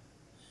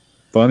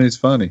 Funny's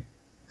funny.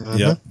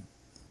 Yep.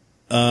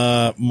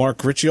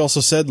 Mark Ritchie also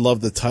said,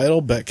 love the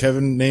title. Bet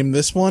Kevin named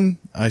this one.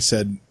 I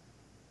said,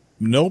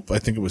 nope. I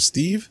think it was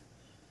Steve.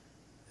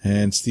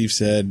 And Steve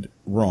said,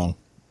 wrong.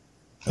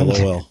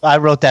 LOL. I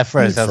wrote that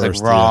first. I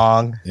was like,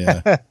 wrong.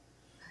 Yeah.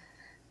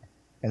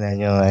 And then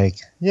you're like,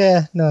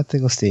 yeah, no, I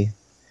think it was Steve.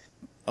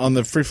 On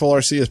the Freefall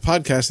RC is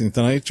podcasting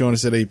tonight. Join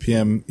us at 8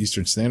 p.m.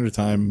 Eastern Standard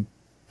Time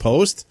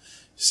post.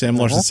 Sam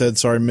Larson said,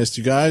 sorry, missed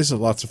you guys.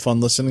 Lots of fun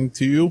listening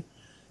to you.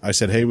 I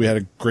said, hey, we had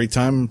a great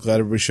time.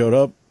 Glad everybody showed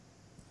up.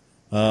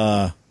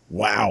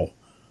 Wow.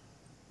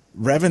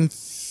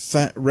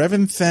 Reventhan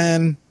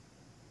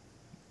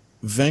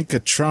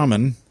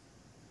Venkatraman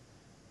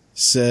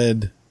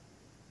said,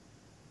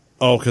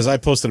 oh, because I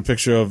posted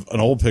an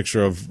old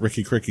picture of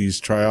Ricky Cricky's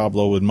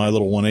Triablo with my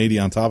little 180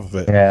 on top of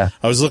it. Yeah.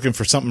 I was looking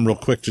for something real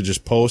quick to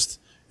just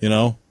post, you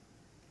know?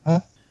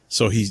 Huh?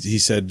 So he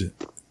said,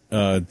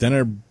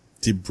 Denner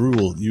de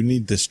Brule, you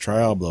need this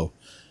Triablo.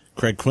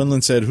 Craig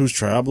Quinlan said, whose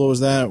Triablo is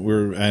that?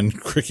 And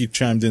Cricky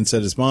chimed in,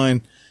 said it's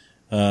mine.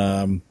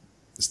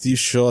 Steve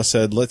Shaw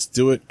said, let's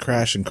do it,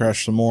 crash and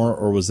crash some more,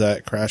 or was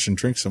that crash and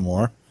drink some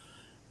more?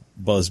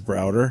 Buzz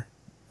Browder.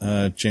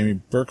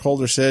 Jamie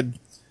Burkholder said,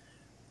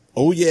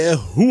 oh yeah,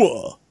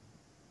 hooah.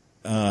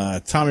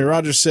 Tommy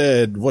Rogers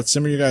said, what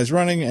sim are you guys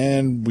running?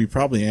 And we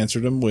probably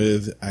answered him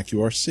with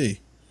AccuRC.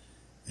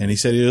 And he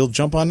said he'll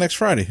jump on next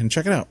Friday and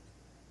check it out.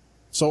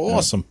 So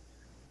awesome.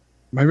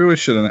 Maybe we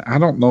should. I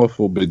don't know if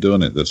we'll be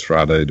doing it this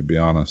Friday, to be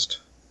honest.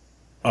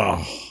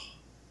 Oh.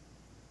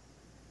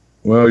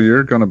 Well,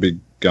 you're going to be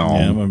gone.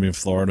 Yeah, I'm going to be in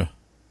Florida.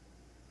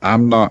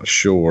 I'm not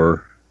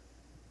sure.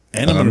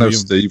 And I know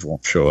Steve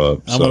won't show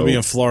up. I'm going to be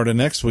in Florida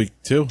next week,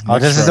 too. Oh,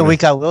 this is the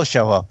week I will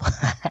show up.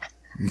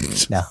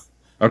 No.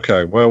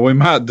 Okay, well, we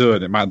might do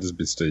it. It might just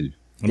be Steve.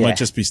 It might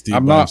just be Steve.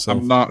 I'm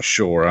not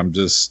sure. I'm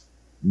just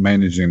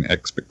managing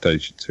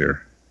expectations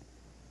here.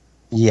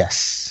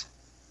 Yes.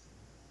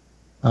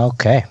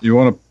 Okay. You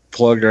want to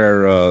plug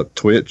our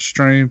Twitch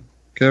stream,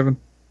 Kevin?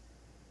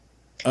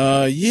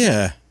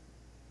 Yeah.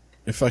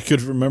 If I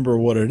could remember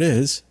what it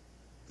is.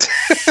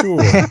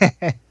 Sure.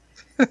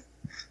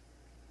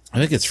 I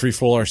think it's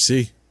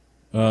Freefall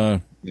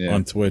RC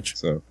on Twitch.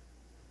 So,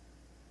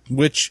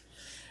 which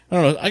I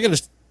don't know.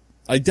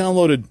 I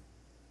downloaded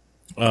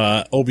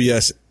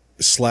OBS /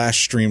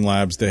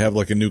 Streamlabs. They have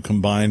like a new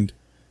combined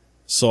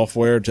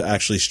software to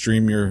actually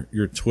stream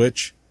your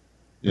Twitch.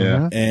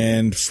 Yeah.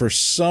 And for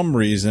some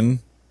reason,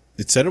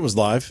 it said it was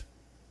live.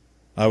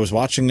 I was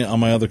watching it on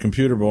my other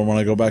computer, but when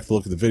I go back to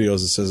look at the videos,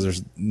 it says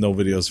there's no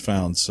videos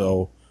found.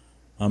 So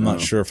I'm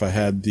not sure if I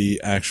had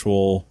the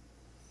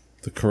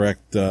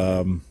correct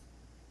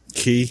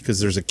key, because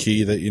there's a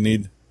key that you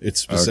need. It's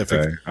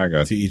specific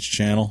to each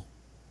channel.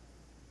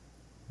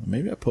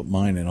 Maybe I put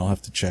mine in. I'll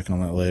have to check on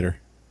that later.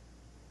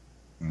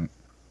 Well,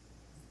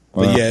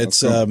 but yeah,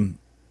 it's I'm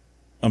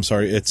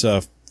sorry, it's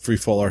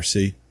Freefall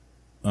RC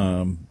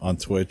on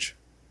Twitch.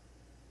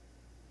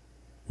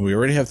 We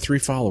already have 3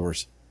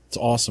 followers. It's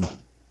awesome.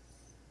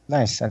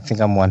 Nice. I think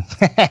I'm one.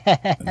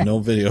 No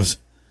videos.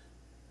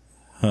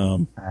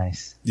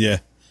 Nice. Yeah.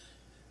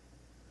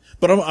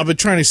 But I've been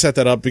trying to set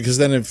that up, because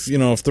then if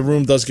the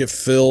room does get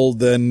filled,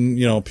 then,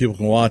 people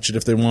can watch it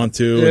if they want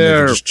to. Yeah, and they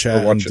can just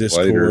chat on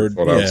Discord.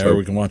 Later, or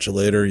we can watch it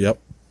later. Yep.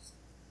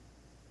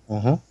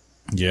 Uh-huh.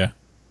 Yeah.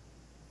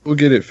 We'll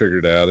get it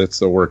figured out.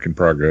 It's a work in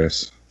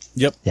progress.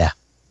 Yep. Yeah.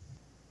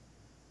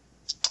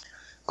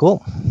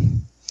 Cool.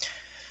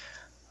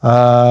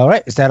 All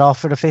right. Is that all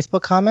for the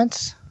Facebook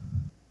comments?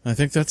 I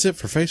think that's it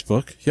for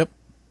Facebook. Yep.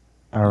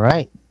 All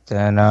right.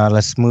 Then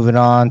let's move it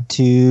on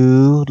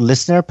to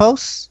listener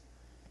posts.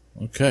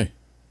 Okay.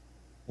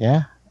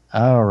 Yeah.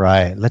 All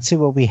right. Let's see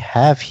what we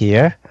have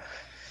here.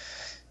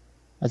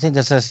 I think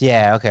this is,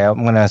 okay.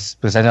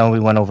 Because I know we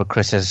went over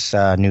Chris's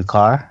new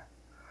car.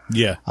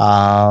 Yeah.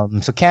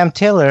 So Cam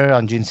Taylor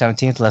on June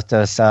 17th left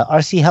us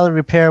RC Heli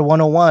Repair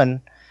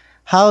 101.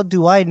 How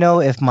do I know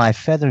if my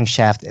feathering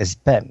shaft is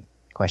bent?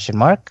 Question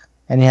mark.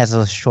 And he has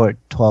a short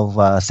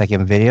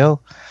 12-second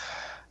video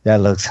that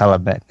looks hella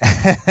bent.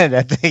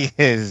 That thing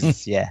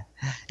is, yeah,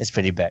 it's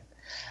pretty bent.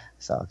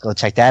 So go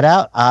check that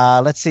out.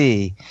 Let's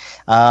see.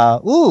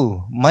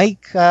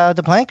 Mike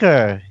the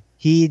Planker.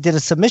 He did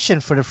a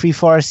submission for the Free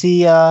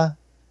 4RC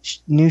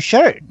new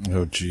shirt.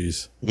 Oh,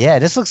 jeez. Yeah,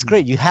 this looks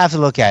great. You have to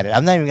look at it.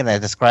 I'm not even gonna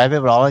describe it,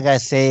 but all I gotta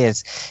say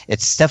is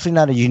it's definitely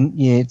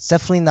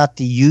not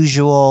the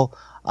usual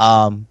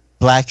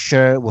black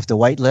shirt with the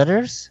white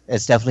letters.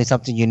 It's definitely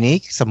something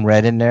unique. Some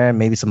red in there,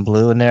 maybe some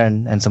blue in there,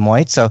 and some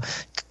white. So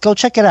go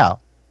check it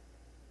out.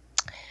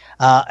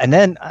 And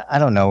then I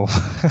don't know.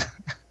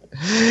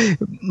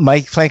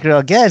 Mike Planker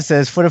again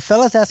says, for the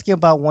fellas asking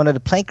about one of the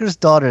Planker's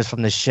daughters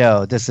from the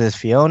show, this is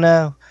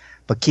Fiona,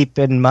 but keep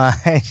in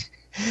mind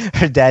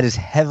her dad is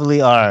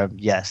heavily armed.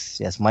 Yes,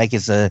 Mike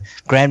is a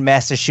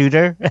grandmaster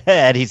shooter,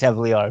 and he's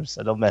heavily armed,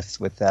 so don't mess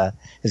with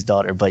his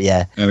daughter. But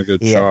yeah, And a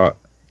good shot.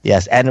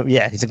 yes, and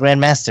yeah, he's a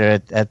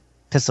grandmaster at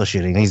pistol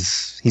shooting.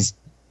 He's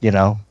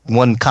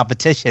won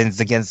competitions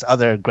against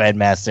other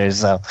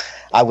grandmasters. So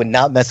I would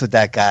not mess with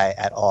that guy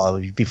at all.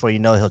 Before you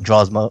know, he'll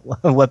draw his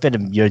weapon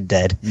and you're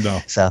dead.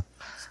 No. So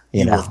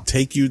He will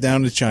take you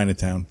down to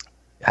Chinatown.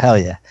 hell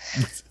yeah.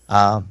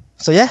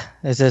 So yeah,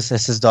 it's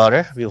his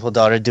daughter, beautiful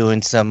daughter,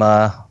 doing some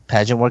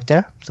pageant work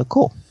there. So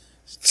cool.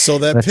 So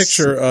that Let's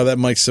picture that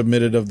Mike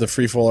submitted of the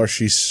Freefall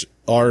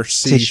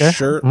RC T-shirt?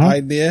 shirt Mhm.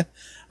 idea,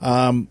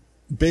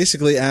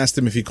 basically asked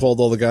him if he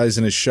called all the guys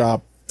in his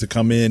shop to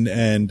come in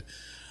and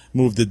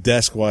move the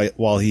desk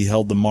while he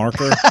held the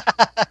marker.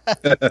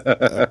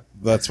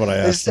 That's what I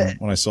asked him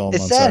when I saw him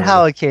on Is that Saturday.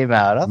 how it came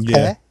out? Okay.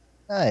 Yeah.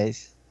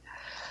 Nice.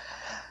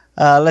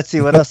 Let's see,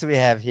 what else do we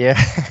have here?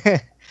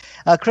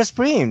 Chris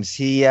Breams,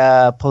 he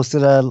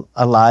posted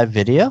a live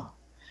video,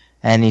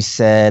 and he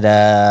said,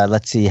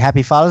 let's see,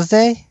 Happy Father's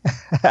Day.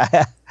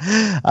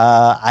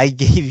 I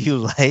gave you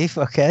life,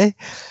 okay?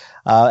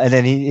 And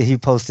then he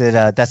posted,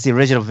 that's the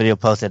original video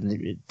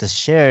posted. The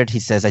shared, he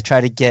says, I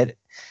tried to get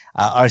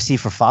RC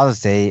for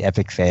Father's Day,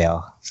 epic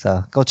fail.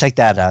 So go check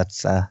that out.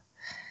 It's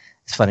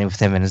funny with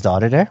him and his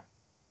daughter there.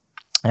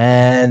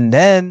 And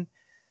then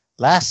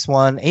last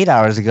one, 8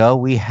 hours ago,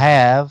 we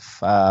have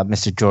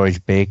Mr.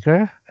 George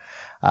Baker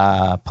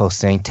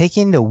posting,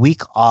 taking the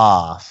week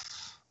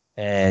off.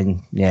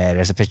 And yeah,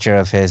 there's a picture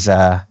of his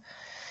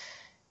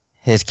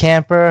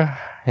camper,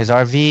 his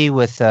RV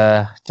with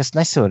just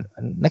next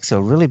to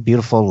a really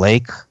beautiful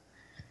lake.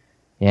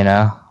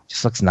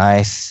 Just looks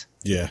nice.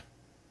 Yeah.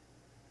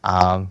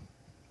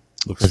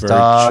 Looks His very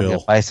dog,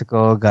 chill. a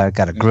bicycle,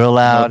 got a grill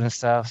out and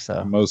stuff.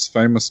 The So most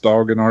famous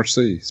dog in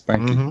RC,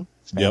 Spanky. Mhm.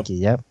 Spanky,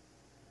 yep.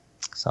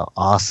 So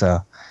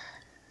awesome.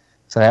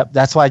 So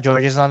that's why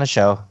George is on the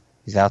show.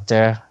 He's out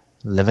there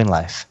living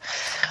life.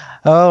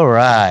 All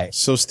right.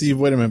 So, Steve,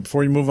 wait a minute.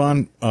 Before you move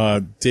on,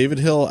 David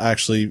Hill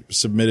actually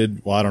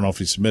submitted, well, I don't know if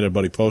he submitted,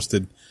 but he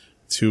posted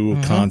two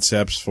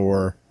concepts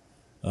for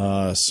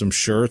some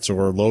shirts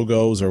or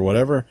logos or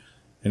whatever.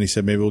 And he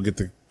said maybe we'll get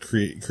the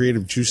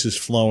creative juices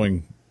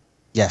flowing.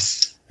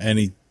 Yes. And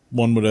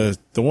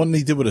the one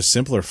he did with a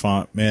simpler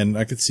font, man,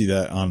 I could see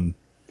that on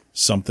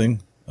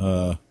something.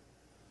 I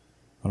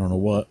don't know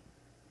what.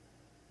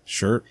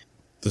 Shirt?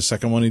 The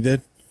second one he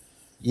did?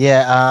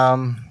 Yeah.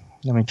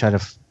 Let me try to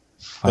find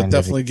But it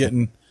definitely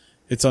again.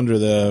 it's under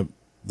the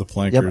Yep, I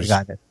Plankers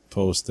got it.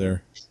 post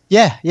there.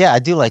 Yeah, I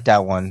do like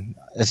that one.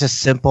 It's just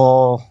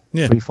simple.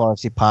 Yeah.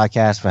 3-4FC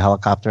podcast with a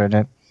helicopter in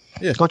it.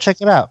 Yeah. Go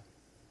check it out.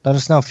 Let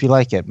us know if you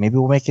like it. Maybe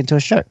we'll make it into a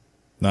shirt.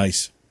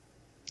 Nice.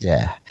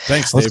 Yeah.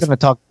 Thanks, I was Dave. going to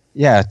talk.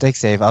 Yeah, thanks,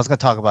 Dave. I was going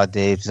to talk about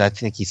Dave because I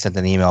think he sent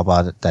an email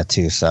about that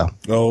too. So,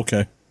 Oh,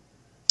 okay.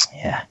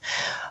 yeah.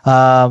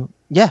 Talking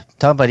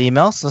about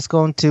emails. Let's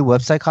go into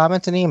website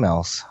comments and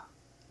emails.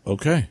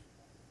 Okay.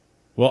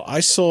 Well, I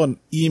saw an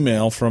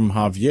email from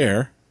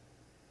Javier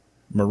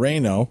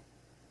Moreno,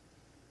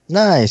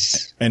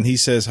 Nice. and he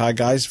says, "Hi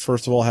guys,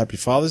 first of all, happy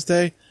Father's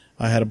Day.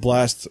 I had a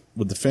blast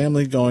with the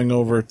family going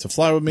over to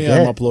fly with me.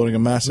 Yeah. I'm uploading a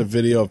massive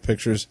video of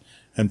pictures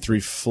and 3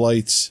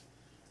 flights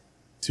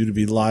due to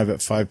be live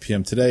at 5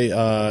 p.m.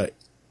 today.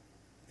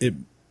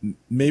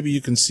 Maybe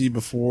you can see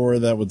before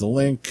that with the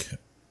link.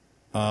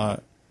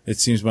 It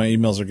seems my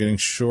emails are getting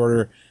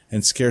shorter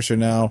and scarcer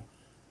now.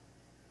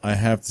 I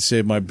have to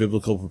save my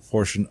biblical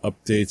proportion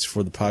updates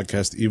for the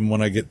podcast, even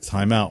when I get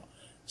time out,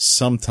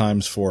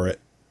 sometimes for it."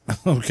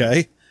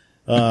 Okay.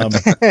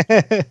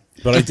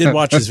 But I did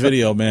watch this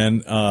video,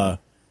 man.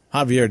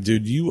 Javier,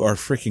 dude, you are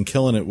freaking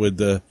killing it with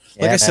like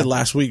Yeah, I said man.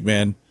 last week,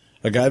 man,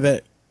 a guy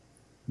that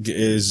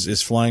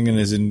is flying and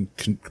is in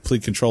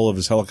complete control of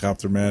his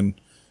helicopter, man,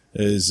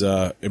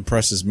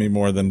 impresses me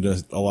more than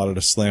just a lot of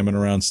the slamming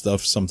around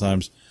stuff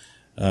sometimes.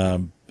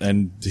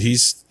 And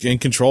he's in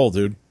control,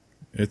 dude.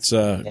 It's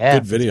a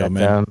good video, Got,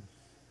 man.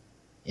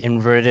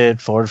 Inverted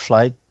forward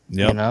flight.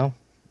 Yep. Down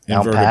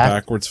Inverted path.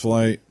 backwards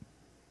flight.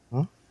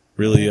 Huh?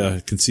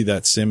 Really can see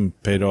that sim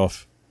paid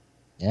off.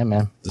 Yeah,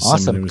 man. The summon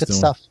he Awesome. was Good doing.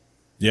 stuff.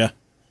 Yeah.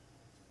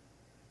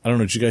 I don't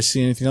know. Did you guys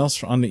see anything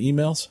else on the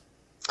emails?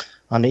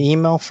 On the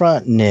email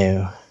front,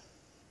 no.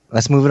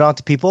 let's move it on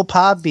to people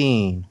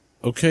Podbean.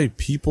 Okay,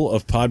 people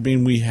of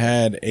Podbean, we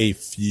had a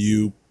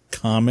few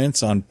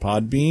comments on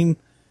Podbean.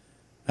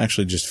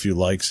 Actually, just a few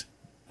likes.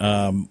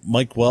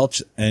 Mike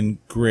Welch and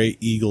Gray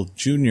Eagle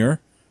Jr.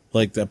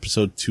 liked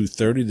episode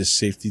 230, The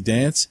Safety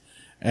Dance.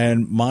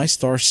 And My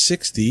Star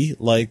 60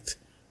 liked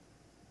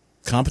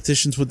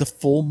Competitions with the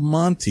Full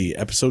Monty,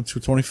 episode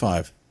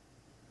 225.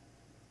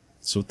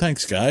 So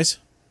thanks, guys.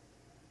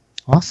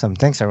 Awesome.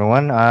 Thanks,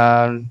 everyone.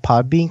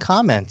 Podbean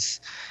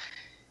comments.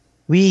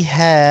 We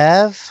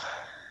have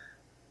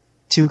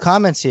 2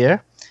 comments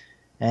here.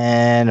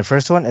 And the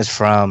first one is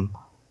from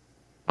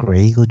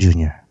Gray Eagle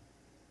Jr.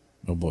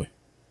 Oh, boy.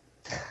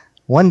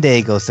 One day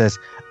ago says,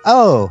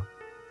 "Oh,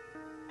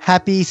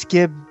 happy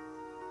Skip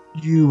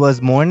you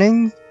was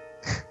morning.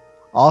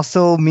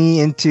 Also me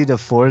into the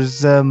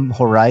Forza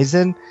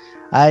Horizon.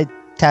 I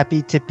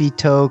tappy tippy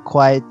toe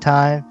quiet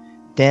time.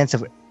 Dance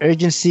of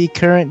urgency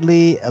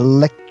currently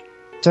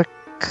electric.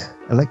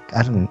 I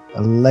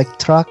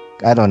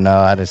don't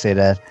know how to say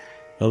that.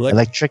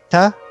 Electric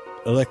talk.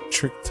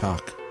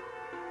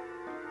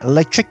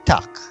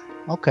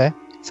 Okay.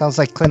 Sounds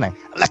like clinic.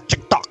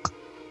 Electric talk.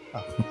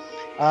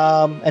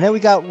 And then we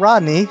got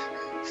Rodney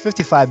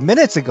 55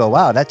 minutes ago.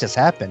 Wow, that just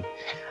happened.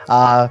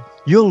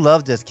 You'll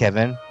love this,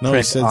 Kevin. No, Print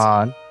he says,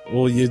 on.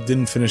 well, you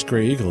didn't finish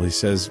Gray Eagle. He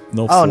says,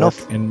 no fork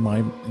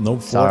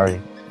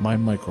my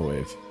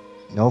microwave.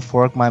 No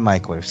fork my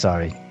microwave.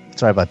 Sorry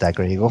about that,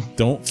 Gray Eagle.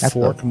 Don't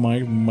fork my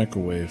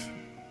microwave.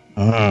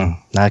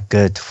 Not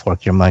good to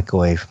fork your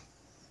microwave.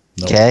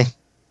 Nope. Okay,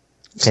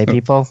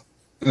 people.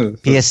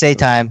 PSA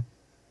time.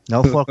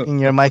 No forking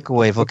your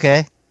microwave,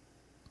 okay?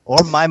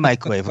 Or my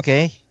microwave,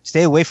 okay?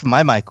 Stay away from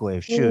my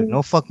microwave. Shoot,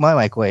 no fuck my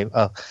microwave.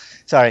 Oh,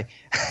 sorry.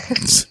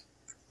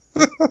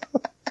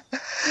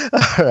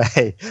 All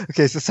right.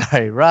 Okay, so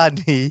sorry.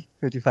 Rodney,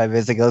 55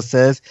 minutes ago,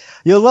 says,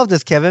 "You'll love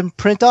this, Kevin.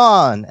 Print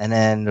on." And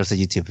then there's a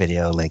YouTube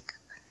video link.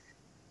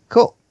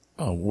 Cool.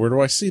 Oh, where do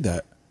I see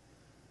that?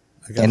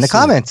 In the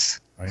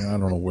comments. I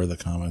don't know where the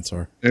comments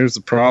are. Here's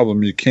the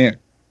problem. You can't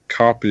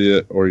copy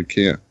it or you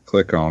can't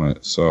click on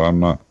it. So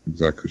I'm not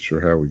exactly sure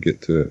how we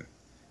get to it.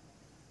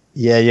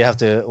 Yeah,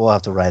 we'll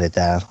have to write it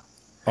down.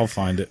 I'll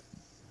find it.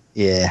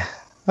 Yeah.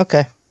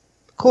 Okay.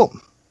 Cool.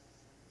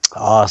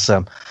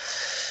 Awesome.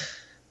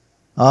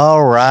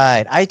 All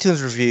right.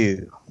 iTunes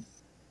review.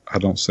 I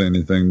don't see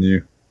anything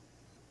new.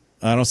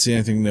 I don't see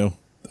anything new.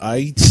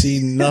 I see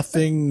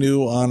nothing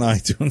new on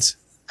iTunes.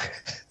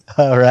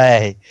 All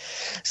right.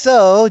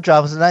 So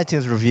drop us an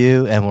iTunes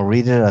review and we'll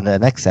read it on the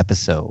next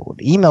episode.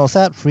 Email us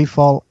at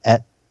freefall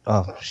at...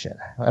 Oh, shit.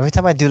 Every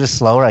time I do this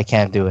slower, I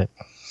can't do it.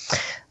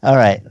 All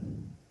right.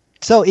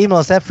 So email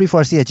us at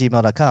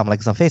free4c@gmail.com. Like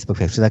us on Facebook,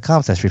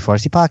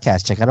 facebook.com/free4c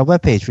podcast. Check out our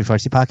webpage,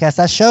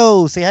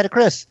 free4cpodcast.show. Say hi to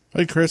Chris.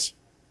 Hey, Chris.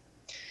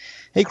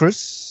 Hey,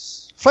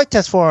 Chris. Flight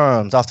Test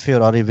Forums, off the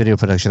field audio video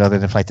production other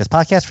than Flight Test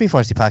Podcast, Free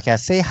 4C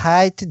Podcast. Say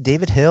hi to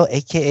David Hill,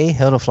 a.k.a.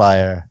 Hill the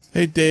Flyer.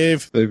 Hey,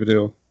 Dave. David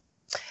Hill.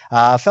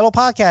 Fellow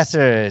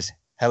podcasters,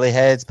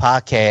 Heliheads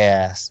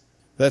Podcast.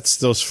 That's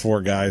those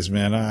 4 guys,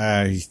 man.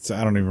 I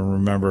don't even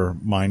remember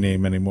my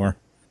name anymore.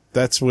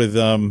 That's with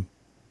Kevin.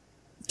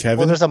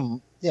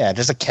 Well,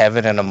 there's a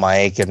Kevin and a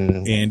Mike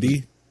and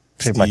Andy.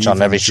 pretty Steve, much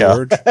on every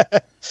show.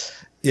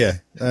 Yeah,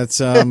 that's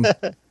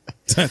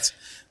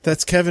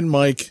Kevin,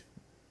 Mike,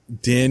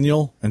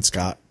 Daniel, and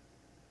Scott.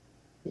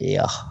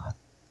 Yeah.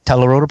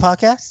 Telerotor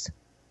Podcast?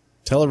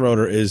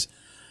 Telerotor is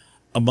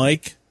a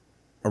Mike,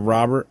 a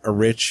Robert, a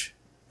Rich,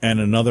 and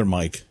another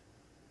Mike.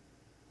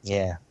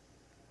 Yeah.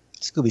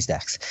 Scooby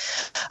Stacks.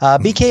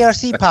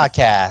 BKRC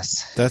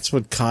Podcast. That's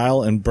with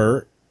Kyle and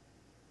Bert,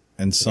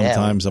 and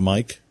sometimes a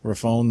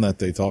microphone that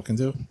they talking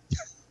to.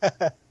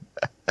 I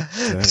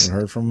haven't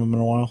heard from them in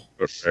a while.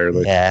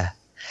 Barely. Yeah.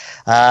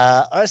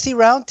 RC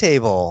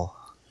Roundtable.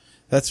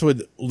 That's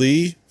with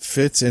Lee,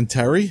 Fitz, and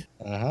Terry.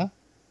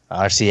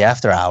 RC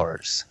After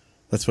Hours.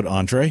 That's with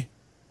Andre.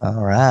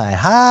 All right.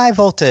 High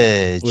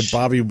Voltage. With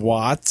Bobby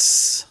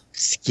Watts.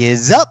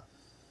 Skids Up.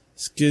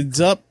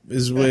 Skids Up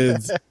is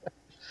with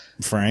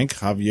Frank,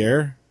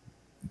 Javier,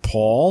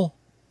 Paul,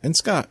 and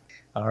Scott.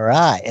 All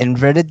right.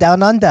 Inverted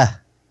Down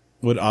Under.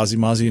 With Ozzy,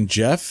 Mozzie, and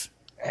Jeff.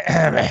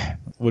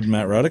 With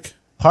Matt Ruddick.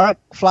 Park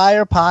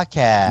Flyer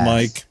Podcast.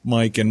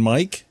 Mike, and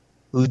Mike.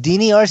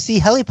 Houdini RC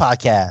Heli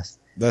Podcast.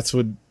 That's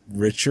with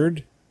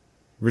Richard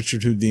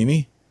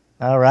Houdini.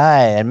 All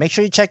right. And make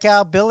sure you check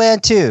out Bill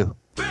and 2.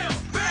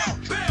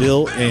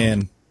 Bill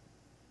and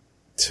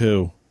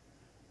 2.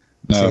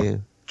 No.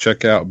 2.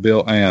 Check out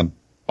Bill Ann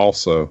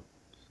also.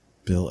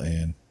 Bill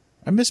Ann.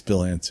 I miss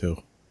Bill Ann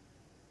too.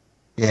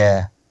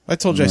 Yeah. I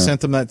told you I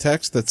sent him that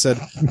text that said,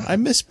 I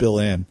miss Bill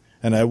Ann.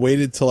 And I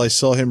waited till I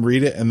saw him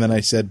read it, and then I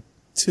said,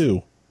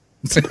 2.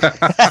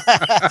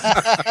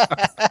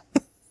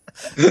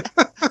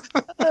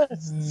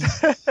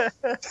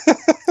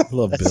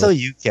 Love Bill. So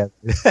you kept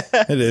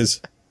It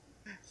is.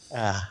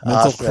 Mental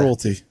awesome.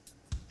 cruelty.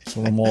 That's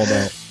what I'm all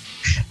about.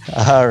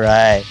 All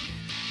right.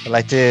 I'd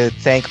like to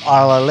thank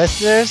all our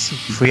listeners.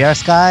 Free our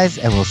skies,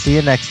 and we'll see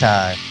you next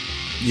time.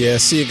 Yeah,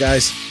 see you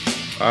guys.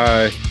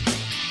 Bye.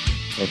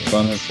 Have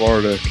fun in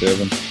Florida,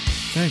 Kevin.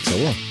 Thanks, I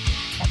will.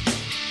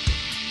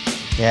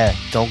 Yeah,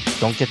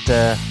 don't get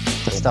the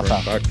stuff Bring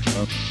out. back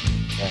fun.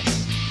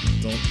 Yes,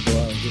 Don't go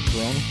out and get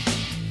corona.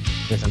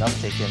 there's an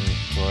uptick in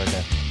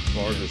Florida.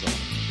 Florida's a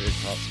big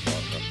hot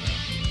spot right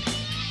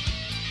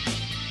now.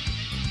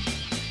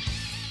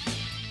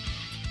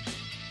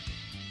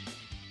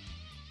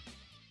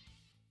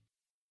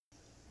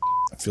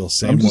 I feel the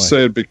same I'm way. just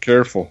saying, be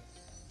careful.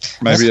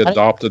 Maybe That's-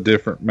 adopt a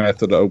different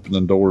method of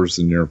opening doors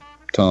than your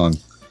tongue.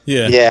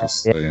 Yeah. Yeah,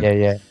 Just yeah,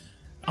 saying. yeah.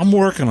 I'm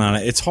working on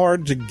it. It's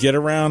hard to get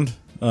around,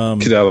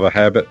 Get out of the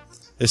habit.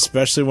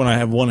 especially when I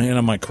have one hand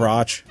on my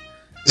crotch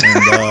and,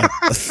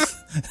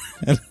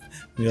 and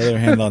the other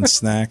hand on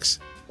snacks.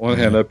 One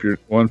hand up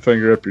one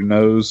finger up your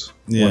nose.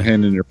 Yeah. One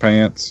hand in your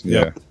pants.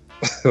 Yep.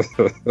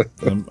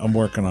 Yeah. I'm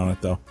working on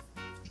it though.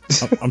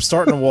 I'm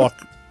starting to walk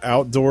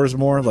outdoors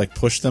more, like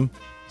push them.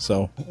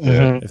 So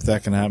Mhm. if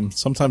that can happen,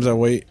 sometimes I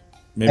wait.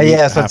 Maybe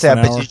Yeah, so half that's an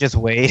it. But hour. you just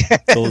wait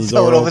Till the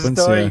until door it opens the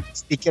opens, door. yeah. You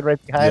sneak it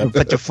right behind Yep. and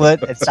put your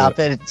foot and stop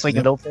it and swing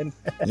Yep. it open.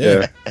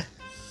 Yeah,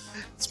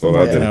 it's been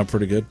what I working do. out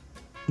pretty good.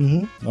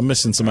 Mm-hmm. I'm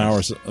missing some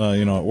hours,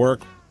 at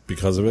work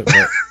because of it,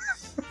 but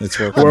it's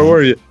working. Where out.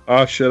 were you?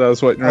 Oh, shit. I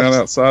was waiting around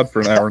outside for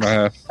an hour and a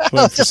half.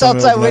 Waiting for Just someone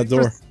to outside open that waiting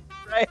door.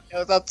 Right, I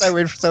was outside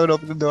waiting for someone to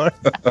open the door.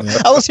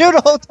 I was here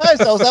the whole time,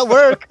 so I was at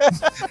work.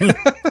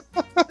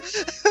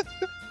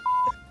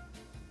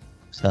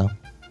 So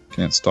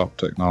Can't stop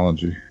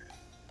technology.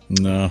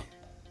 No,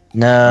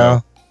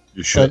 no,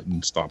 You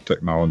shouldn't stop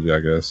technology, I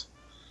guess.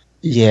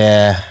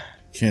 yeah,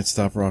 can't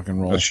stop rock and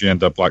roll. Unless you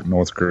end up like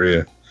North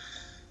Korea.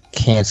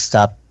 can't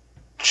stop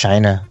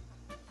China.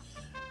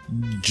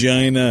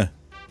 China.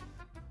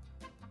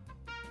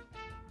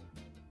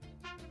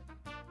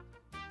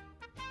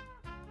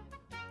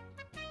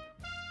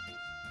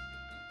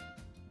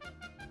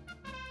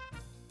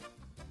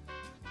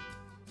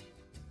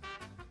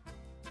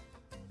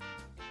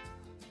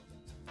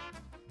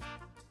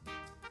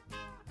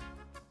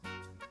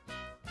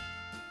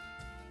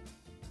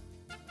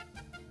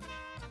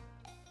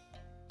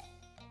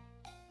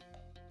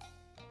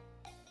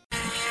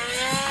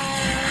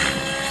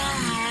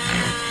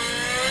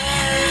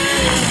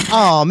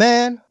 Oh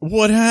man,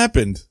 What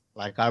happened?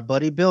 like our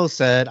buddy Bill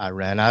said, I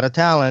ran out of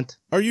talent.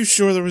 Are you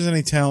sure there was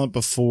any talent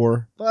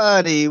before?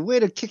 Buddy, way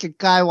to kick a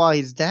guy while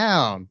he's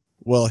down.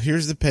 Well,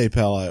 here's the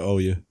PayPal I owe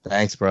you.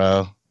 Thanks,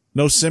 bro.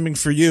 No simming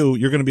for you.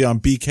 You're going to be on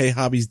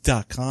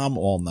bkhobbies.com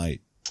all night.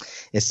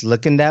 It's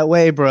looking that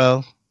way,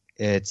 bro.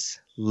 It's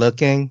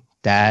looking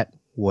that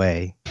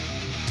way.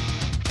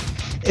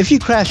 If you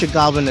crash a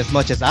goblin as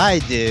much as I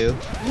do,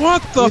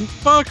 What the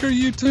fuck are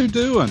you two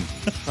doing?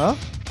 huh?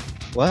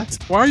 What?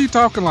 Why are you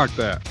talking like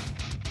that?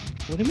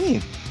 What do you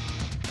mean?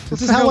 This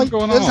the is how hell's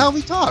going this is on? how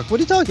we talk. What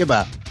are you talking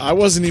about? I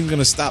wasn't even going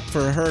to stop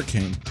for a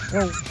hurricane.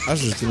 I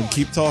was just going to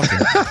keep talking.